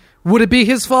president, would it be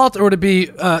his fault, or would it be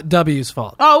W's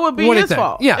fault? Oh, it would be his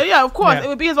fault. Yeah, of course. Yeah. It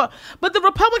would be his fault. But the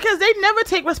Republicans, they never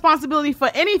take responsibility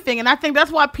for anything, and I think that's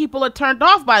why people are turned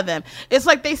off by them. It's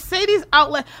like they say these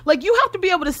outlets, you have to be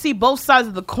able to see both sides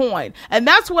of the coin, and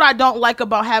that's what I don't like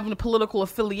about having political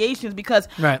affiliations, because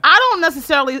I don't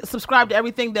necessarily subscribe to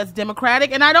everything that's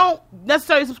Democratic, and I don't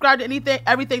necessarily subscribe to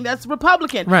everything that's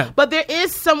Republican. Right. But there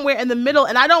is somewhere in the middle,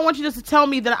 and I don't want you just to tell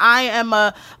me that I am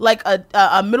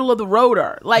a middle of the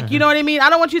roader. You know what I mean? I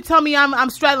don't want you to tell me I'm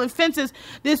straddling fences.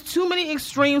 There's too many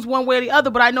extremes one way or the other,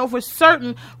 but I know for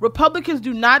certain Republicans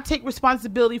do not take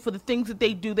responsibility for the things that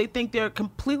they do. They think they're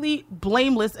completely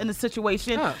blameless in the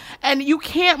situation. Oh. And you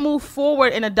can't move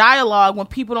forward in a dialogue when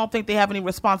people don't think they have any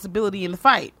responsibility in the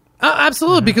fight.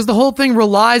 Absolutely, because the whole thing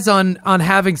relies on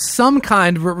having some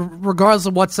kind, regardless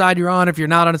of what side you're on, if you're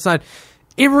not on a side,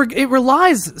 it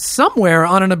relies somewhere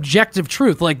on an objective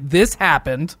truth. This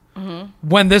happened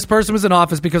when this person was in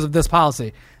office because of this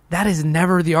policy. That is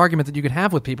never the argument that you can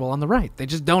have with people on the right. They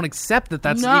just don't accept that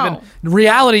that's even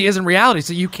reality isn't reality.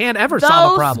 So you can't ever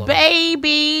solve a problem. Those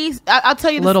babies, I'll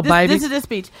tell you this is this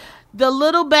speech. The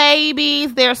little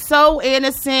babies, they're so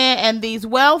innocent, and these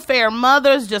welfare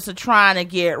mothers just are trying to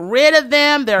get rid of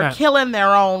them. They're killing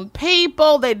their own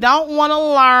people. They don't want to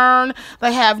learn.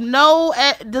 They have no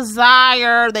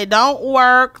desire. They don't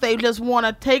work. They just want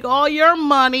to take all your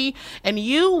money, and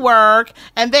you work.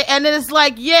 And it's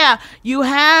you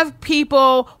have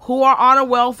people who are on a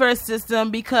welfare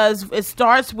system because it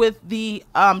starts with the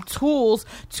tools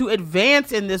to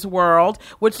advance in this world,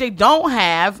 which they don't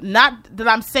have. Not that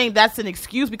I'm saying that's an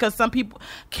excuse because some people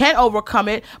can't overcome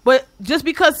it. But just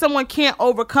because someone can't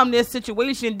overcome their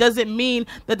situation doesn't mean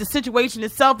that the situation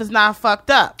itself is not fucked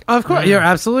up. Of course, you're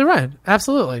absolutely right.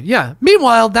 Absolutely, yeah.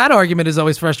 Meanwhile, that argument is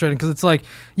always frustrating because it's like,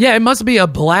 yeah, it must be a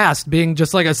blast being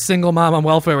just like a single mom on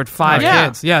welfare with 5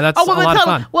 kids. Yeah, that's a lot of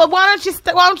fun. Well, why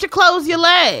don't you close your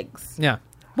legs? Yeah.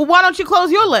 Well, why don't you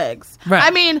close your legs? Right.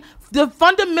 I mean, the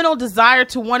fundamental desire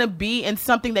to want to be in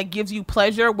something that gives you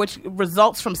pleasure, which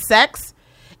results from sex,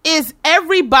 is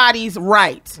everybody's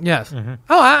right. Yes. Mm-hmm.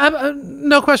 Oh,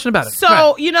 no question about it. So,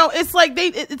 right. It's like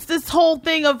it's this whole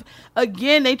thing of,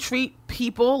 again, they treat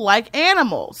people like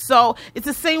animals. So it's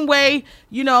the same way,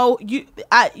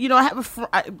 I have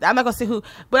I'm not going to say who,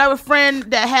 but I have a friend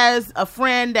that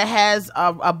has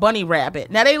a bunny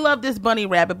rabbit. Now, they love this bunny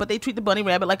rabbit, but they treat the bunny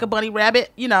rabbit like a bunny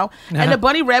rabbit, and the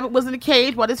bunny rabbit was in a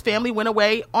cage while his family went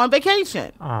away on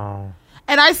vacation. Oh.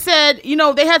 And I said,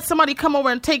 they had somebody come over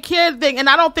and take care of the thing. And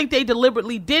I don't think they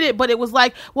deliberately did it, but it was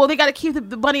like, well, they got to keep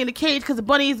the bunny in the cage because the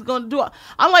bunny is going to do it.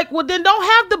 I'm like, well, then don't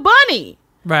have the bunny.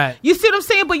 Right. You see what I'm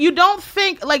saying? But you don't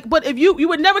think but if you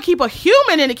would never keep a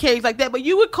human in a cage like that, but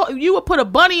you would put a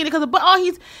bunny in it because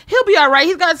he'll be all right.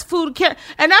 He's got his food and care.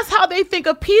 And that's how they think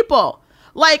of people.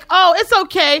 Like, oh, it's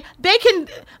okay. They can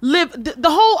live. The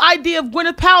whole idea of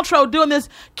Gwyneth Paltrow doing this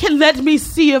can let me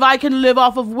see if I can live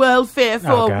off of welfare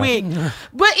for a week. But even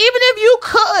if you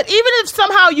could, even if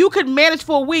somehow you could manage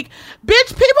for a week, bitch,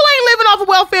 people ain't living off of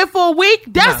welfare for a week.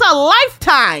 That's a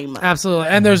lifetime. Absolutely.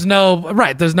 And there's no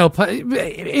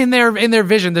in their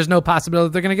vision. There's no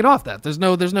possibility they're going to get off that. There's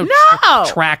no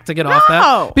track to get off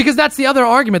that, because that's the other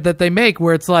argument that they make,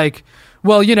 where it's like,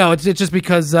 well, it's just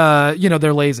because,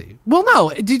 they're lazy. Well,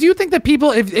 no. Did you think that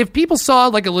people, if people saw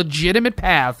like a legitimate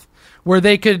path where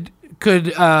they could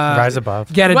rise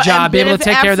above, get a job, be able to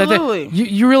take care of that thing,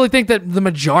 you really think that the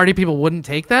majority of people wouldn't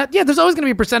take that? Yeah, there's always going to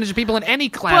be a percentage of people in any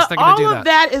class that are going to do that. All of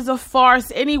that is a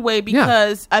farce anyway,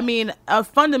 because,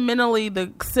 fundamentally,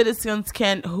 the citizens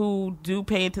who do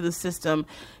pay into the system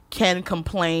can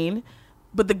complain.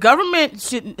 But the government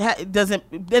doesn't,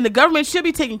 and the government should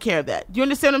be taking care of that. Do you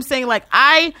understand what I'm saying? Like,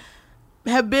 I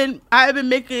have been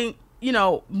making,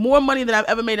 more money than I've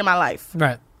ever made in my life.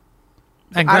 Right.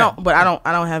 I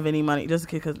don't have any money just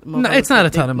because. No, it's not a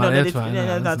ton of money. It's fine.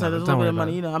 It's not a ton. There's a little bit of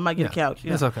money. I might get a couch.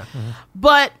 It's okay. Mm-hmm.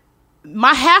 But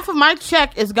half of my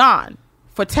check is gone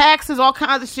for taxes, all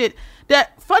kinds of shit.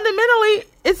 That fundamentally,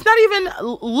 it's not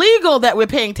even legal that we're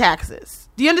paying taxes.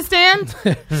 Do you understand?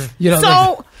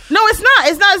 No, it's not.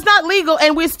 It's not legal,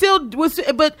 and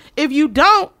but if you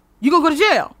don't, you're gonna go to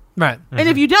jail. Right. Mm-hmm. And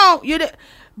if you don't,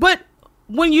 but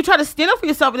when you try to stand up for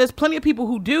yourself, and there's plenty of people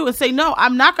who do and say, no,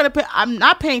 I'm not gonna pay. I'm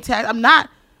not paying tax. I'm not.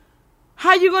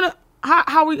 How do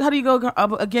you go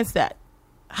up against that?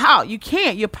 How? You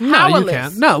can't. You're powerless. No, you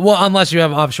can't. No, well, unless you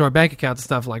have offshore bank accounts and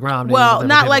stuff like Romney. Well,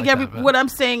 not like every. What I'm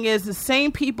saying is the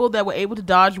same people that were able to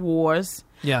dodge wars.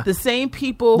 Yeah. The same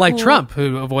people like Trump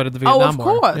who avoided the Vietnam War.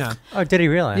 Oh, of course. Yeah. Oh, did he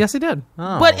really? Yes, he did.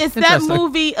 Oh. But it's that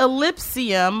movie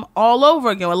Elysium all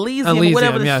over again. Elysium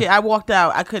whatever the shit. I walked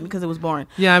out. I couldn't because it was boring.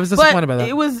 Yeah, I was disappointed by that.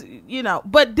 It was,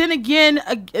 but then again,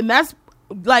 and that's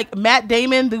like Matt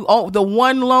Damon, the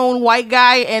one lone white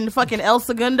guy, and fucking El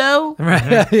Segundo.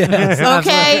 Right. Yeah.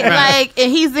 Okay? Like,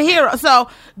 and he's the hero. So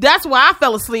that's why I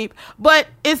fell asleep. But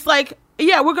it's like,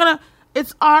 yeah, we're going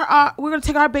to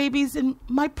take our babies and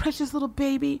my precious little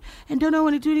baby and don't know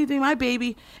when to do anything, my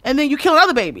baby, and then you kill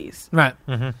other babies. Right.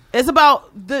 Mm-hmm. It's about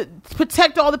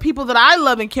protect all the people that I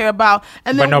love and care about,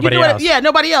 and then nobody else.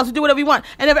 Nobody else. You do whatever you want,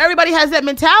 and if everybody has that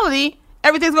mentality,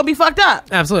 everything's gonna be fucked up.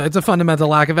 Absolutely, it's a fundamental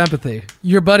lack of empathy.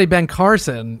 Your buddy Ben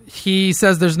Carson, he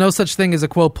says there's no such thing as a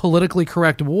quote politically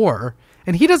correct war.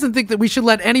 And he doesn't think that we should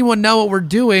let anyone know what we're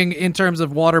doing in terms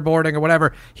of waterboarding or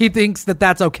whatever. He thinks that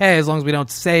that's okay as long as we don't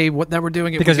say that we're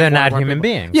doing it. Because they're not human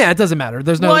beings. Yeah, it doesn't matter.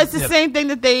 There's no. Well, it's the same thing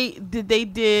that they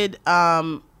did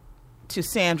to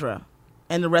Sandra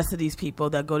and the rest of these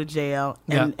people that go to jail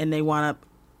and they want to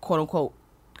quote unquote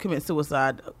commit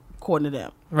suicide according to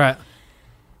them. Right.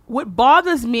 What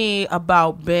bothers me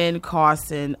about Ben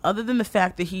Carson, other than the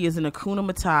fact that he is an Hakuna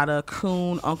Matata,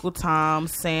 Coon, Uncle Tom,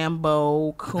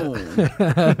 Sambo, Coon,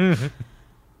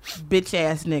 bitch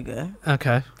ass nigga.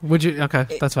 Okay.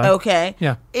 Okay, that's fine. Okay.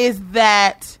 Yeah. Is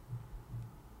that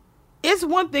it's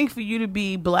one thing for you to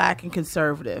be black and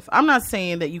conservative. I'm not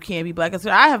saying that you can't be black.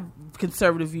 I have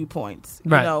conservative viewpoints,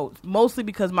 mostly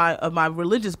because of my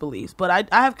religious beliefs. But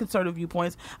I have conservative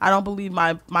viewpoints. I don't believe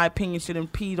my opinion should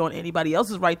impede on anybody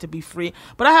else's right to be free.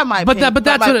 But I have my opinion. But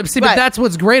that's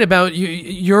what's great about you.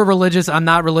 You're religious. I'm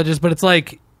not religious. But it's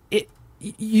like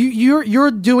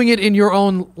you're doing it in your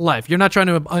own life. You're not trying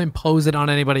to impose it on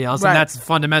anybody else, and that's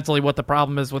fundamentally what the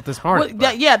problem is with this party.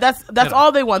 Well, that's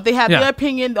all they want. They have their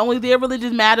opinion. Only their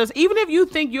religion matters. Even if you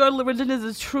think your religion is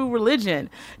a true religion,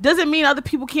 doesn't mean other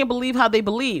people can't believe how they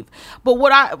believe. But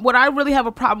what I really have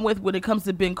a problem with when it comes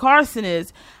to Ben Carson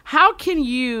is, how can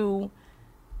you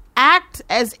act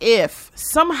as if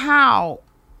somehow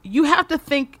you have to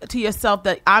think to yourself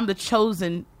that I'm the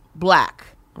chosen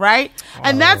black, right?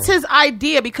 And that's his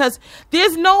idea, because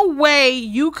there's no way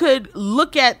you could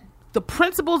look at the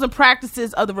principles and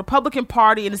practices of the Republican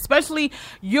Party, and especially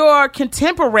your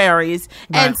contemporaries,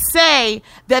 and say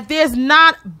that there's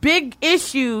not big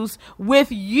issues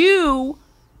with you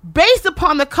based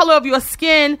upon the color of your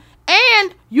skin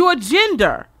and your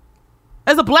gender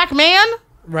as a black man.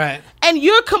 Right. And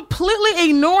you're completely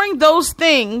ignoring those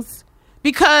things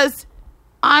because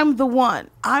I'm the one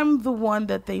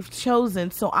that they've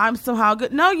chosen, so I'm somehow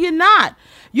good. No, you're not.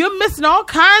 You're missing all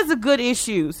kinds of good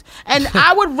issues. And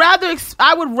I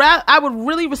would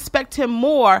really respect him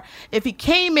more if he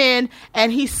came in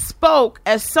and he spoke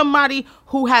as somebody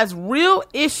who has real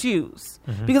issues.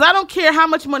 Because I don't care how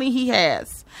much money he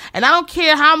has, and I don't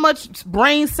care how much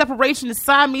brain separation the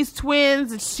Siamese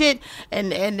twins and shit,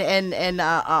 and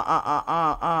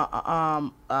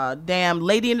damn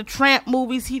Lady and the Tramp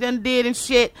movies he done did and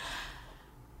shit.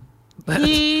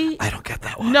 I don't get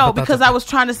that one. No, because I was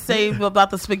trying to say about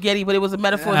the spaghetti, but it was a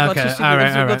metaphor. Okay, all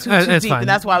right. Too deep, and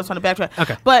that's why I was trying to backtrack.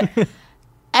 Okay. But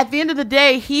at the end of the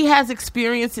day, he has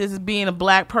experiences as being a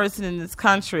black person in this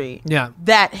country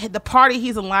that the party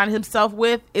he's aligned himself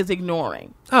with is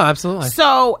ignoring. Oh, absolutely.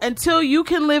 So until you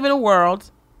can live in a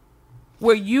world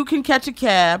where you can catch a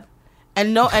cab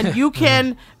and you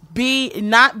can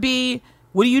not be,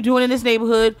 what are you doing in this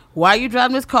neighborhood? Why are you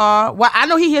driving this car? Why? I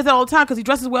know he hears that all the time because he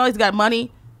dresses well. He's got money.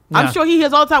 Yeah. I'm sure he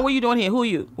hears all the time. What are you doing here? Who are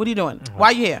you? What are you doing? Why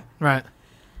are you here? Right.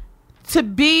 To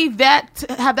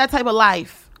have that type of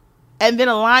life, and then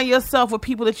align yourself with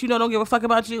people that you know don't give a fuck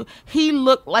about you. He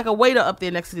looked like a waiter up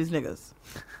there next to these niggas.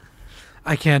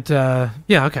 I can't. Yeah.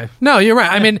 Okay. No, you're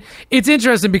right. I mean, it's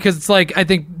interesting because it's like, I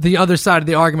think the other side of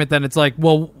the argument. Then it's like,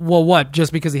 well, what?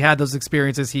 Just because he had those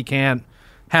experiences, he can't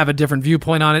have a different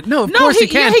viewpoint on it. No, of course he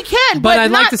can. Yeah, he can. But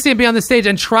I'd like to see him be on the stage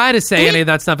and try to say any of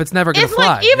that stuff. It's never going to fly.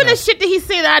 Like even the shit that he's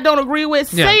saying that I don't agree with.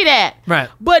 Say that. Right.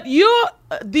 But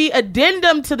the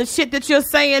addendum to the shit that you're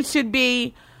saying should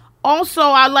be, also,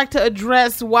 I'd like to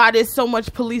address why there's so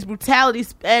much police brutality,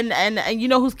 and you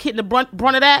know who's getting the brunt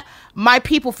of that? My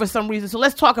people, for some reason. So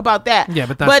let's talk about that. Yeah,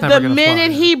 but that's never the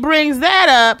minute he brings that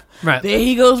up, there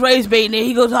he goes race baiting. There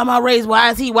he goes talking about race.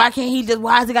 Why is he got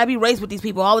to be race with these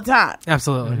people all the time?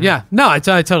 Absolutely. Mm-hmm. Yeah. No, I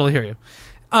totally hear you.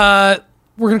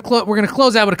 We're gonna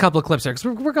close out with a couple of clips here because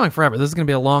we're going forever. This is gonna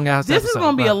be a long ass. This is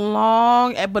gonna be a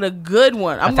long but a good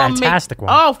one. Fantastic one.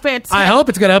 Oh, fantastic! I hope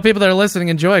it's gonna help people that are listening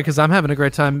enjoy because I'm having a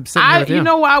great time sitting here with you. You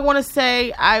know what I want to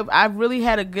say? I've really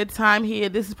had a good time here.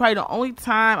 This is probably the only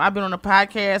time I've been on a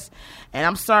podcast, and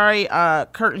I'm sorry,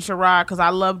 Kurt and Sherrod, because I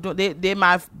love they're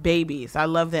my babies. I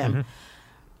love them.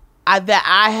 Mm-hmm.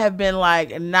 I have been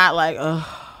not like ugh.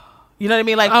 You know what I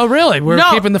mean? Like, oh, really? We're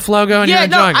keeping the flow going. Yeah, you're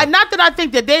enjoying it. Not that I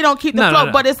think that they don't keep the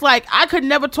flow, but it's like I could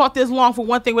never talk this long for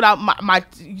one thing without my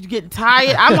getting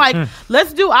tired. I'm like, I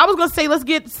was gonna say let's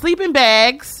get sleeping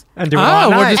bags. And do it all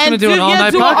night. We're just going to do an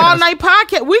all-night podcast. An all-night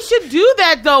podcast. We should do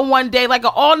that, though, one day, like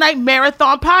an all-night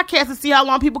marathon podcast and see how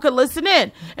long people could listen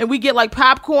in. And we get, like,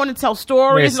 popcorn and tell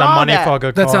stories and all that. For a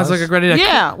good that cause. sounds like a great idea.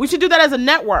 Yeah, we should do that as a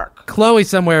network. Chloe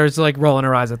somewhere is, like, rolling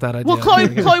her eyes at that idea. Well,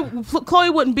 Chloe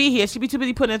wouldn't be here. She'd be too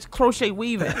busy putting a crochet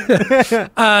weaving.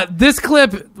 This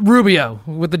clip, Rubio,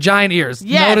 with the giant ears.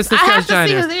 Yes, Notice this guy's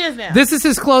giant ears. His ears now. This is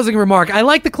his closing remark. I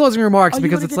like the closing remarks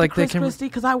because it's like... Chris Christie?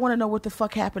 Because I want to know what the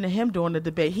fuck happened to him during the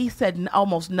debate. He said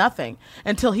almost nothing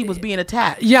until he was being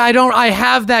attacked. Yeah, I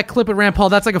have that clip at Rand Paul.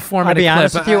 That's like a 4-minute clip. I'll be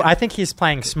honest with you. I think he's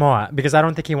playing smart because I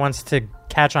don't think he wants to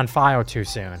catch on fire too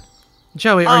soon.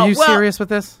 Joey, are you serious with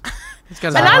this?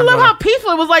 And I love how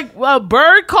peaceful it was, like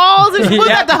bird calls and was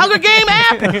that the Hunger Game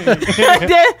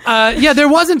app? Yeah, there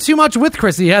wasn't too much with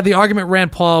Chris. He had the argument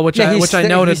Rand Paul, which I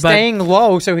noted. He's staying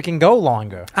low so he can go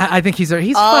longer. I think he's fucked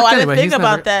I anyway. didn't think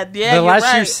about that. Yeah, the less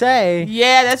right. you say.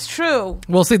 Yeah, that's true.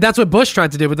 Well, see, that's what Bush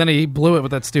tried to do, but then he blew it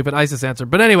with that stupid ISIS answer.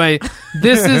 But anyway,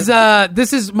 this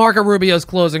is Marco Rubio's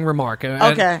closing remark.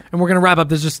 Okay. And we're going to wrap up.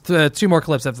 There's just 2 more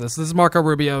clips after this. This is Marco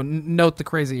Rubio. Note the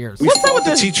crazy ears. What's up with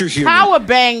the teachers power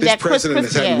bang that Chris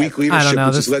Christie had? I don't know.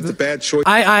 Which has led to bad choices.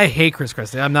 I hate Chris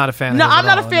Christie. I'm not a fan of his. No, I'm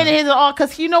not a fan of his at all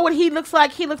because you know what he looks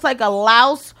like? He looks like a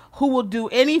louse who will do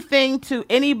anything to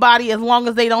anybody as long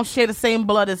as they don't share the same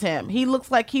blood as him. He looks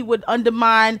like he would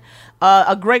undermine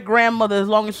a great-grandmother as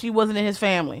long as she wasn't in his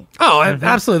family. Oh,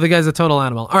 absolutely. The guy's a total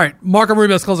animal. All right, Marco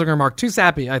Rubio's closing remark. Too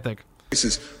sappy, I think.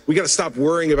 We got to stop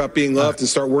worrying about being loved and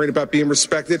start worrying about being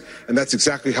respected, and that's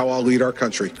exactly how I'll lead our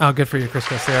country. Oh, good for you, Chris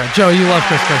Christie. Joe, you love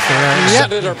Chris Christie, right?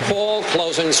 Senator Paul,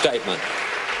 closing statement.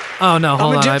 Oh, no,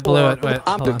 hold on. I blew it. Wait,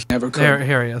 hold on.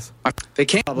 Here he is. They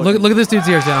can't look at this dude's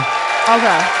ears, Joe.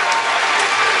 Okay.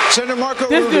 Senator Marco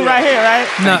This Rubio. dude right here, right?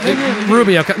 No,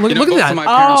 Rubio. Look at both that. of my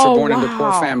parents were born into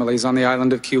poor families on the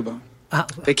island of Cuba.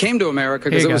 They came to America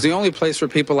because it was the only place where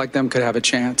people like them could have a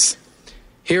chance.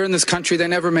 Here in this country, they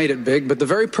never made it big, but the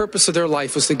very purpose of their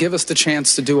life was to give us the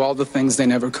chance to do all the things they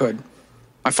never could.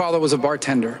 My father was a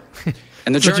bartender.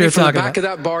 And the journey from the back of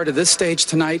that bar to this stage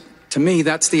tonight, to me,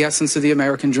 that's the essence of the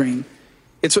American dream.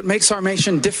 It's what makes our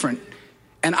nation different.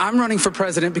 And I'm running for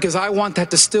president because I want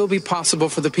that to still be possible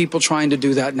for the people trying to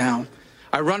do that now.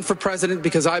 I run for president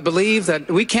because I believe that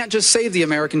we can't just save the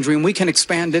American dream, we can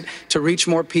expand it to reach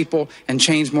more people and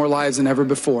change more lives than ever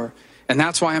before. And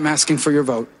that's why I'm asking for your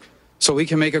vote, so we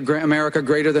can make America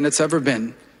greater than it's ever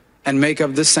been and make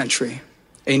of this century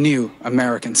a new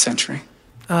American century.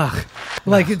 Ugh.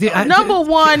 Number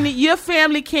one, your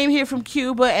family came here from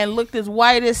Cuba and looked as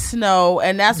white as snow,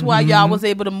 and that's why y'all was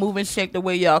able to move and shake the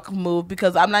way y'all can move,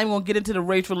 because I'm not even going to get into the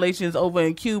race relations over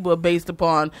in Cuba based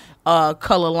upon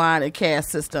color line and caste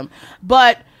system.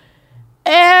 But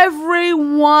every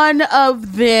one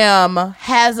of them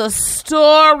has a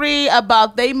story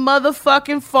about their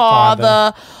motherfucking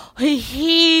father.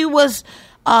 He was...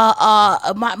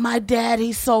 my dad,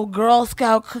 he sold Girl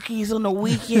Scout cookies on the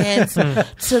weekends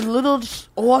to little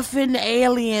orphan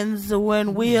aliens who were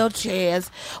in wheelchairs,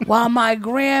 while my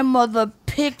grandmother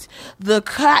picked the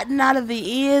cotton out of the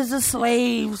ears of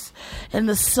slaves and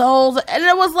the souls. And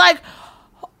it was like,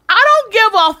 I don't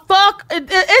give a fuck. Is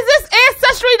this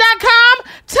Ancestry.com?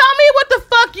 Tell me what the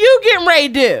fuck you getting ready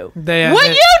to do. What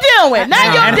you doing? And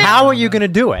how are you going to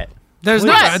do it? There's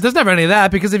never any of that,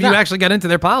 because if you actually get into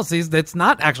their policies, that's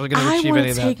not actually going to achieve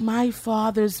any of that. I want to take my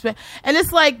father's... And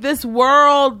it's like this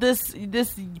world, this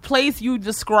place you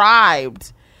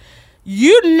described,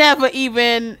 you never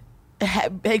even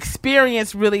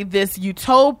experienced really this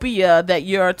utopia that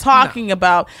you're talking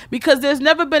about, because there's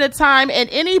never been a time in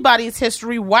anybody's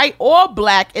history, white or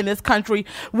black, in this country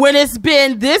when it's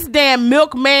been this damn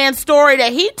milkman story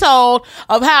that he told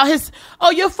of how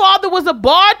your father was a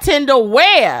bartender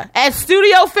where? At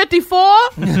Studio 54?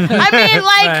 I mean,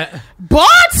 like,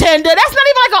 bartender? That's not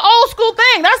even like an old school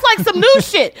thing. That's like some new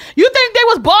shit. You think they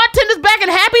was bartenders back in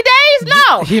Happy Days?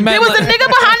 No. There was a nigga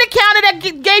behind the counter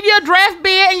that gave you a draft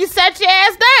beer and you sat your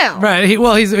ass down. Right. He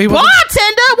bartender?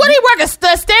 What do he work at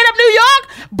Stand-Up New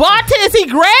York? Bartender? Is he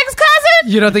Greg's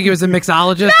cousin? You don't think he was a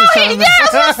mixologist? No,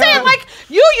 that's what I'm saying. Like,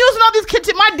 you using all these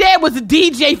kitchen. My dad was a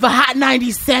DJ for Hot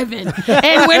 97,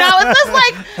 and when I was just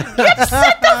like,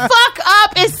 sit the fuck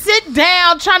up and sit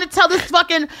down, trying to tell this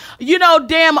fucking,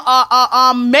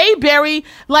 Mayberry,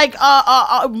 like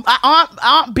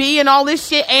Aunt B and all this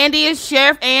shit, Andy and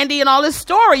Sheriff Andy and all this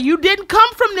story. You didn't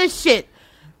come from this shit.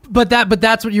 But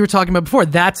that's what you were talking about before.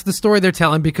 That's the story they're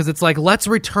telling, because it's like, let's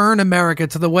return America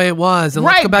to the way it was, and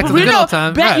let's go back to the good old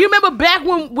time. You remember back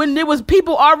when there was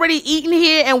people already eating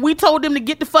here, and we told them to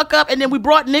get the fuck up, and then we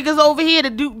brought niggas over here to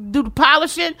do the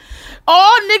polishing.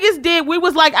 All niggas did, we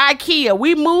was like IKEA.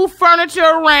 We moved furniture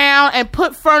around and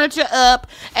put furniture up,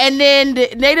 and then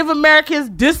the Native Americans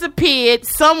disappeared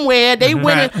somewhere. They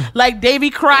went in, like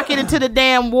Davy Crockett into the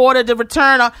damn water to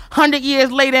return 100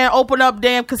 years later and open up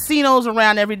damn casinos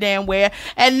around every damn where.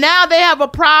 And now they have a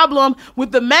problem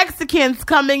with the Mexicans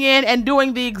coming in and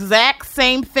doing the exact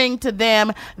same thing to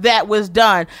them that was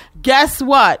done. Guess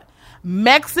what?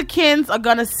 Mexicans are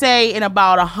going to say in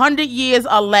about 100 years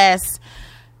or less,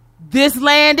 this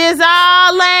land is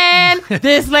our land.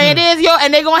 This land is your...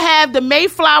 And they're going to have the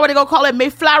Mayflower. They're going to call it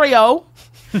Mayflario.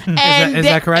 And is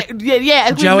that correct? Yeah,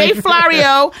 it's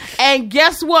Mayflario. And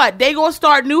guess what? They gonna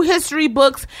start new history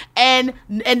books, and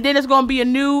then it's gonna be a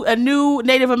new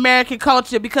Native American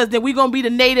culture, because then we gonna be the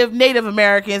Native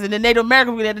Americans, and the Native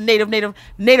Americans will be the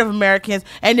Native Americans,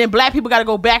 and then black people got to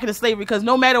go back into slavery, because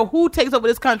no matter who takes over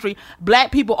this country,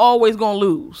 black people always gonna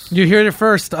lose. You heard it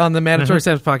first on the Mandatory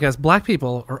Steps podcast. Black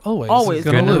people are always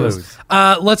gonna lose.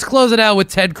 Let's close it out with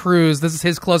Ted Cruz. This is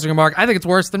his closing remark. I think it's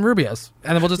worse than Rubio's,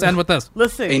 and then we'll just end with this.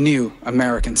 Let's see. A new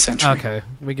American century. Okay,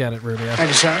 we get it, Rubio. Thank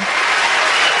you, sir.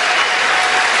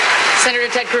 Senator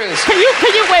Ted Cruz. Can you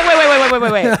wait.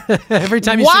 Every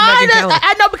time you see Megyn Kelly.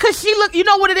 I know, because she look. You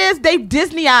know what it is? They've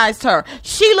Disneyized her.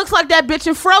 She looks like that bitch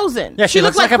in Frozen. Yeah, she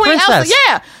looks like a Queen princess. Elsa.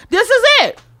 Yeah, this is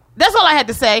it. That's all I had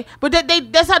to say. But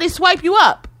that's how they swipe you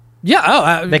up.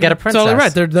 Yeah. They get a princess. Totally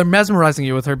right. They're mesmerizing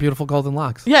you with her beautiful golden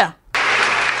locks. Yeah.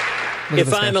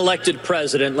 If I'm elected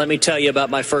president, let me tell you about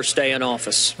my first day in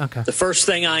office. Okay. The first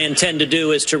thing I intend to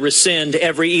do is to rescind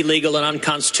every illegal and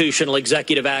unconstitutional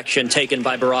executive action taken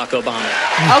by Barack Obama.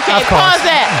 Okay, pause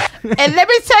that. And let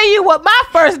me tell you what my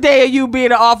first day of you being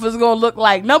in office is going to look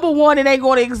like. Number one, it ain't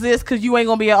going to exist because you ain't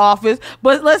going to be in office.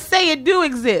 But let's say it do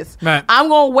exist. Right. I'm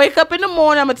going to wake up in the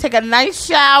morning. I'm going to take a nice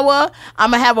shower.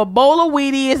 I'm going to have a bowl of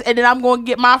Wheaties. And then I'm going to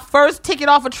get my first ticket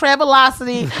off of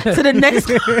Travelocity to the next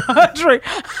country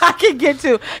I can get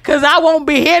to, because I won't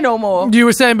be here no more. You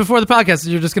were saying before the podcast that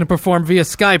you're just going to perform via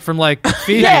Skype from like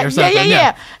Fiji or something.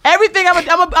 Yeah. Everything. I'm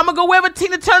gonna go wherever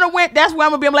Tina Turner went. That's where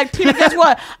I'm gonna be. I'm like, Tina, guess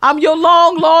what? I'm your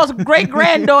long lost great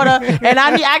granddaughter, and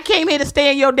I came here to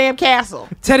stay in your damn castle.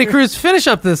 Teddy Cruz, finish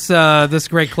up this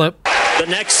great clip. The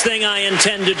next thing I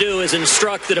intend to do is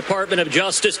instruct the Department of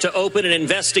Justice to open an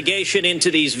investigation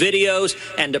into these videos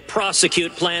and to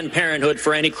prosecute Planned Parenthood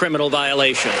for any criminal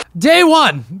violation. Day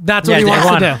one. That's what he wants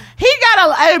to do. He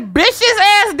got an ambitious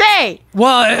ass day.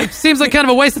 Well, it seems like kind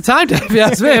of a waste of time, if you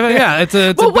ask me. But yeah, it's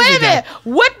a But wait busy a minute. day.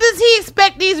 What does he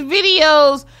expect these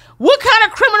videos? What kind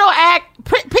of criminal act?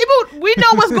 People, we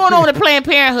know what's going on in Planned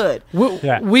Parenthood.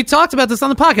 We talked about this on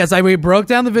the podcast. We broke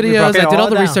down the videos. I did all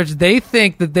the research. They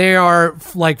think that they are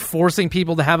like forcing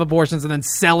people to have abortions and then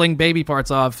selling baby parts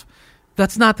off.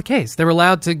 That's not the case. They're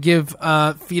allowed to give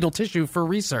fetal tissue for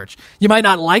research. You might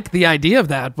not like the idea of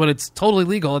that, but it's totally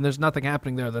legal, and there's nothing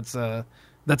happening there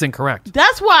that's incorrect.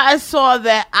 That's why I saw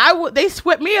that. They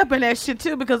swept me up in that shit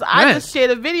too, because I just shared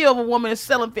a video of a woman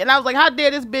selling, and I was like, how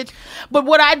dare this bitch? But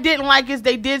what I didn't like is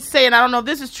they did say, and I don't know if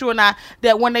this is true or not,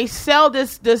 that when they sell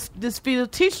this fetal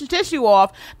tissue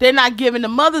off, they're not giving the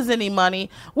mothers any money,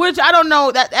 which I don't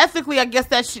know. That ethically, I guess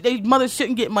that mothers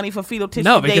shouldn't get money for fetal tissue.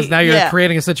 No, because now you're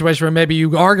creating a situation where maybe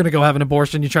you are going to go have an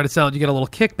abortion, you try to sell it, you get a little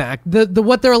kickback.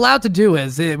 What they're allowed to do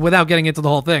is, without getting into the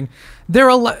whole thing,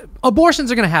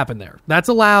 abortions are going to happen there. That's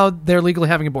allowed. They're legally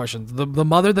having abortions. The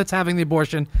mother that's having the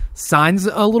abortion signs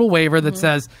a little waiver that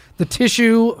says the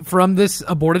tissue from this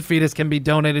aborted fetus can be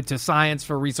donated to science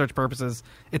for research purposes,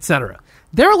 etc.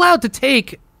 They're allowed to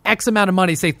take X amount of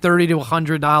money, say $30 to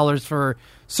 $100 for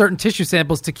certain tissue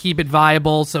samples to keep it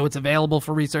viable so it's available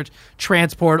for research,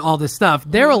 transport, all this stuff.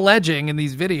 They're alleging in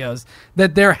these videos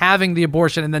that they're having the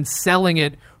abortion and then selling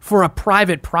it for a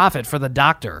private profit for the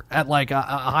doctor at like a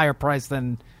higher price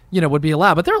than would be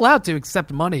allowed. But they're allowed to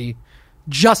accept money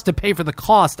just to pay for the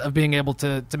cost of being able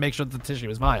to make sure that the tissue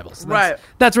is viable. So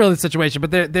that's really the situation.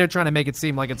 But they're trying to make it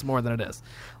seem like it's more than it is.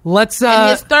 And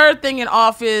his third thing in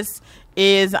office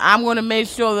is, I'm going to make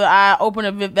sure that I open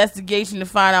an investigation to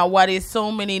find out why there's so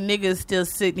many niggas still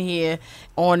sitting here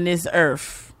on this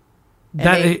earth.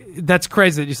 That's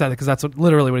crazy that you said that, because that's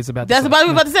literally what he's about to say. That's what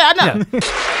he was about to say. I know. Yeah.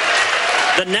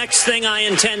 The next thing I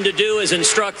intend to do is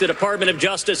instruct the Department of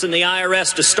Justice and the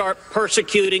IRS to start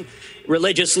persecuting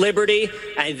religious liberty.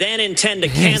 I then intend to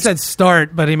cancel... He said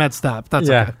start, but he meant stop. That's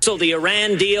okay. ...cancel the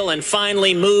Iran deal and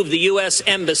finally move the U.S.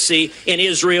 Embassy in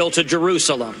Israel to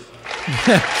Jerusalem.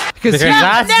 because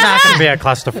that's not going to be a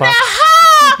clusterfuck.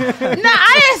 I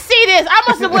didn't see this. I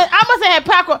must have had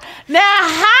popcorn. Now,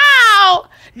 how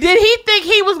did he think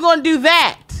he was going to do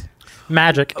that?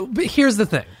 Magic. But here's the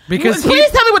thing. Because please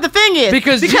tell me what the thing is.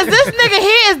 Because this nigga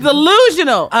here is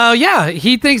delusional. Oh, yeah.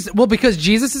 He thinks, because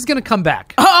Jesus is going to come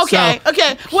back. Oh, okay.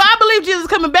 Okay. Well, I believe Jesus is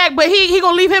coming back, but he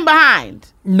going to leave him behind.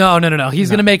 No. He's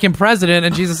going to make him president,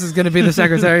 and Jesus is going to be the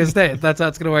Secretary of State. That's how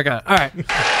it's going to work out. All right.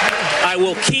 I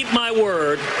will keep my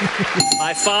word.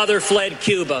 My father fled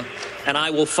Cuba, and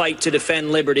I will fight to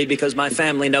defend liberty because my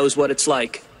family knows what it's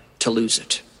like to lose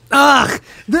it. That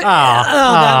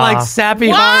like sappy.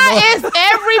 Why is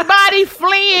everybody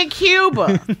fleeing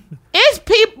Cuba? It's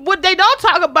people. What they don't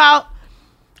talk about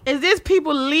is this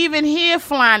people leaving here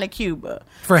flying to Cuba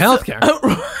for healthcare.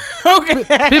 Okay,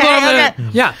 people over there.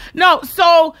 Yeah. No,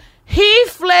 so he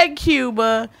fled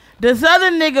Cuba. This other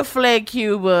nigga fled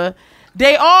Cuba.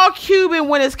 They all Cuban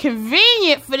when it's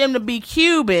convenient for them to be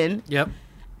Cuban. Yep.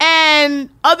 And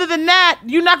other than that,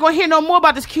 you're not going to hear no more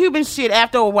about this Cuban shit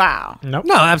after a while. Nope.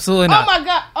 No, absolutely not. Oh, my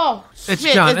God. Oh, it's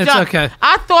shit. John. It's okay.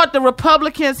 I thought the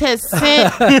Republicans had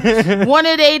sent one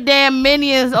of their damn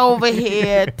minions over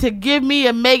here to give me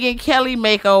a Megyn Kelly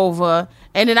makeover,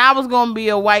 and then I was going to be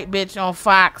a white bitch on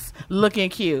Fox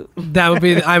looking cute. That would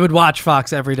be... I would watch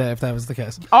Fox every day if that was the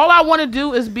case. All I want to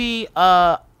do is be...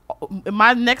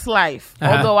 my next life,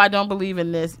 although I don't believe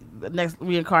in this next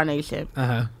reincarnation.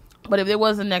 But if there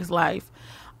was a next life,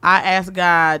 I ask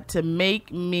God to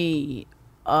make me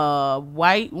a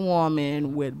white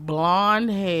woman with blonde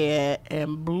hair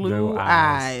and blue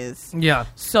eyes. Yeah.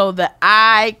 So that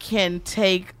I can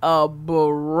take a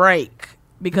break.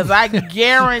 Because I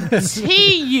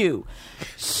guarantee you,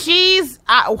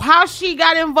 how she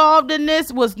got involved in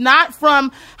this was not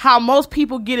from how most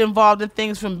people get involved in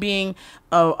things, from being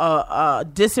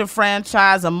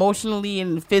disenfranchised, emotionally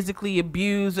and physically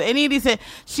abused, or any of these things.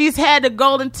 She's had the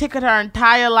golden ticket her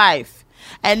entire life.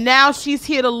 And now she's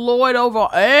here to lord over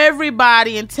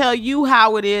everybody and tell you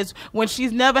how it is when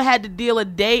she's never had to deal a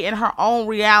day in her own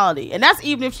reality. And that's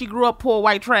even if she grew up poor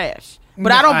white trash.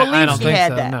 But I don't believe she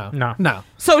had that. No.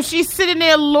 So she's sitting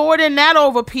there lording that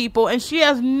over people, and she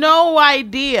has no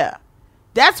idea.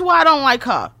 That's why I don't like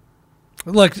her.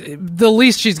 Look, the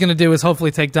least she's going to do is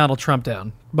hopefully take Donald Trump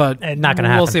down. But not going to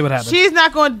happen. We'll see what happens. She's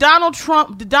not going. Donald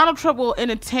Trump will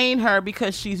entertain her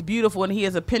because she's beautiful, and he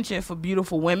has a penchant for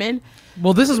beautiful women.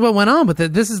 Well, this is what went on with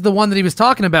it. This is the one that he was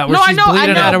talking about, where she's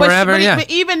bleeding out or but wherever.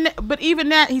 But even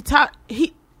that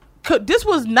this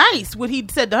was nice what he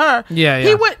said to her. Yeah.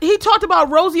 He talked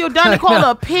about Rosie O'Donnell, called her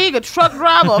a pig, a truck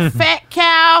driver, a fat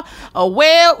cow, a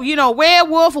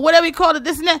werewolf, or whatever he called it.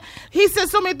 This and that. He said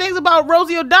so many things about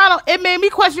Rosie O'Donnell. It made me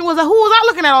question: who was I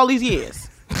looking at all these years?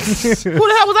 Who the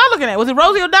hell was I looking at? Was it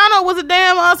Rosie O'Donnell or was it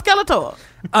damn Skeletor?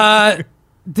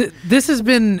 This has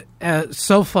been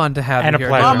so fun to have and you here.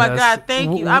 Pleasure. Oh my God,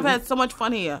 thank you. I've had so much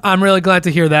fun here. I'm really glad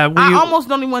to hear that. I almost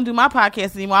don't even want to do my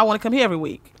podcast anymore. I want to come here every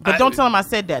week. But don't tell them I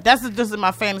said that. That's just in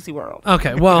my fantasy world.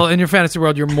 Okay, well, in your fantasy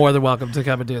world, you're more than welcome to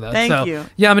come and do that. Thank you.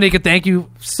 Yamaneika, thank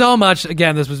you so much.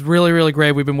 Again, this was really, really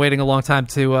great. We've been waiting a long time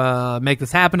to make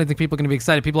this happen. I think people are going to be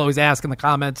excited. People always ask in the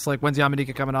comments, like, when's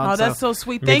Yamaneika coming on? Oh, that's so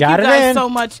sweet. Thank you guys so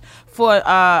much for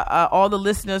all the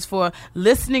listeners for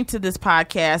listening to this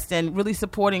podcast and really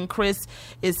supporting. Chris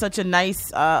is such a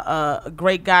nice,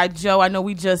 great guy. Joe, I know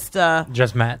we just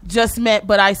met,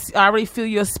 but I already feel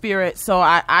your spirit, so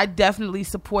I definitely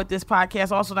support this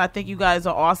podcast also, and I think you guys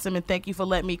are awesome, and thank you for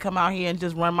letting me come out here and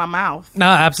just run my mouth. No,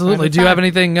 absolutely. Do you have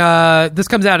anything, this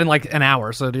comes out in like an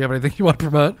hour, so do you have anything you want to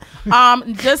promote?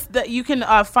 Just that you can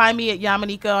find me at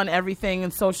Yamaneika on everything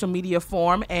in social media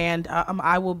form, and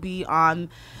I will be on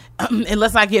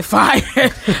unless I get fired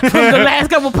from the last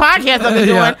couple podcasts I've been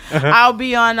doing, I'll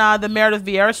be on the Meredith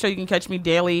Vieira Show. You can catch me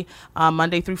daily,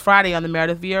 Monday through Friday, on the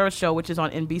Meredith Vieira Show, which is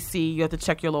on NBC. You have to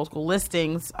check your local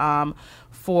listings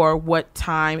for what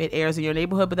time it airs in your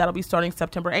neighborhood, but that'll be starting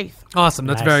September 8th. Awesome.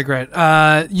 That's very great.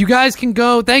 You guys can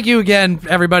go. Thank you again,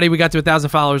 everybody. We got to 1,000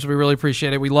 followers. We really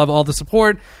appreciate it. We love all the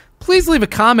support. Please leave a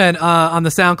comment on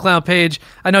the SoundCloud page.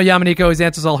 I know Yamaneika always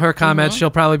answers all her comments. She'll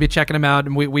probably be checking them out,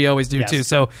 and we always do too.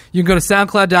 So you can go to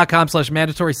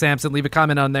soundcloud.com/mandatorysamson, leave a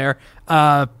comment on there.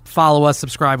 Follow us,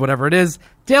 subscribe, whatever it is.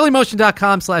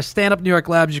 dailymotion.com/standupnewyorklabs. New York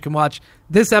Labs. You can watch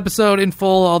this episode in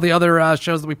full. All the other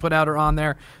shows that we put out are on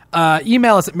there.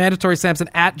 Email us at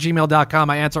mandatorysamson@gmail.com.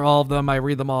 I answer all of them. I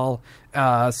read them all.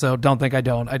 So don't think I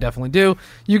don't. I definitely do.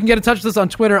 You can get in touch with us on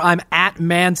Twitter. I'm at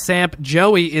Mansamp.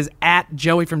 Joey is at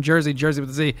Joey from Jersey, Jersey with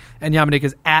a Z. And Yamaneika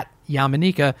is at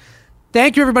Yamaneika.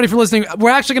 Thank you, everybody, for listening.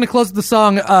 We're actually going to close with the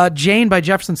song Jane by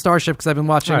Jefferson Starship, because I've been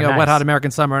watching Wet Hot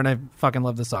American Summer, and I fucking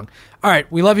love this song. All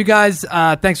right. We love you guys.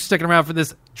 Thanks for sticking around for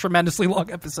this tremendously long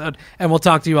episode, and we'll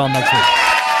talk to you all next week.